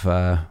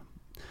a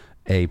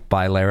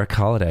Balearic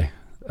holiday,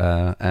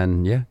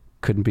 and yeah,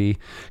 couldn't be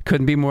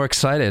more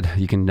excited.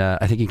 You can,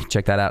 I think you can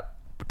check that out,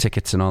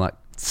 tickets and all that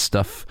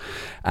stuff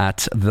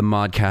at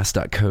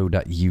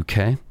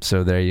themodcast.co.uk.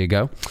 So there you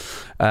go.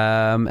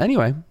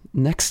 Anyway.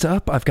 Next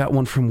up, I've got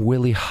one from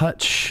Willie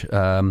Hutch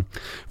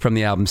from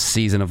the album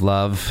Season of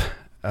Love,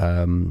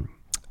 a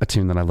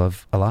tune that I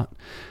love a lot.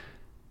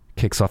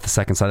 Kicks off the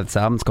second side of this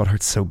album. It's called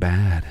Hurt So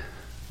Bad.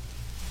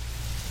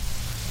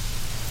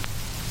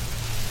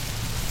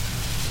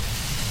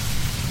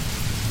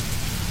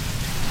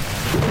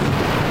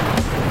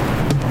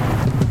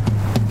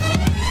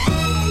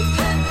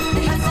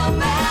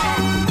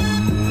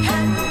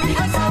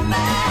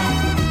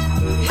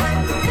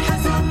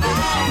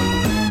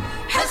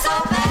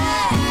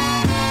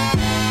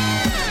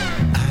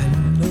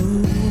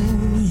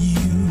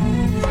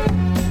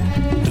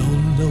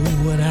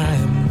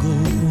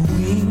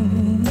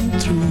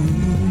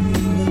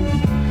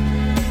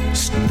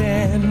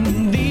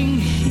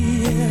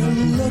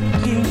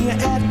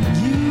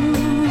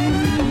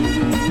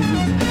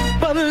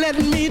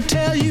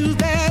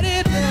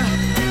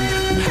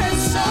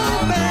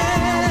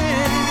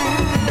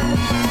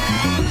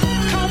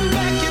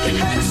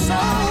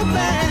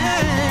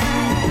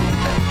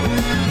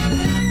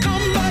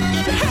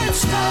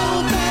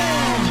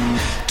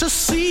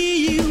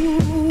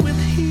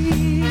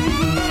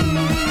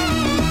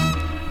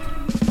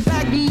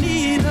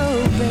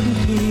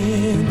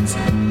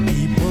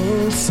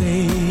 will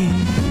say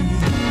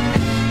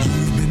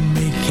you've been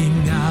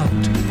making out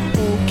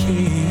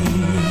okay.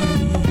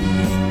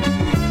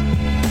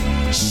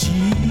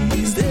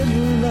 She's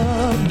in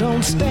love,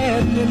 don't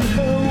stand in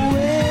her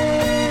way.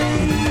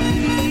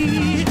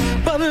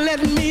 But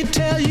let me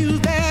tell you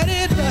that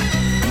it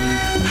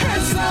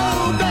hurts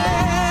so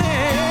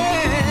bad.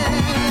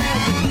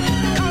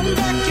 Come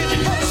back, it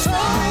hurts so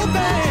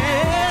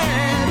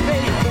bad,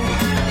 baby.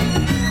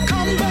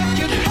 Come back,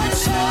 it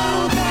hurts so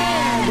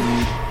bad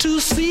to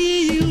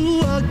see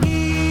you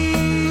again.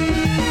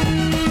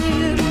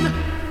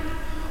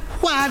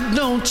 Why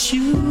don't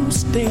you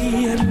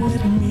stay and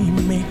let me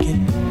make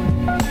it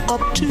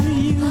up to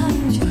you?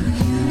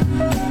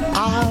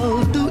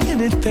 I'll do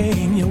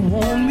anything you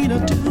want me to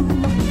do.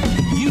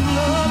 You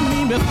loved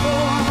me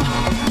before,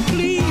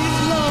 please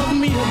love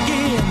me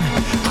again.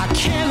 I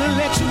can't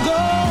let you go.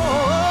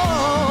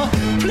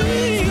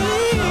 Please,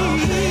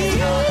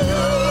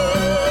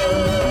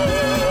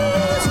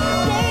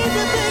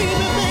 baby,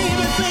 baby,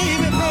 baby,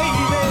 baby,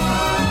 baby.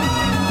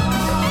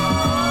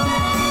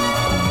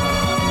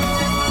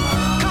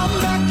 Come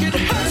back, it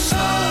hurts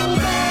so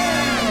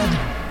bad.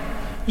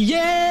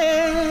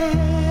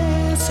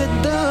 Yes, it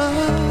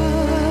does.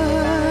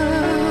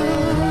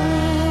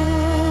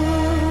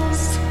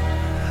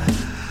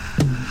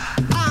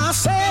 I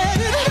said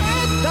it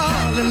hurt,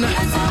 darling.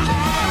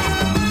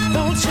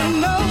 Don't you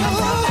know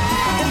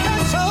it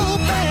hurt so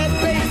bad,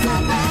 baby?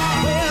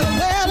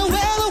 Well,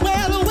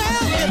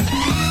 it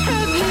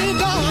hurt me,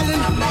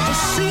 darling, to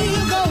see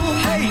you go,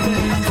 baby.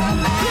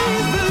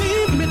 Please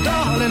believe me,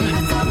 darling.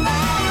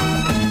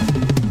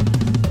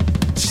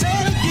 Say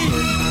it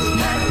again.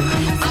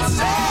 I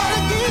said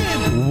it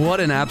again. What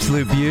an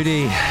absolute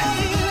beauty.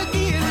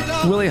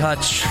 Willie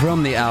Hutch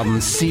from the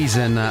album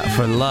Season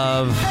for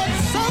Love.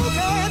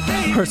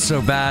 Hurts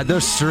so bad.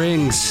 Those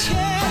strings.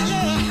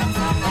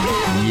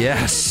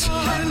 Yes.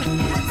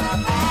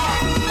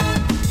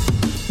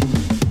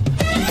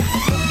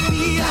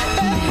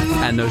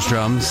 And those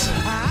drums.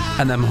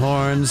 And them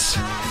horns.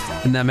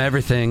 And them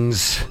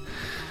everythings.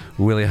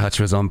 Willie Hutch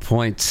was on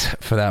point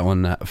for that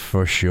one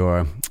for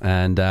sure.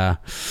 And, oh,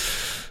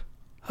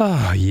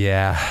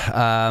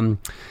 yeah.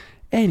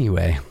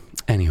 Anyway.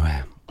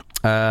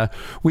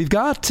 We've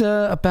got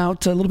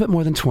about a little bit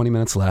more than 20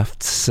 minutes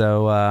left.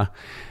 So,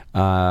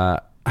 I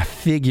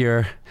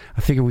figure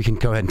we can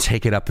go ahead and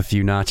take it up a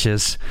few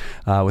notches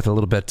with a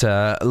little bit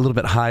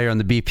higher on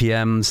the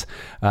BPMs,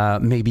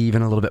 maybe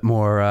even a little bit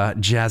more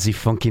jazzy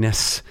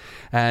funkiness.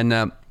 And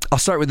I'll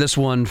start with this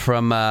one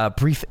from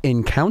Brief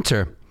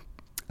Encounter,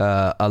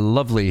 a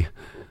lovely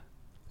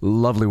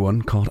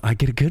one called "I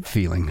Get a Good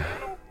Feeling."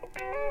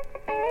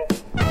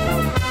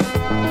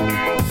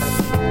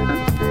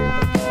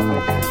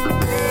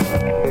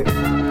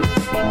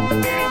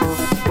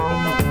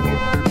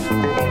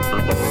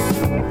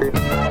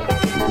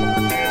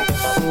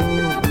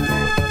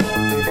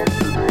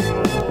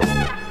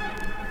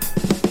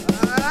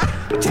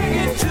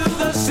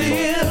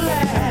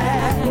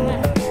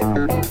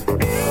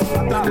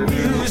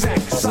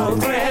 So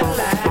thrilling.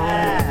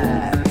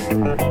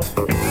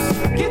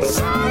 Get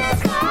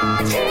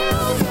satisfied,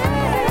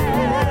 children.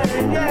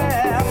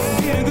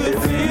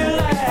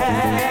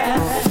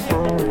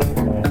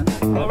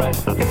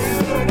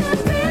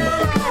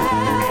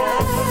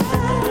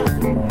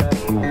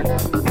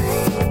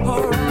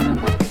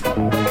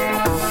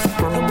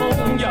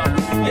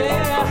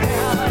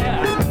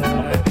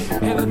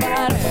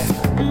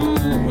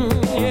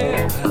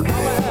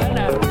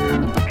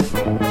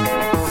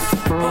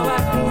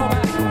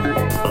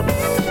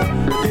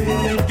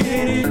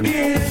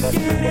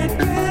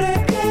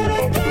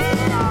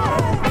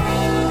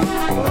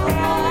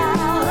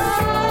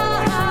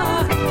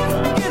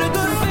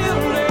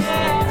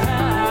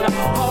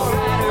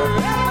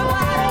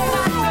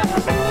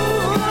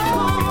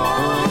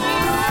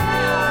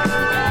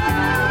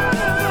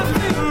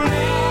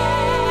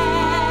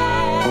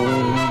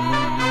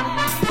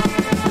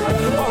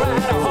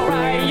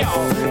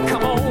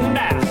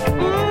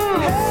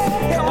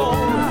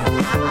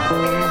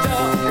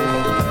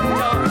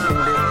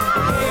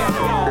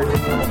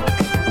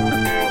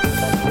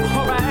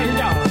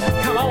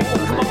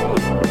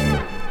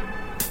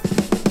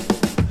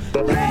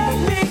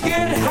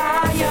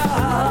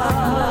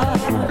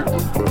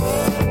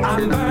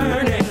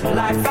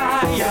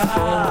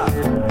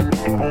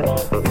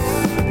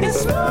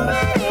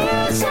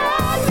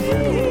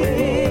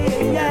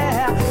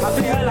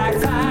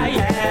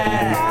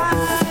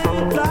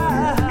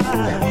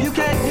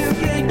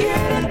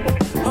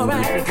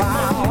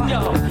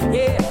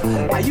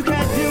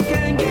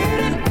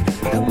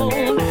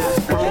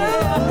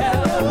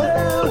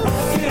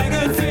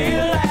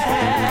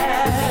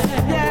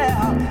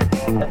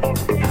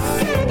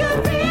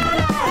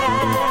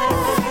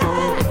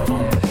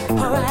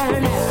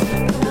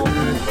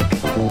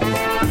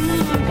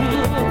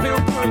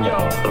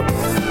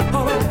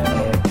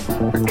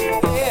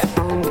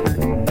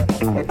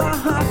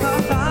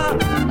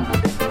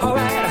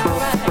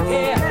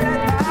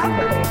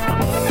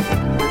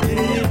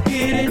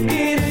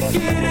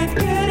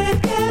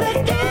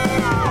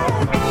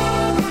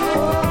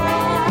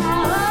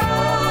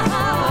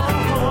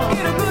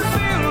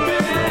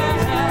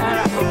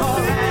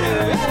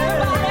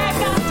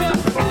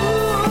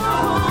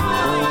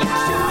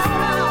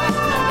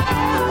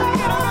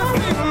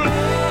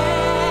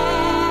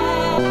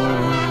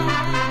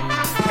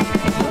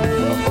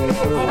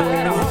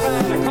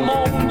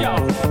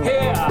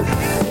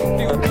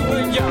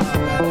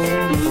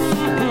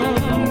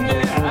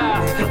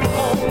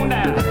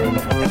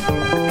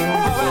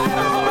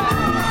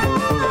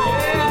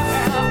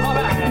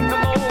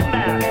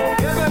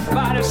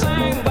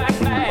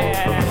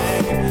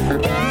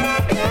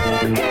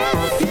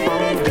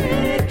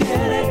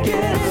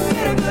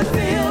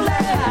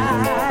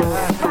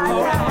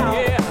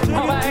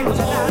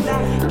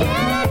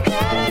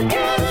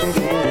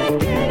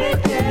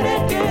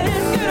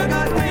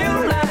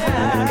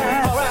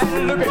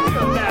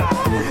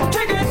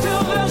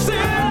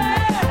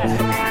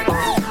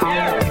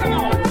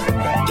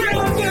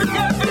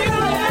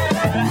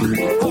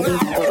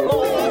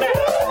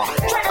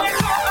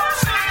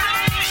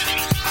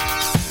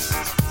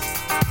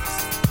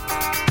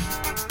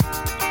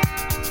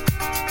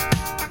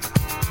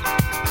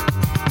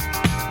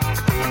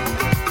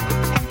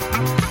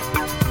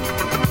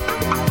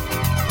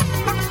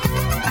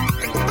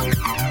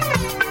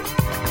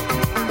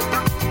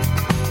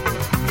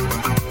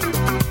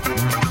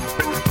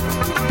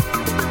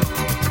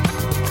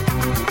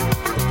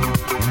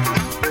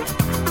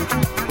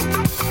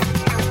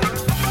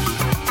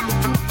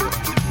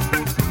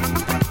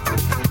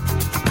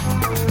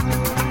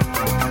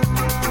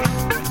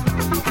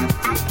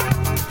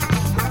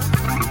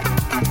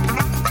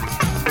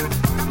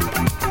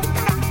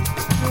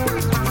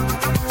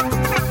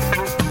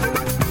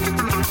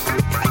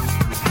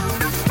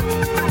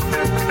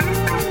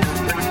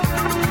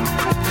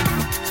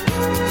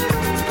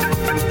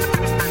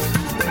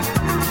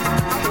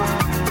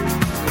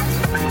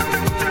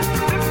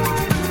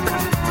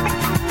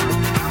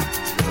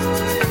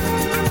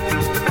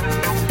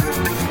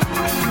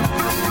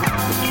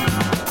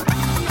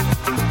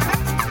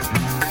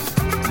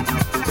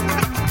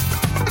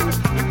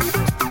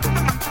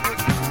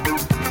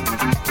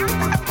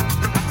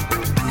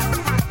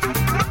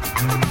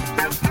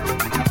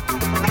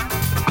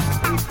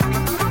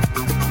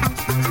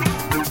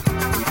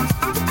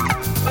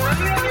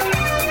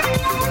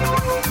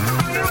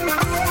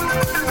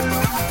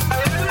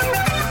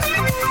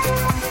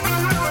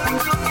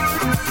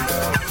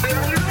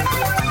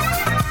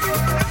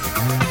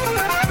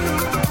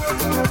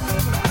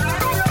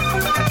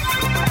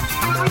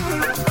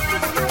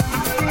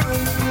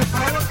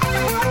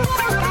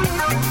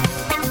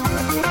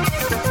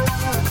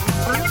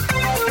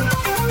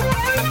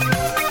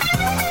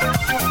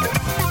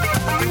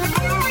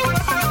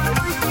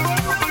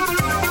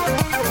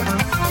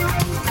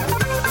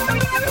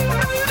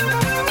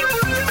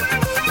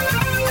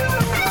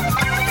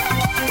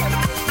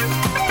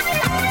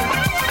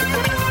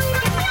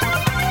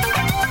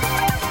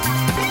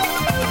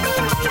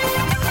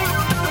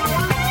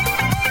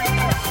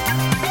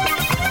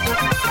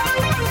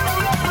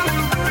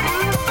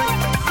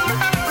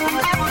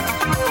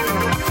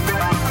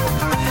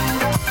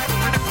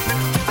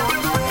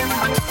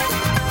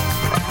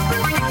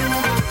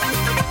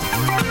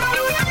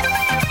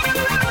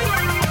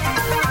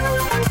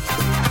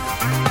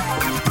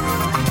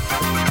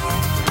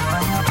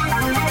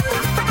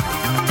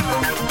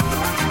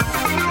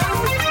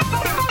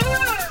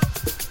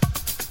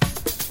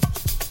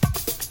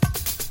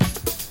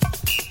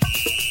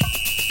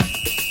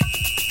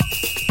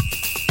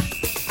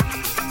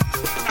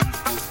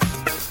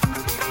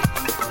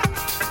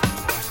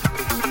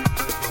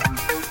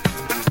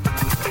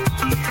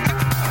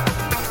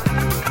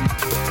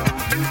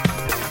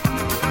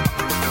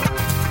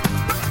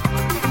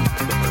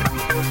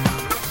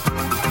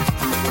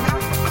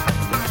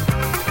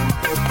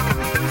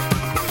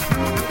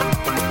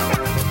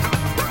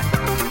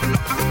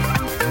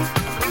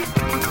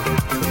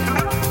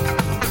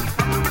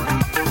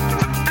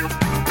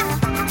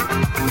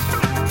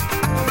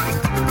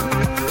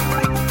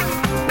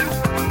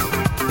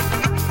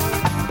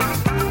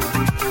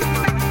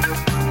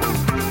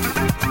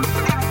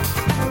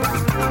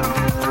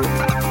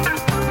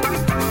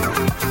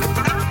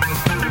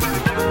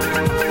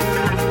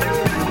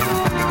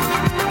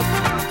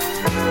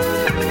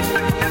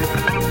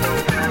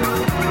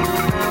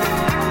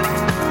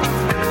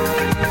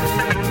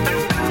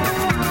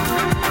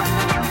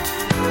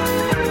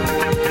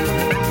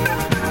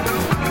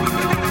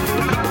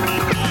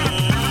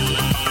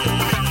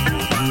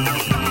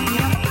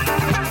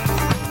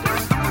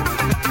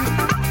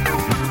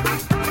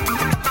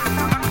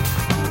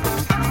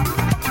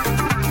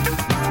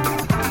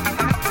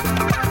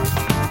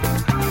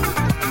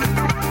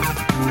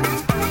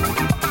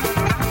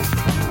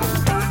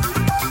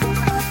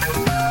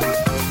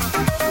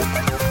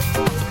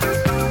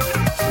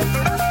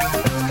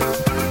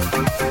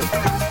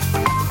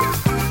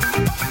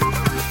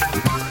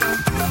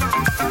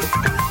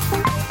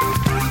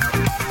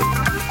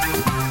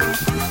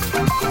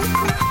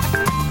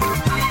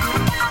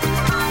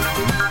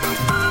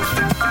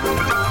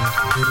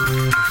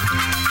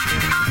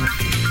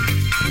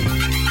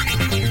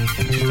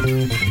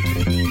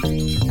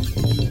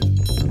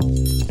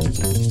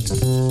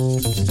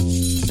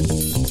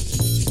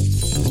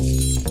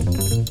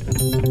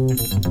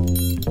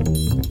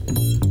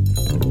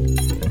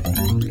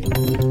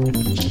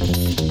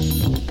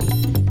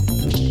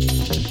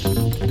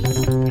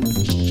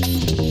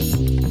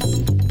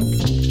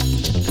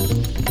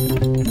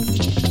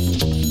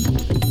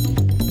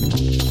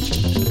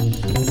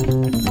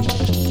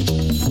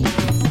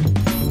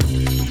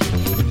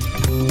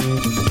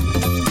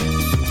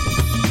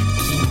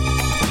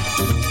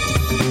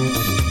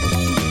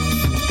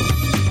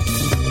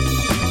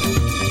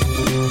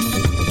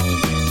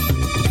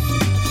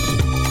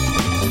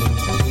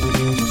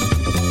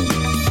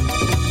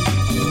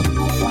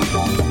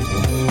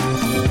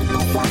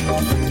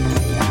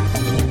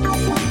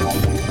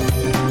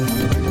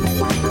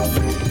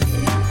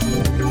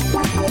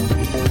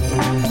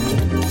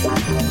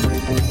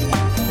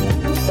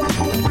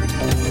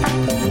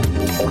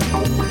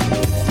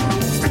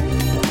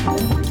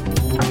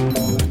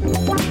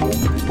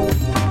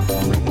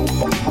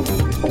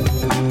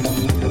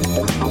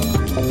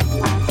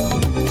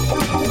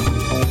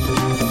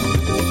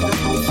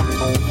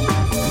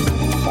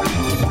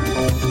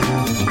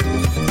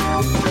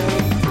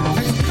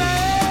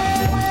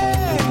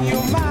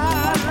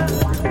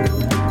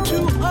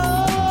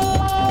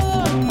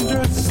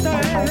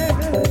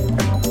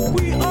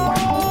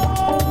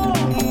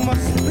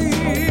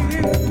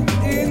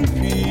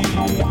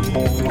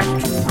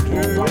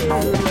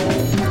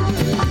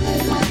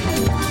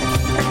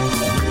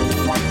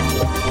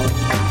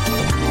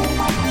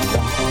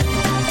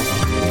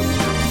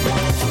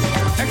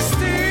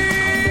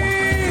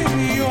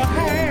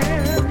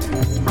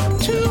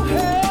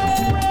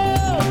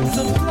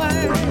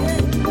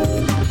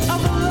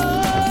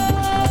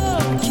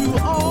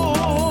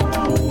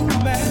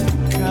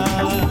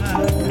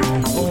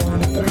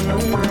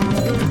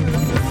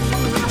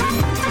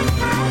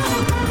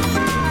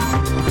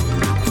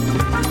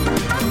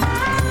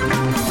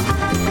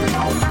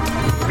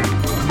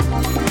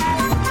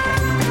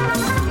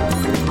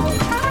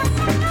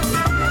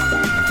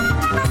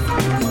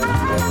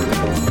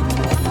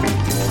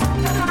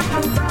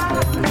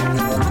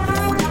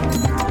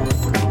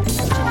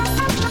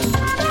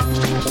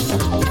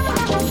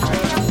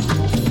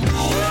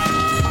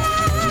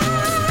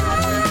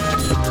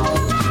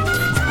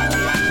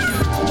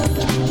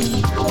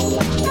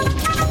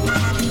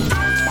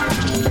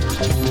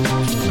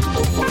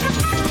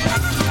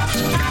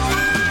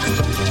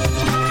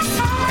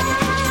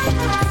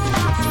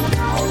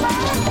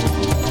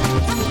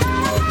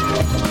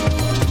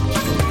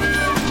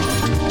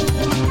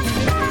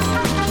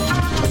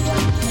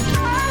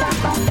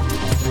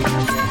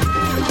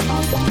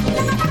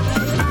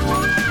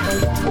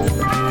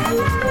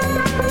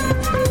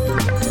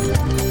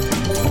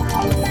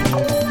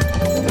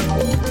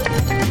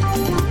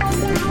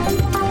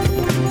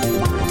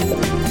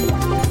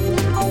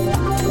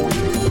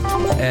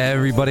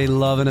 Everybody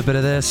loving a bit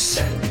of this.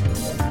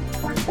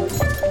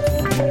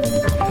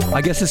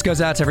 I guess this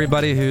goes out to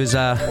everybody who's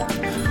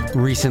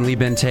recently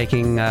been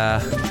taking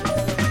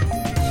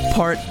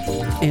part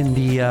in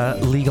the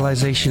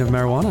legalization of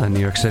marijuana in New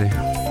York City.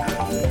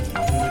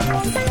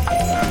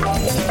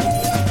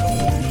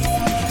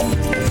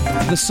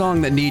 The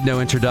song that need no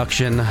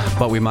introduction,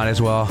 but we might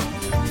as well.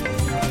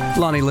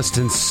 Lonnie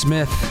Liston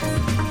Smith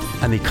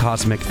and the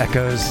Cosmic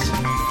Echoes.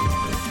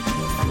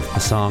 The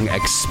song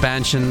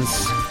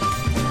Expansions.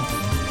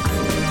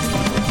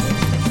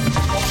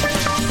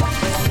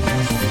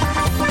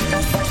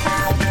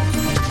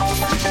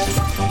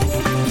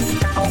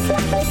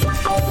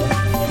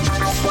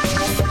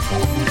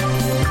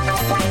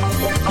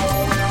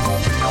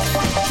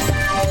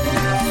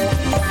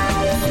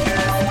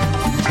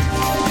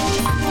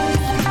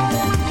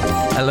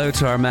 Hello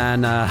to our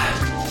man,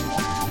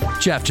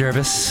 Jeff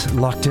Jervis,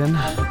 locked in,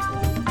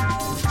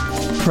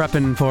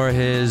 prepping for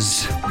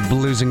his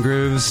blues and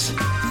grooves.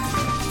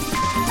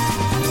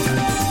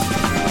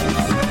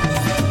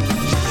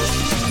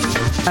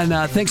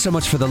 And thanks so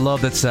much for the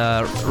love that's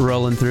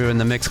rolling through in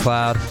the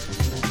Mixcloud.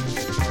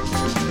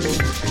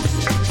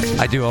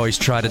 I do always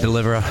try to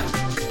deliver a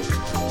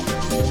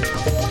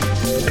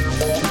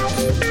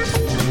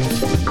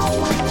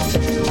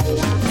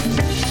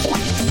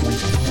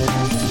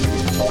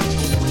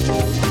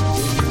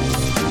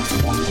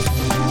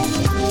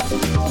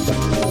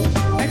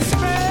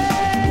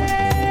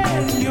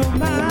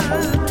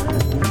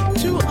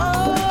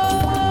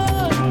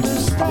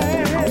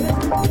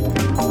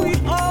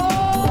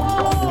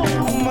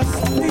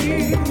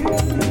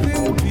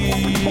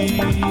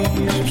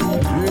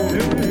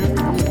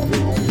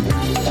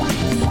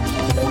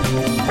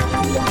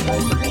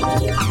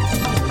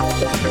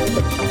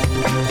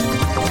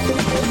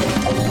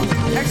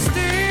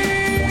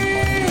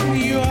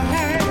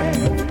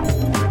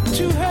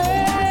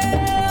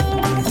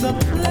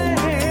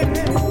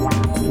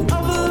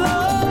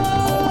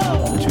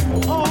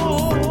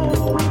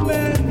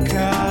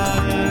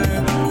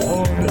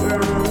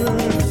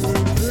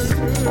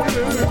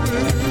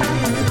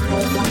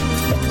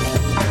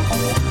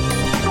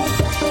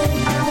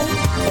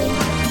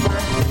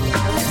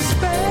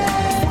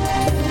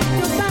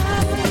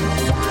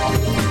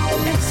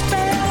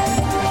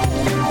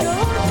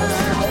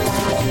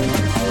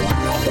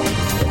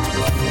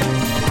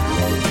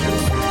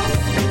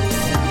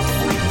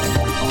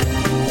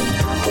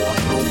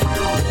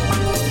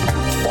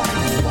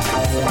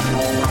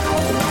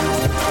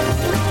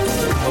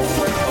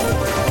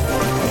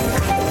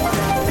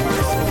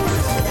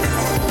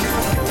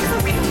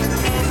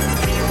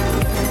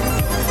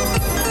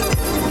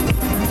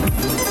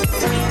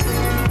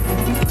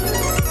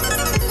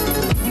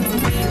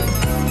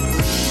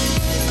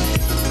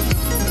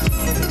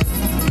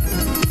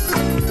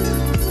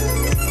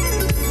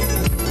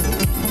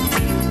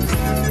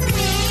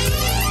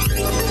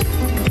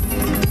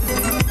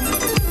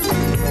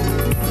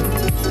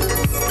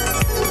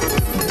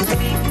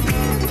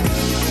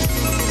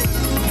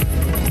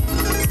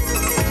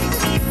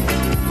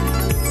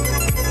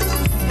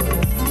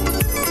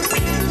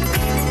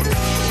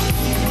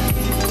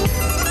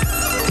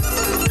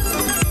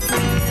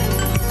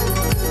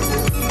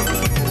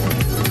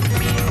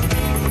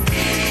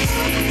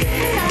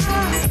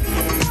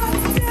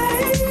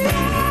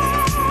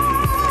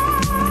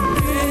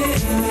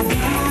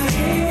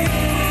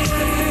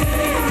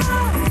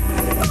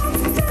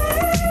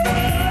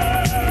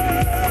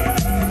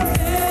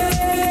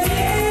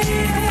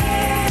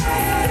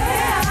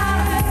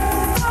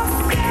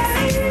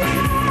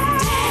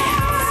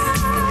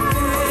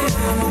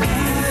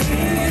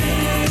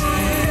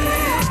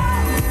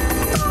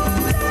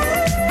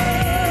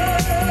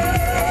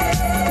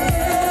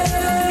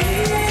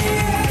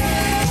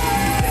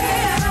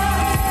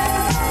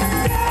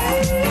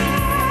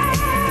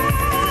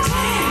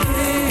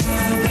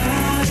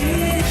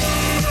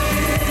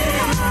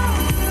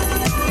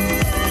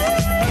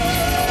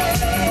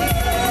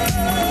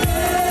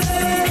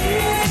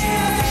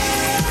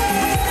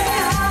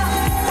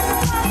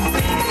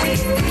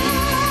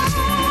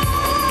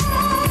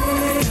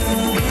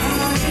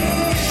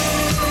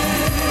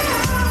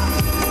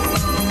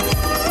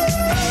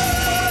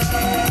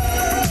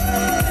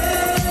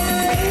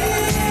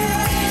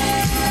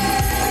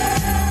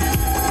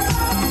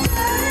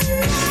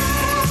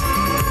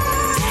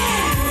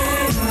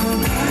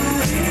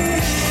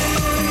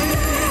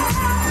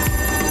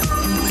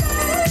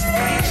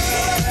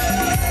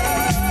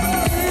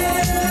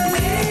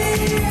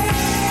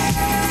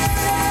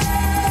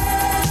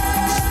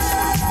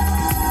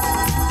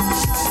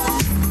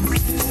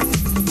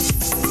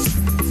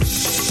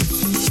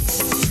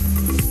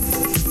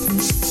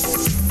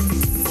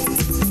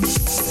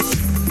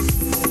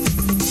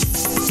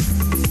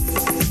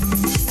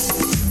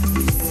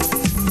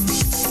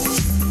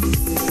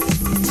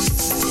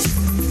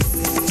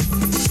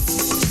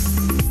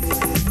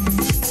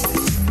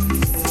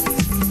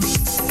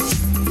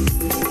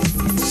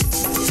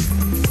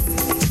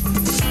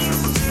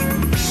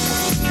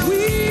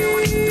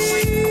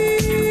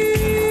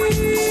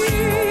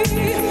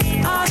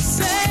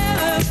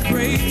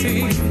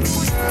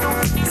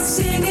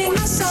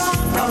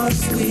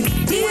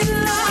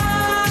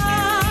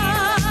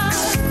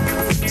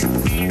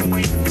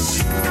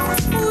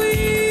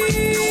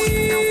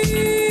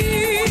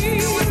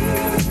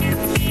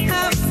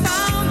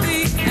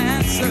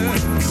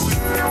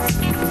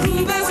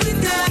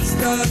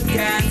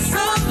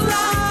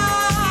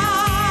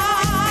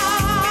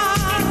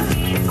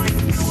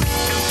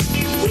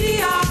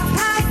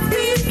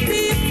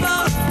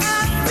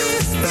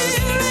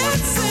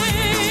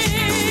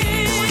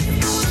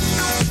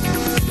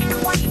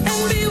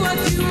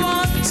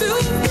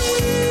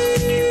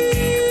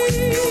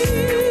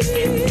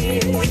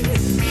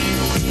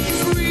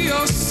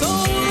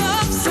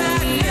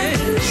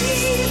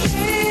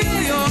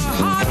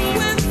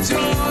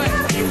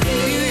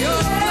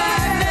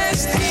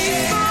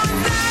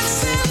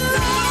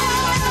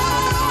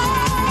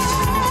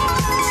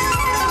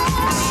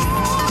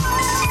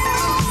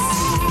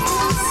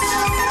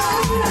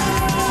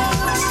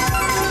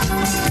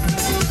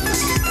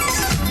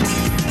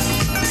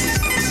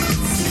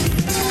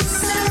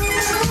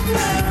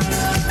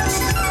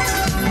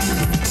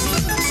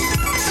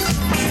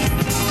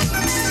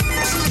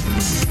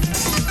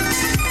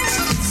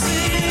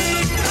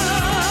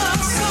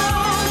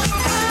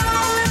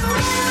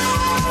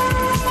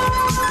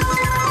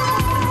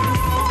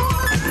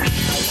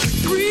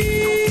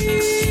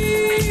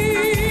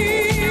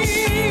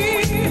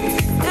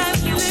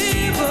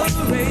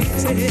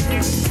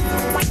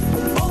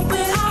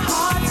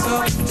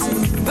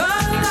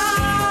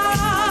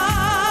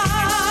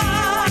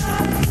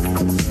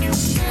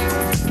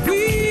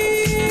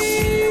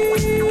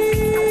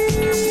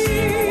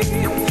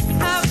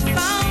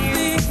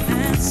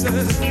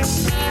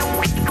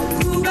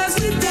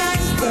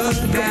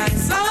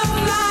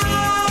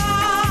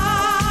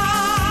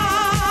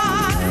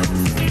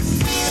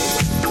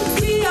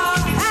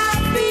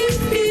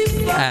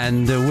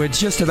we're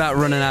just about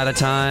running out of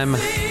time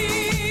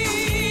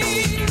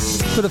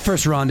for the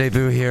first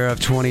rendezvous here of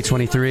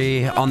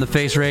 2023 on The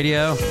Face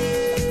Radio.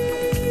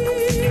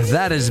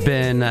 That has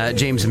been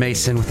James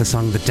Mason with the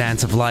song The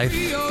Dance of Life.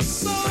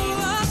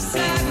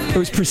 It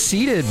was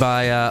preceded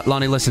by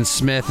Lonnie Liston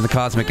Smith and the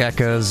Cosmic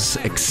Echoes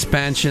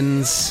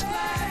Expansions.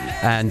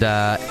 And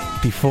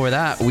before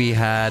that, we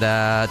had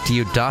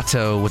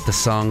Diodato with the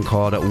song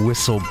called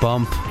Whistle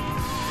Bump,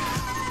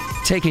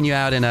 taking you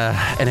out in a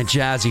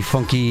jazzy,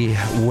 funky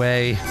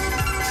way.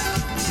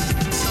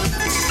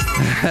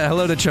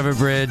 Hello to Trevor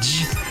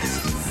Bridge,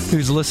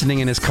 who's listening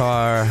in his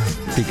car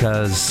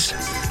because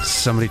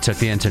somebody took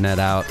the internet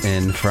out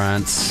in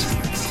France.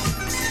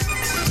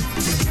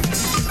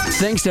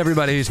 Thanks to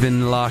everybody who's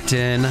been locked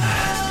in.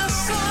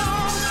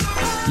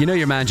 You know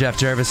your man Jeff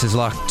Jarvis is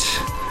locked,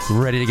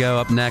 ready to go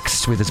up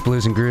next with his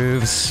blues and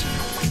grooves.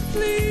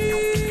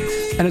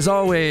 And as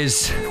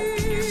always,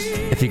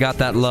 if you got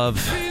that love,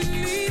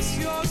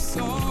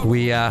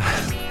 we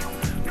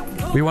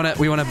want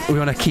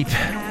to keep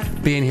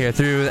being here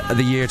through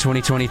the year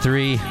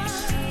 2023.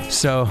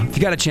 So if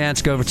you got a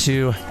chance, go over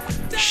to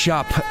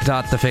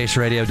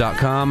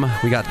shop.thefaceradio.com.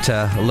 We got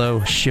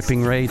low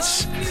shipping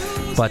rates,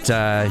 but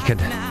you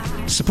could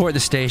support the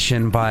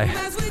station by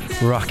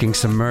rocking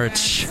some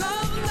merch.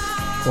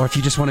 Or if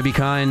you just want to be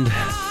kind,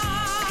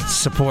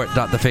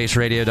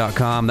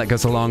 support.thefaceradio.com. That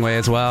goes a long way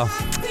as well.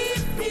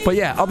 But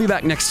yeah, I'll be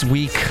back next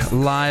week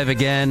live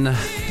again,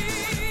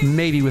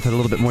 maybe with a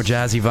little bit more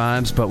jazzy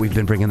vibes, but we've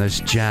been bringing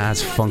those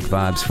jazz funk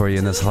vibes for you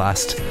in this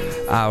last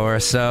hour or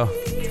so.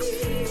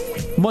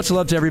 Much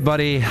love to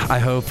everybody. I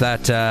hope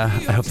that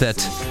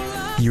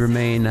you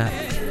remain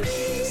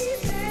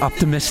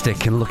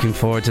optimistic and looking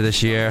forward to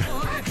this year.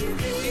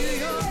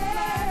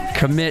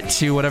 Commit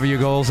to whatever your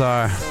goals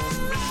are,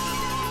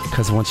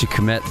 because once you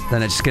commit,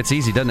 then it just gets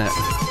easy, doesn't it?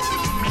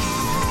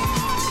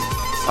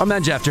 Our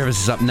man Jeff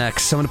Jarvis is up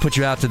next. So I'm going to put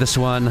you out to this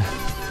one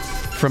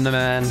from the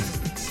man,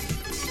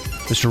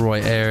 Mr.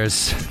 Roy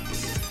Ayers.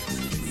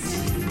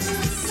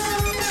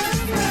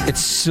 It's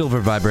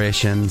Silver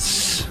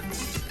Vibrations.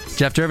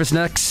 Jeff Jarvis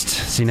next.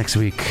 See you next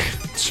week.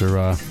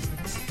 Sirrah.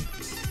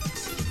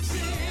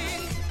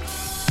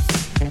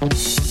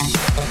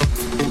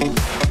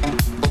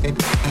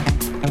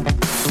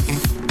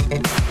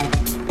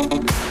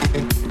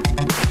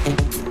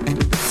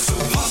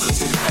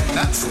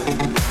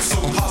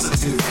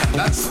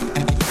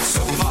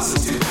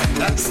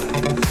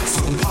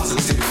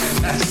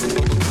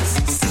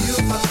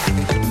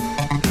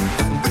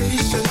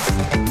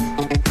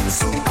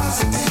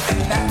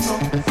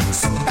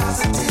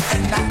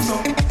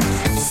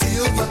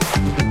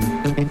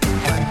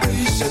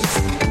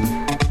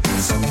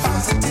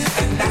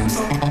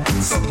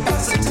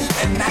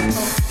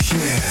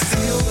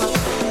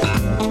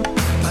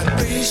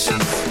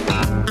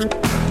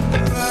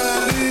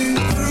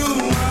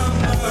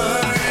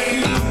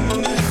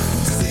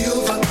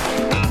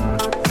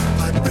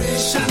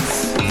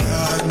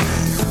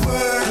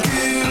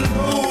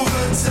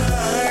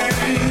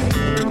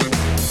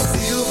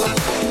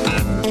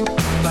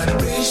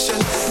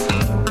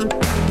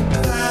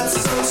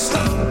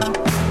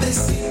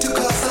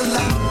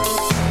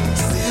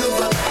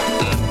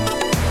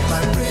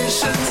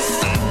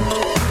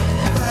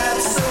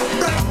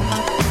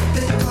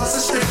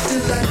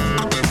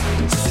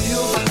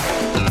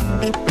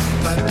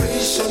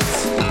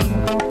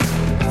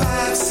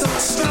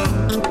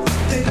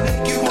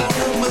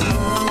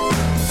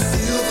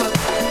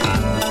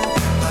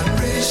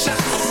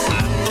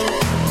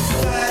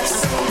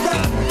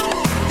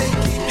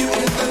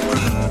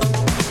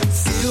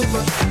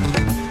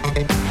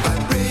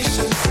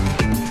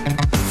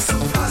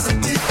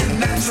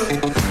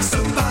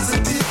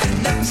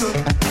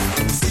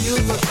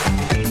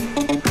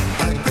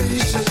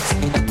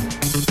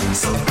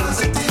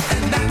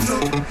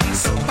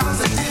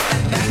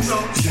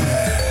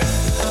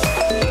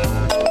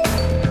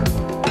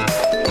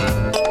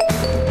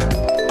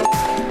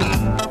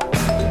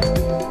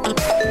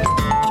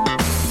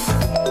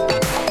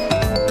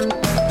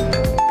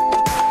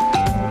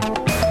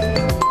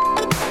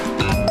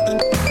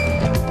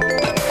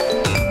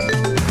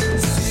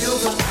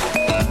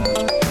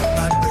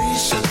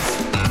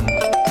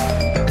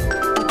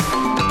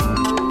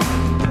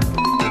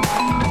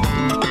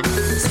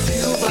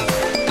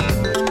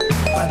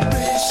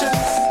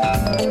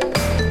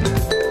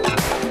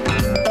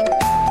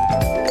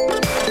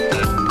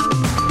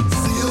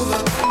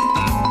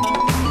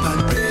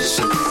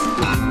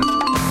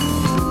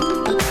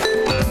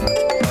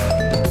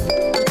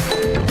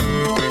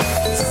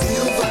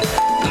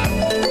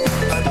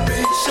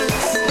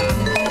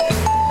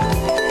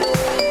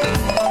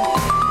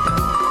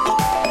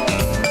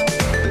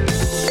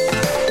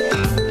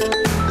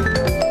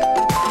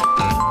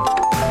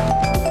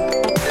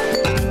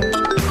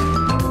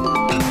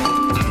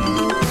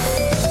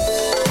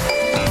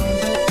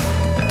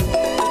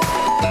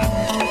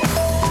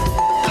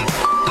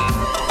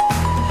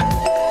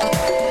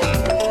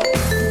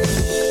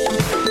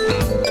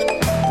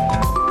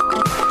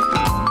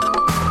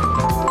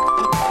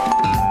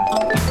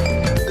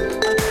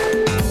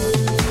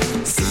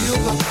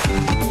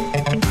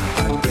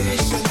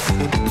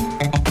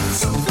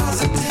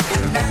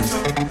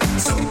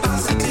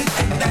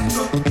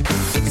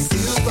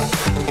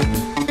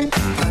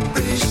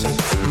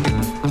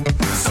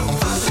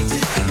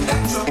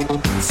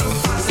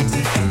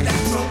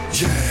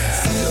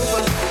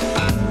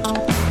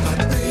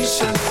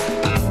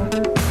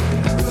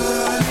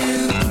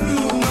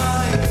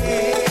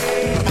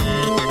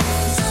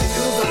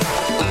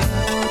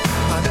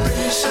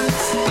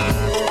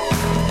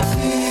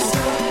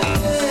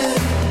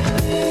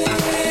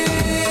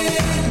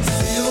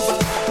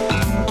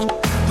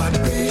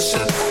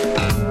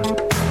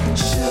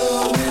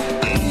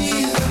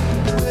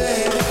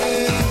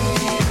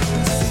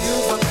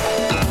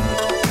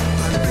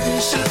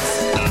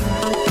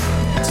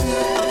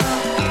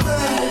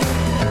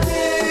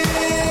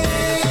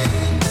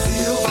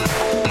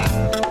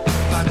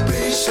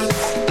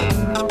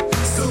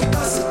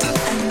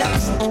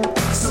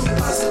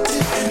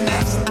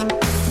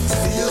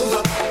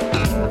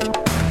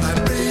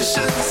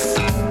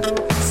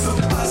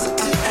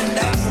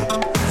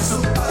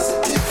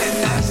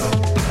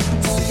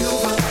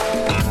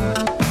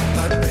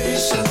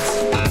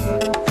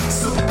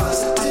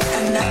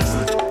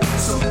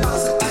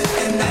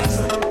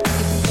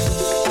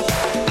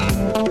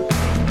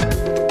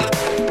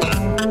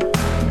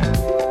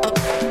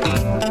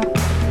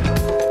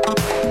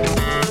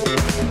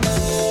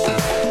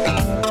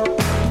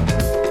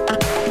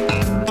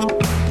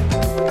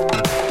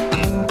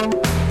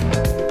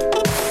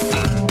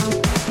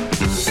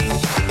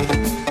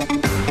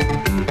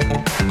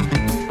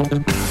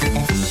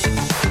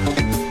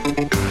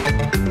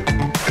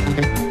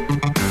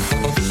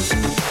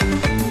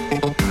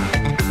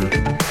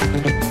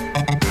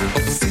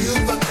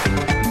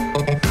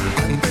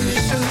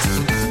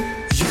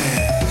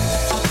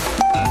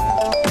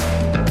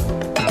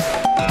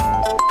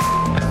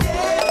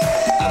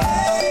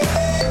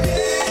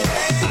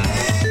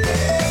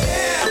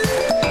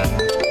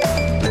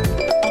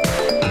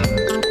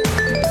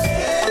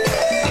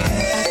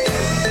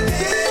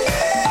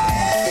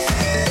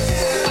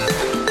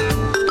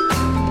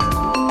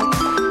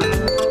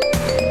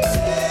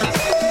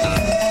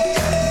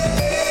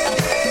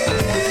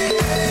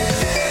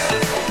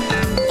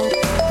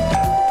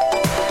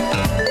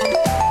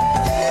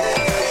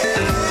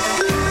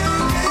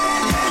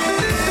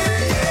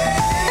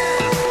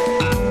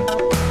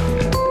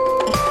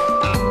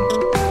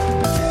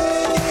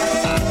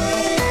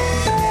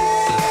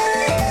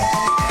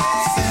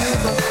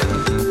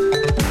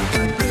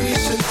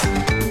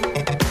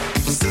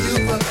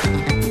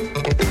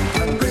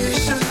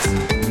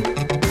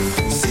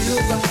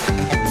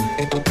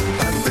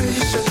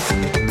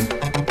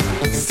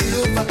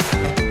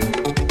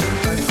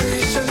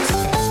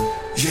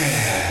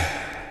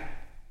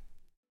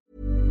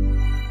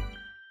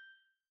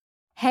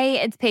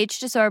 it's Paige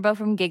DeSorbo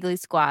from Giggly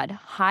Squad.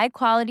 High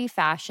quality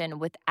fashion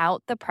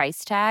without the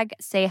price tag.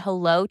 Say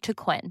hello to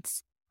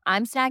Quince.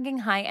 I'm snagging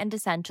high-end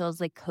essentials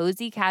like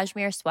cozy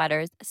cashmere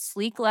sweaters,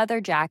 sleek leather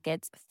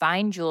jackets,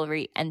 fine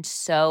jewelry, and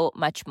so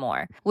much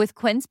more. With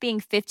Quince being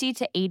 50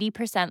 to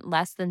 80%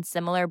 less than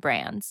similar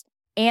brands.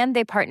 And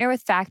they partner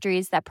with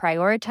factories that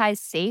prioritize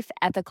safe,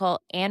 ethical,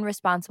 and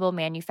responsible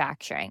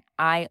manufacturing.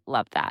 I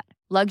love that.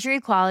 Luxury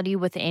quality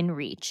within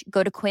reach.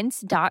 Go to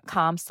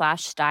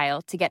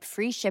quince.com/style to get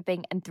free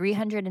shipping and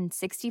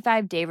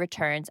 365-day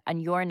returns on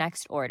your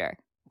next order.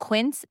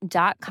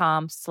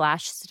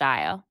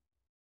 Quince.com/style.